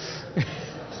mutation.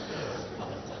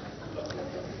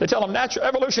 They tell them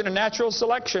evolution and natural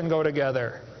selection go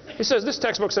together. He says, this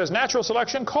textbook says natural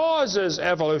selection causes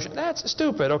evolution. That's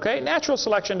stupid, okay? Natural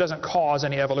selection doesn't cause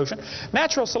any evolution.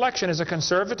 Natural selection is a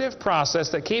conservative process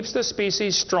that keeps the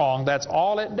species strong. That's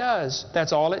all it does.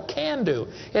 That's all it can do.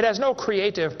 It has no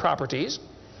creative properties.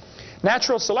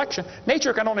 Natural selection,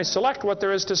 nature can only select what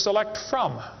there is to select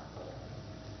from.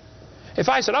 If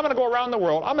I said, I'm going to go around the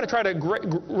world, I'm going to try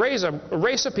to raise a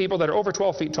race of people that are over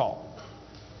 12 feet tall.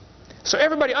 So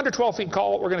everybody under 12 feet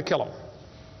tall, we're going to kill them.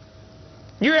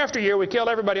 Year after year, we kill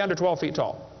everybody under 12 feet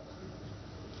tall.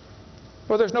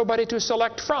 Well, there's nobody to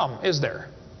select from, is there?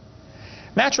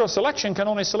 Natural selection can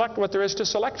only select what there is to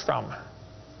select from.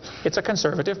 It's a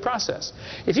conservative process.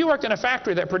 If you worked in a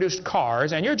factory that produced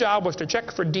cars and your job was to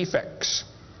check for defects,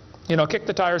 you know, kick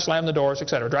the tires, slam the doors,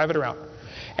 etc., drive it around,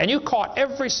 and you caught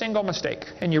every single mistake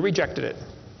and you rejected it,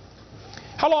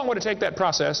 how long would it take that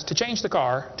process to change the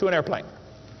car to an airplane?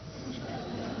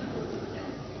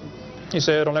 You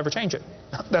say it'll never change it.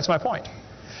 That's my point.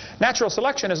 Natural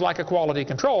selection is like a quality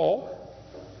control.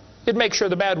 It makes sure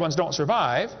the bad ones don't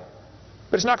survive,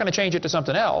 but it's not going to change it to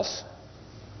something else.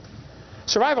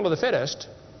 Survival of the fittest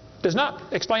does not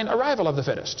explain arrival of the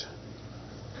fittest.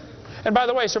 And by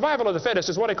the way, survival of the fittest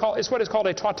is what is called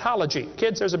a tautology.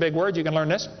 Kids, there's a big word. You can learn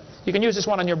this. You can use this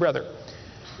one on your brother.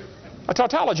 A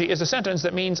tautology is a sentence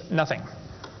that means nothing.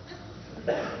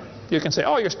 You can say,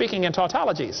 oh, you're speaking in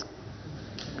tautologies.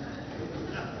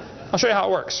 I'll show you how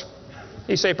it works.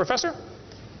 You say, Professor,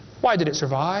 why did it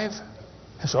survive?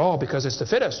 I say, oh, because it's the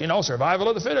fittest. You know, survival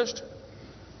of the fittest.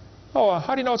 Oh,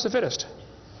 how do you know it's the fittest?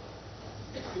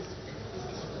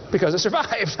 Because it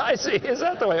survived. I see. Is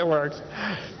that the way it works?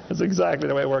 That's exactly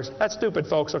the way it works. That's stupid,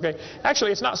 folks, okay?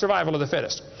 Actually, it's not survival of the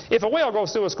fittest. If a whale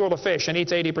goes through a school of fish and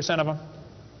eats 80% of them,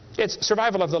 it's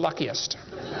survival of the luckiest.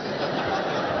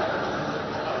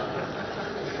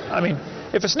 I mean,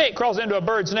 if a snake crawls into a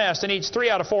bird's nest and eats 3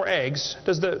 out of 4 eggs,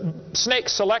 does the snake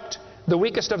select the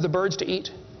weakest of the birds to eat?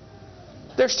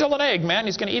 There's still an egg, man.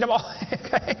 He's going to eat them all.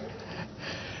 Okay?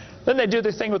 Then they do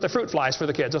the thing with the fruit flies for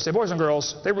the kids. They'll say, boys and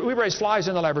girls, we raised flies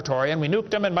in the laboratory, and we nuked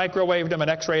them and microwaved them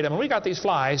and x-rayed them, and we got these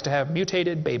flies to have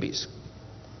mutated babies.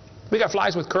 We got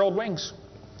flies with curled wings.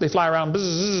 They fly around, bzz,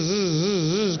 bzz,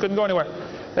 bzz, bzz, couldn't go anywhere.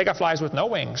 They got flies with no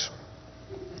wings.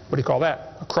 What do you call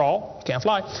that? A crawl. You can't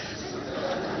fly.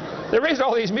 They raised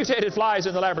all these mutated flies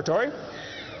in the laboratory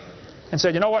and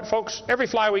said, you know what, folks? Every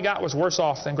fly we got was worse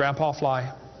off than Grandpa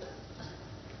Fly.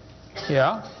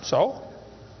 Yeah, so?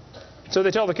 So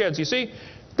they tell the kids, you see,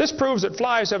 this proves that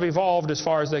flies have evolved as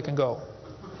far as they can go.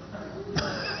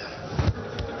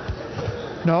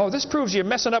 No, this proves you're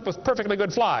messing up with perfectly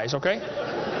good flies, okay?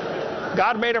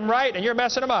 God made them right and you're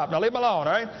messing them up. Now leave them alone,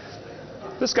 all right?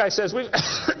 This guy says we've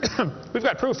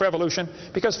got proof for evolution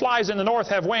because flies in the north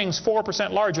have wings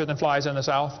 4% larger than flies in the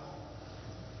south.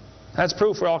 That's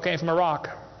proof we all came from a rock.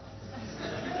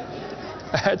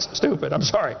 That's stupid, I'm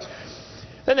sorry.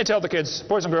 Then they tell the kids,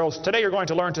 boys and girls, today you're going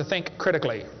to learn to think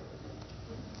critically.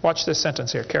 Watch this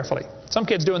sentence here carefully. Some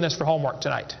kids doing this for homework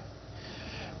tonight.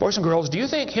 Boys and girls, do you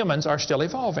think humans are still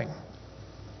evolving?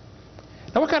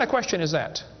 Now what kind of question is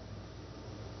that?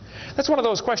 That's one of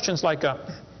those questions like,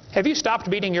 have you stopped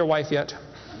beating your wife yet?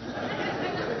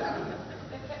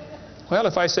 Well,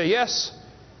 if I say yes,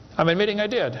 I'm admitting I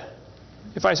did.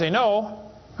 If I say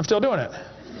no, I'm still doing it.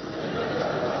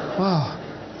 Wow.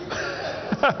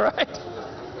 All right.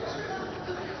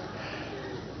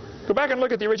 Go back and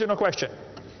look at the original question.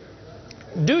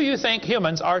 Do you think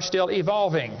humans are still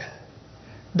evolving?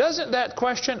 Doesn't that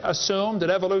question assume that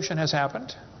evolution has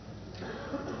happened?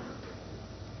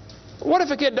 What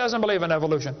if a kid doesn't believe in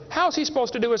evolution? How's he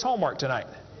supposed to do his homework tonight?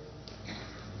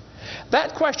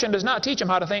 That question does not teach him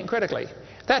how to think critically.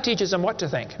 That teaches him what to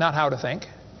think, not how to think.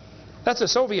 That's a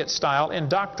Soviet-style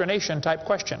indoctrination type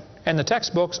question. And the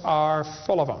textbooks are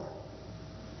full of them.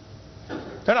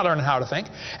 They're not learning how to think.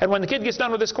 And when the kid gets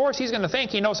done with this course, he's going to think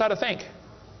he knows how to think.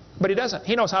 But he doesn't.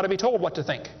 He knows how to be told what to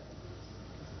think.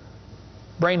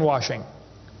 Brainwashing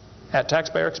at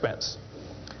taxpayer expense.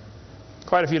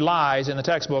 Quite a few lies in the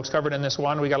textbooks covered in this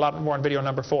one. We got a lot more in video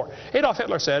number 4. Adolf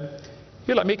Hitler said,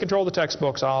 "You let me control the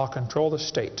textbooks, I'll control the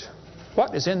state."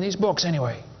 What is in these books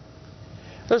anyway?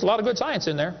 There's a lot of good science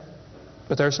in there,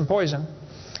 but there's some poison.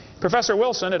 Professor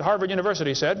Wilson at Harvard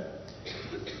University said,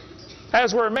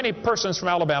 "As were many persons from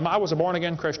Alabama, I was a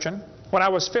born-again Christian. When I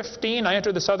was 15, I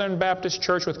entered the Southern Baptist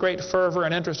Church with great fervor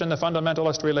and interest in the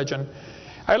fundamentalist religion.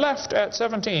 I left at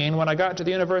 17 when I got to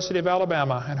the University of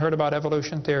Alabama and heard about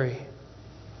evolution theory.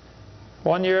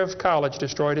 1 year of college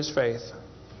destroyed his faith."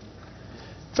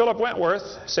 Philip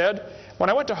Wentworth said, "When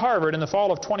I went to Harvard in the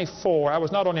fall of 24, I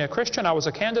was not only a Christian, I was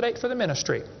a candidate for the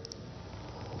ministry.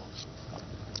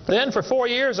 Then for 4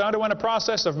 years I underwent a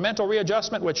process of mental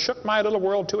readjustment which shook my little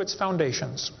world to its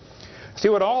foundations.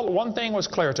 Through it all, one thing was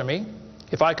clear to me.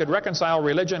 If I could reconcile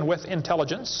religion with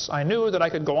intelligence, I knew that I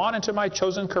could go on into my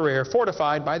chosen career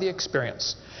fortified by the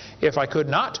experience. If I could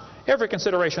not, every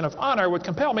consideration of honor would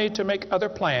compel me to make other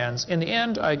plans. In the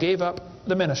end, I gave up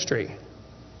the ministry."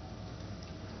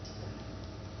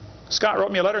 Scott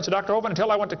wrote me a letter and said, "Dr. Hovind, until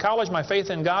I went to college, my faith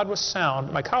in God was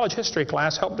sound. My college history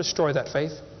class helped destroy that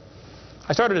faith.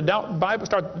 I started to doubt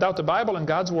the Bible and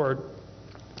God's Word.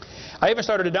 I even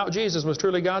started to doubt Jesus was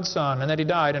truly God's Son and that He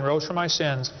died and rose for my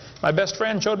sins. My best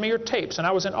friend showed me your tapes and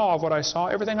I was in awe of what I saw.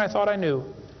 Everything I thought I knew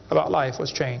about life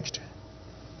was changed."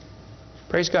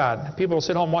 Praise God. People will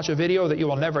sit home and watch a video that you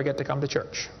will never get to come to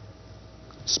church.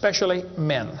 Especially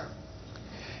men.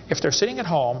 If they're sitting at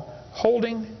home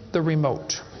holding the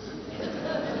remote.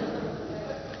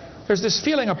 There's this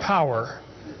feeling of power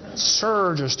that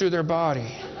surges through their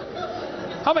body.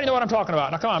 How many know what I'm talking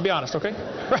about? Now come on, be honest, okay?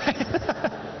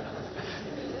 Right?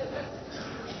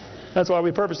 That's why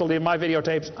we purposely leave my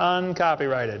videotapes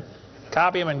uncopyrighted.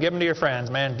 Copy them and give them to your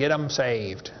friends, man. Get them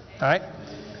saved. All right?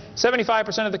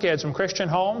 75% of the kids from Christian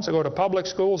homes that go to public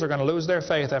schools are going to lose their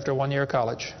faith after 1 year of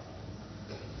college.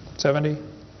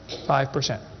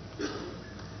 75%.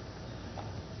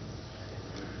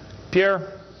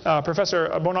 Professor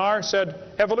Bonar said,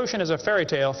 "Evolution is a fairy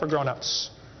tale for grown-ups.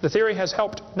 The theory has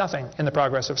helped nothing in the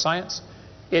progress of science.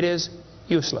 It is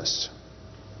useless."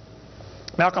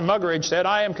 Malcolm Muggeridge said,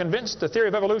 "I am convinced the theory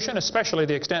of evolution, especially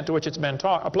the extent to which it's been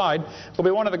applied, will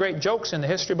be one of the great jokes in the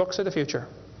history books of the future."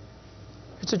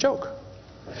 It's a joke.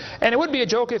 And it would be a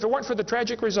joke if it weren't for the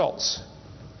tragic results.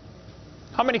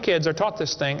 How many kids are taught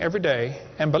this thing every day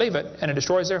and believe it, and it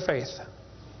destroys their faith?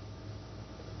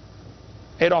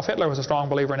 Adolf Hitler was a strong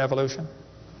believer in evolution.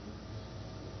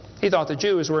 He thought the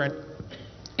Jews were an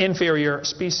inferior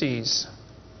species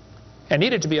and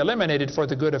needed to be eliminated for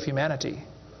the good of humanity.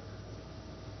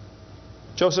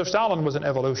 Joseph Stalin was an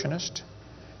evolutionist.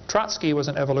 Trotsky was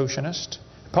an evolutionist.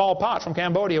 Pol Pot from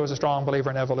Cambodia was a strong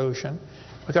believer in evolution.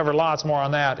 We covered lots more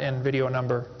on that in video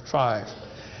number 5.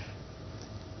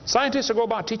 Scientists who go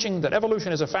about teaching that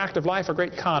evolution is a fact of life are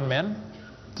great con men.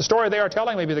 The story they are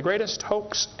telling may be the greatest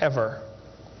hoax ever.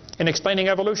 In explaining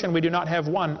evolution, we do not have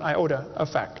one iota of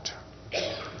fact.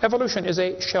 Evolution is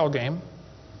a shell game.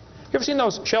 You ever seen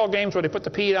those shell games where they put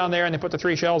the pea down there and they put the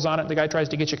 3 shells on it and the guy tries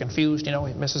to get you confused, you know,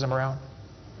 he messes them around?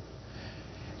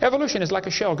 Evolution is like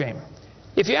a shell game.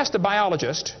 If you ask the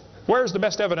biologist, where's the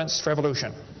best evidence for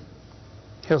evolution?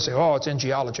 He'll say, oh, it's in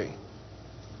geology.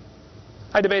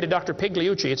 I debated Dr.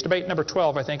 Pigliucci. It's debate number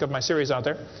 12, I think, of my series out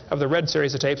there, of the red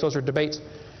series of tapes. Those are debates.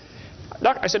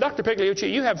 I said, Dr. Pigliucci,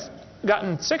 you have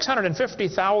gotten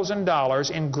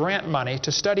 $650,000 in grant money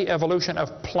to study evolution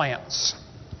of plants.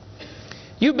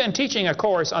 You've been teaching a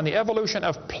course on the evolution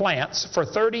of plants for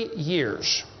 30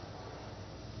 years.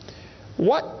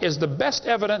 What is the best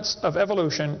evidence of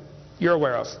evolution you're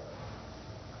aware of?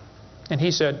 And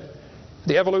he said,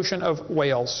 the evolution of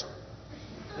whales.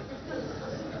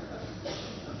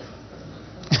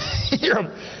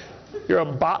 You're a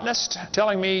botanist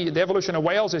telling me the evolution of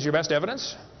whales is your best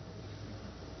evidence?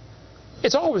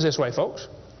 It's always this way, folks.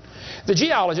 The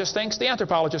geologist thinks the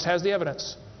anthropologist has the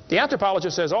evidence. The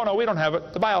anthropologist says, oh no, we don't have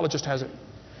it. The biologist has it.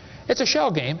 It's a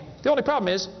shell game. The only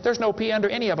problem is there's no P under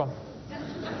any of them.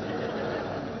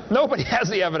 Nobody has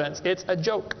the evidence. It's a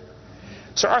joke.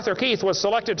 Sir Arthur Keith was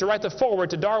selected to write the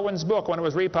foreword to Darwin's book when it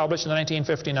was republished in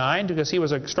 1959 because he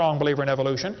was a strong believer in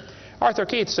evolution. Arthur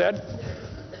Keith said,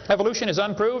 evolution is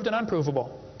unproved and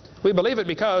unprovable. We believe it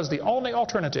because the only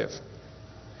alternative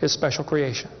is special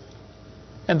creation.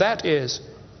 And that is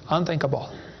unthinkable.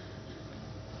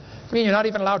 I mean, you're not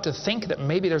even allowed to think that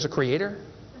maybe there's a creator?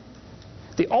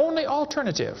 The only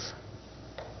alternative.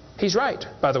 He's right,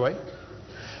 by the way.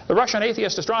 The Russian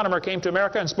atheist astronomer came to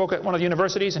America and spoke at one of the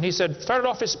universities, and he started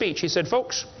off his speech, he said,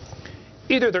 folks,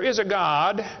 either there is a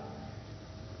God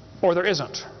or there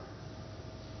isn't.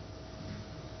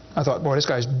 I thought, boy, this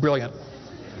guy's brilliant.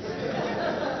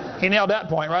 He nailed that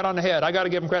point right on the head. I got to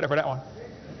give him credit for that one.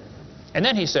 And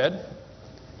then he said,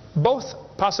 both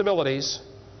possibilities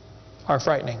are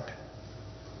frightening.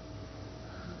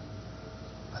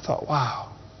 I thought,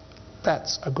 wow,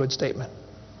 that's a good statement.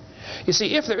 You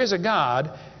see, if there is a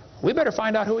God, we better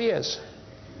find out who He is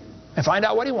and find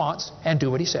out what He wants and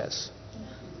do what He says.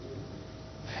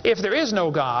 If there is no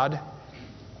God,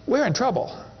 we're in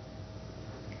trouble.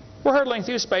 We're hurtling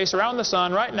through space around the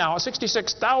sun right now at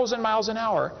 66,000 miles an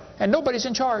hour, and nobody's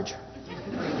in charge.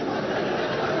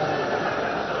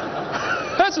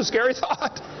 That's a scary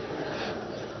thought.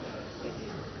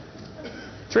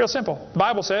 It's real simple. The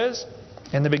Bible says,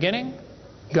 in the beginning,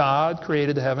 God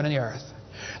created the heaven and the earth.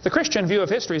 The Christian view of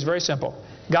history is very simple.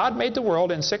 God made the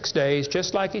world in 6 days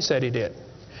just like He said He did.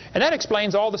 And that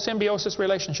explains all the symbiosis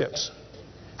relationships.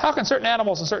 How can certain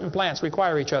animals and certain plants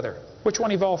require each other? Which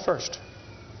one evolved first?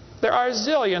 There are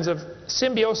zillions of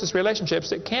symbiosis relationships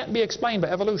that can't be explained by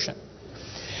evolution.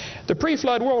 The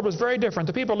pre-flood world was very different.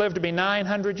 The people lived to be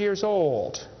 900 years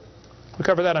old. We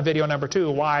cover that on video number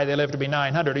 2, why they lived to be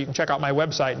 900. You can check out my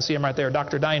website and see them right there,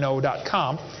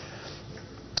 drdino.com.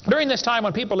 During this time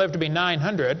when people lived to be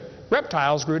 900,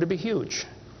 reptiles grew to be huge.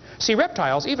 See,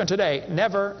 reptiles, even today,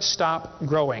 never stop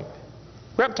growing.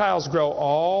 Reptiles grow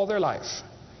all their life.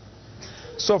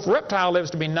 So if a reptile lives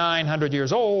to be 900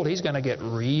 years old, he's going to get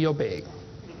real big.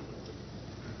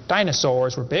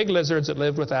 Dinosaurs were big lizards that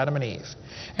lived with Adam and Eve.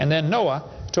 And then Noah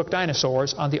took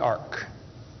dinosaurs on the ark.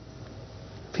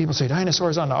 People say,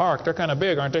 dinosaurs on the ark, they're kind of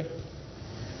big, aren't they?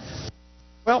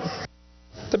 Well,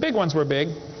 the big ones were big,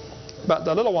 but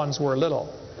the little ones were little.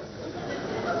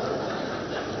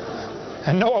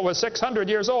 And Noah was 600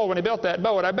 years old when he built that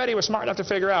boat. I bet he was smart enough to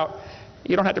figure out,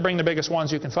 you don't have to bring the biggest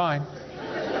ones you can find.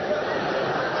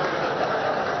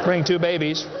 Bring 2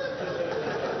 babies.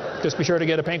 Just be sure to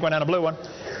get a pink one and a blue one.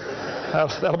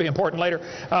 That'll be important later.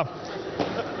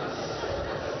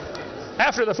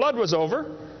 After the flood was over,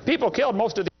 people killed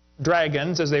most of the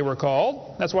dragons, as they were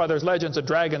called. That's why there's legends of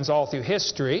dragons all through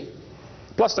history.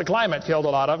 Plus the climate killed a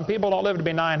lot of them. People don't live to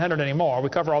be 900 anymore. We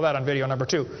cover all that on video number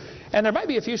 2. And there might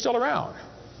be a few still around.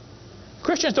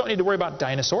 Christians don't need to worry about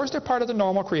dinosaurs. They're part of the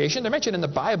normal creation. They're mentioned in the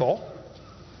Bible.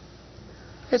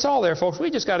 It's all there, folks. We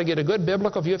just got to get a good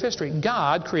biblical view of history.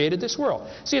 God created this world.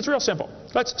 See, it's real simple.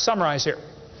 Let's summarize here.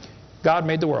 God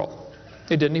made the world.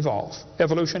 It didn't evolve.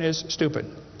 Evolution is stupid.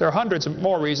 There are hundreds of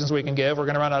more reasons we can give. We're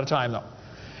going to run out of time, though.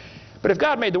 But if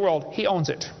God made the world, He owns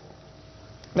it.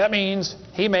 That means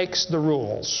He makes the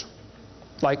rules,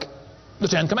 like the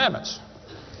 10 Commandments.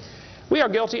 We are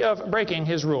guilty of breaking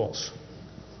His rules.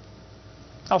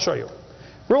 I'll show you.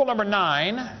 Rule number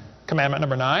 9, commandment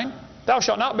number 9, thou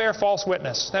shalt not bear false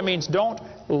witness. That means don't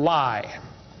lie.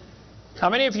 How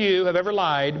many of you have ever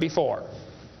lied before?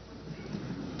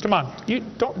 Come on, you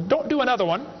don't do another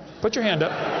one. Put your hand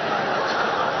up.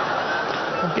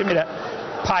 Don't give me that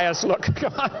pious look.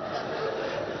 Come on.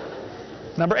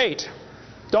 Number 8,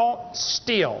 don't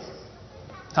steal.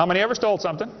 How many ever stole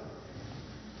something?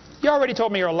 You already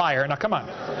told me you're a liar. Now come on.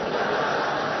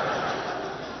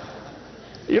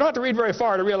 You don't have to read very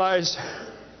far to realize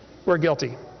we're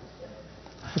guilty,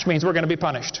 which means we're going to be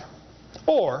punished.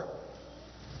 Or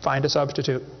find a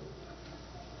substitute.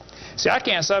 See, I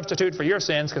can't substitute for your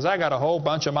sins because I got a whole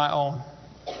bunch of my own.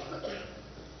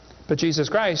 But Jesus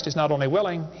Christ is not only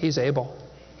willing, He's able.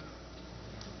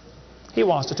 He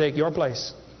wants to take your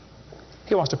place.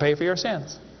 He wants to pay for your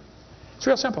sins. It's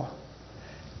real simple.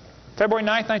 February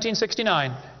 9th,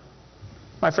 1969,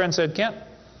 my friend said, Kent,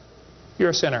 you're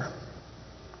a sinner.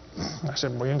 I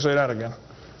said, well, you can say that again.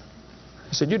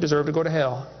 He said, you deserve to go to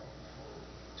hell.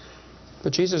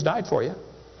 But Jesus died for you.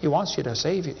 He wants you to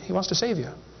save you. He wants to save you.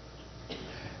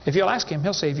 If you'll ask Him,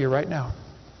 He'll save you right now.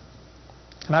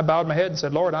 And I bowed my head and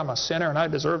said, Lord, I'm a sinner and I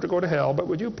deserve to go to hell, but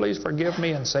would you please forgive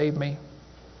me and save me?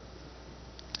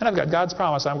 And I've got God's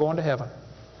promise I'm going to heaven.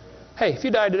 Hey, if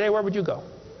you died today, where would you go?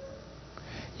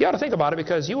 You ought to think about it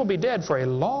because you will be dead for a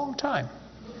long time.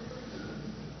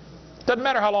 Doesn't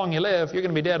matter how long you live, you're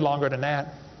going to be dead longer than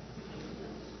that.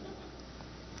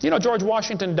 You know, George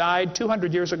Washington died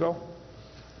 200 years ago,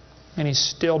 and he's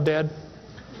still dead.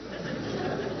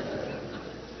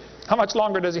 How much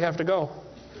longer does he have to go?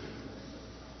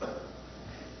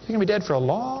 You're going to be dead for a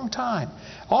long time.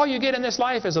 All you get in this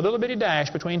life is a little bitty dash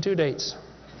between two dates.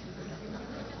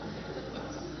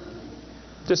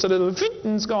 Just a little,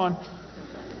 and it's gone.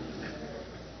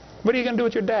 What are you going to do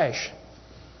with your dash?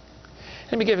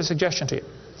 Let me give a suggestion to you.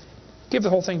 Give the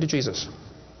whole thing to Jesus.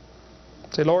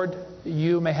 Say, Lord,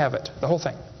 you may have it, the whole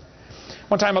thing.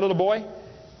 One time a little boy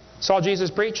saw Jesus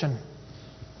preach, and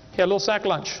he had a little sack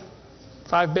lunch,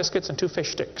 5 biscuits and 2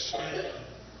 fish sticks.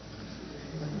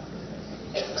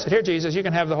 He said, here, Jesus, you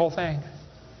can have the whole thing.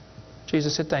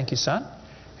 Jesus said, thank you, son.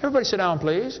 Everybody sit down,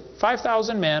 please.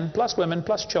 5,000 men, plus women,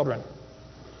 plus children.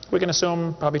 We can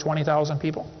assume probably 20,000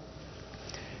 people.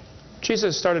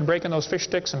 Jesus started breaking those fish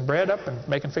sticks and bread up and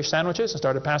making fish sandwiches and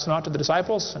started passing them out to the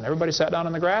disciples, and everybody sat down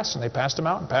in the grass and they passed them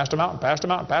out and passed them out and passed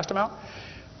them out and passed them out.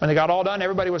 When they got all done,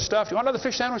 everybody was stuffed. You want another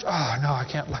fish sandwich? Oh, no, I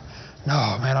can't.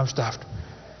 No, man, I'm stuffed.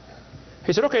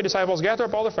 He said, okay, disciples, gather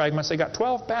up all the fragments. They got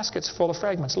 12 baskets full of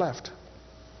fragments left.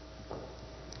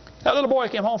 That little boy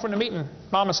came home from the meeting.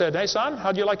 Mama said, hey, son,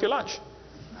 how'd you like your lunch?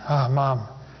 Oh, Mom,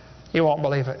 you won't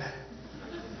believe it.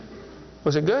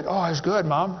 Was it good? Oh, it was good,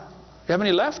 Mom. You have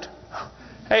any left?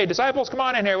 Hey, disciples, come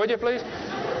on in here, would you please?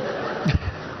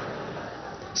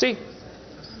 See,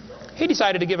 he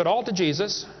decided to give it all to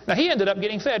Jesus. Now, he ended up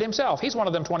getting fed himself. He's one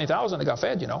of them 20,000 that got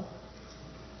fed, you know.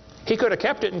 He could have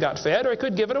kept it and got fed, or he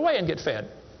could give it away and get fed.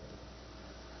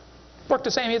 Worked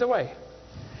the same either way.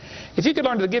 If you could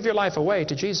learn to give your life away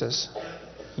to Jesus,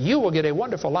 you will get a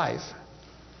wonderful life.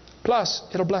 Plus,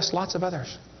 it'll bless lots of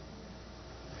others.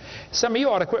 Some of you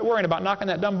ought to quit worrying about knocking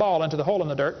that dumb ball into the hole in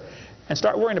the dirt and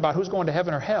start worrying about who's going to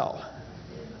heaven or hell.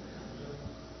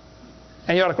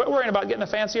 And you ought to quit worrying about getting a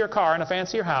fancier car and a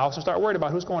fancier house and start worrying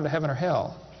about who's going to heaven or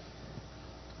hell.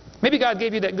 Maybe God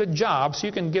gave you that good job so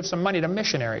you can give some money to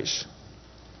missionaries,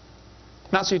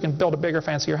 not so you can build a bigger,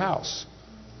 fancier house.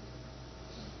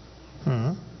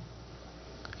 You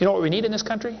know what we need in this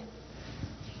country?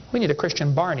 We need a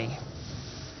Christian Barney.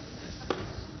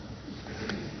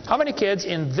 How many kids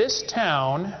in this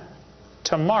town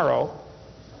tomorrow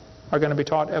are going to be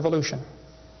taught evolution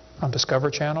on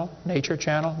Discovery Channel, Nature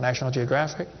Channel, National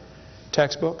Geographic,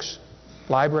 textbooks,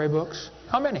 library books?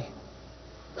 How many?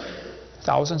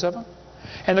 Thousands of them.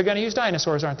 And they're going to use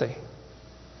dinosaurs, aren't they?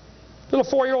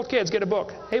 Little 4-year-old kids get a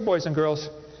book. Hey, boys and girls,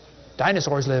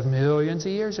 dinosaurs lived millions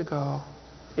of years ago.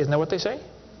 Isn't that what they say?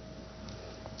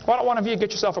 Why don't one of you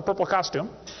get yourself a purple costume?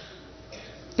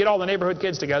 Get all the neighborhood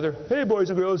kids together. Hey,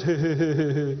 boys and girls.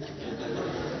 We're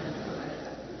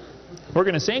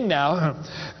going to sing now.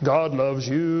 God loves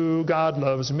you, God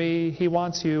loves me. He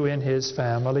wants you in His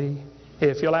family.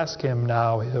 If you'll ask Him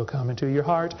now, He'll come into your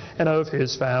heart, and of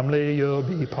His family you'll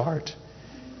be part.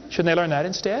 Shouldn't they learn that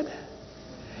instead?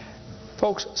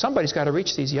 Folks, somebody's got to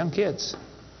reach these young kids.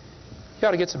 You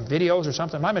ought to get some videos or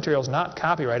something. My material's not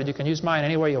copyrighted. You can use mine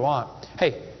any way you want.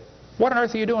 Hey, what on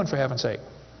earth are you doing, for heaven's sake?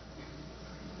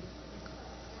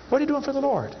 What are you doing for the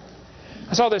Lord?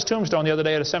 I saw this tombstone the other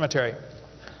day at a cemetery.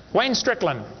 Wayne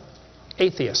Strickland,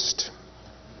 atheist.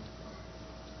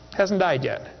 Hasn't died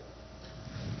yet.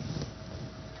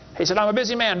 He said, I'm a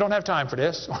busy man, don't have time for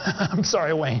this. I'm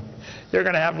sorry, Wayne. You're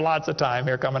going to have lots of time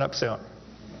here coming up soon.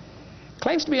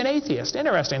 Claims to be an atheist.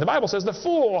 Interesting. The Bible says the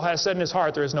fool has said in his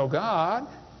heart there is no God.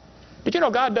 Did you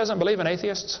know God doesn't believe in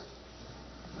atheists?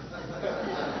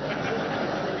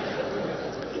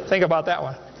 Think about that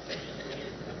one.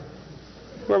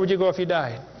 Where would you go if you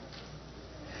died?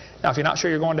 Now, if you're not sure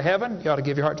you're going to heaven, you ought to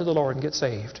give your heart to the Lord and get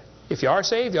saved. If you are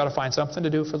saved, you ought to find something to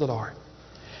do for the Lord.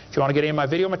 If you want to get any of my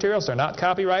video materials, they're not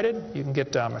copyrighted. You can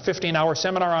get a 15-hour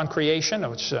seminar on creation,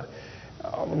 which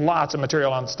lots of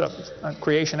material on stuff,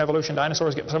 creation, evolution,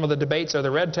 dinosaurs. Get some of the debates or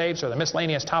the red tapes or the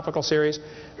miscellaneous topical series.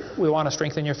 We want to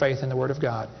strengthen your faith in the Word of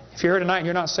God. If you're here tonight and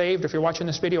you're not saved, or if you're watching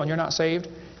this video and you're not saved,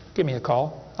 give me a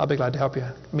call. I'll be glad to help you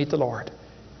meet the Lord.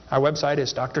 Our website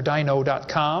is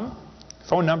drdino.com.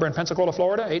 Phone number in Pensacola,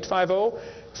 Florida,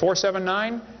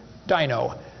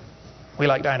 850-479-DINO. We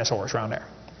like dinosaurs around there.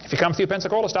 If you come through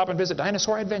Pensacola, stop and visit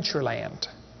Dinosaur Adventureland.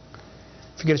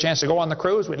 If you get a chance to go on the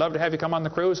cruise, we'd love to have you come on the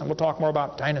cruise, and we'll talk more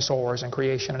about dinosaurs and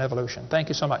creation and evolution. Thank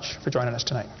you so much for joining us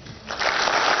tonight.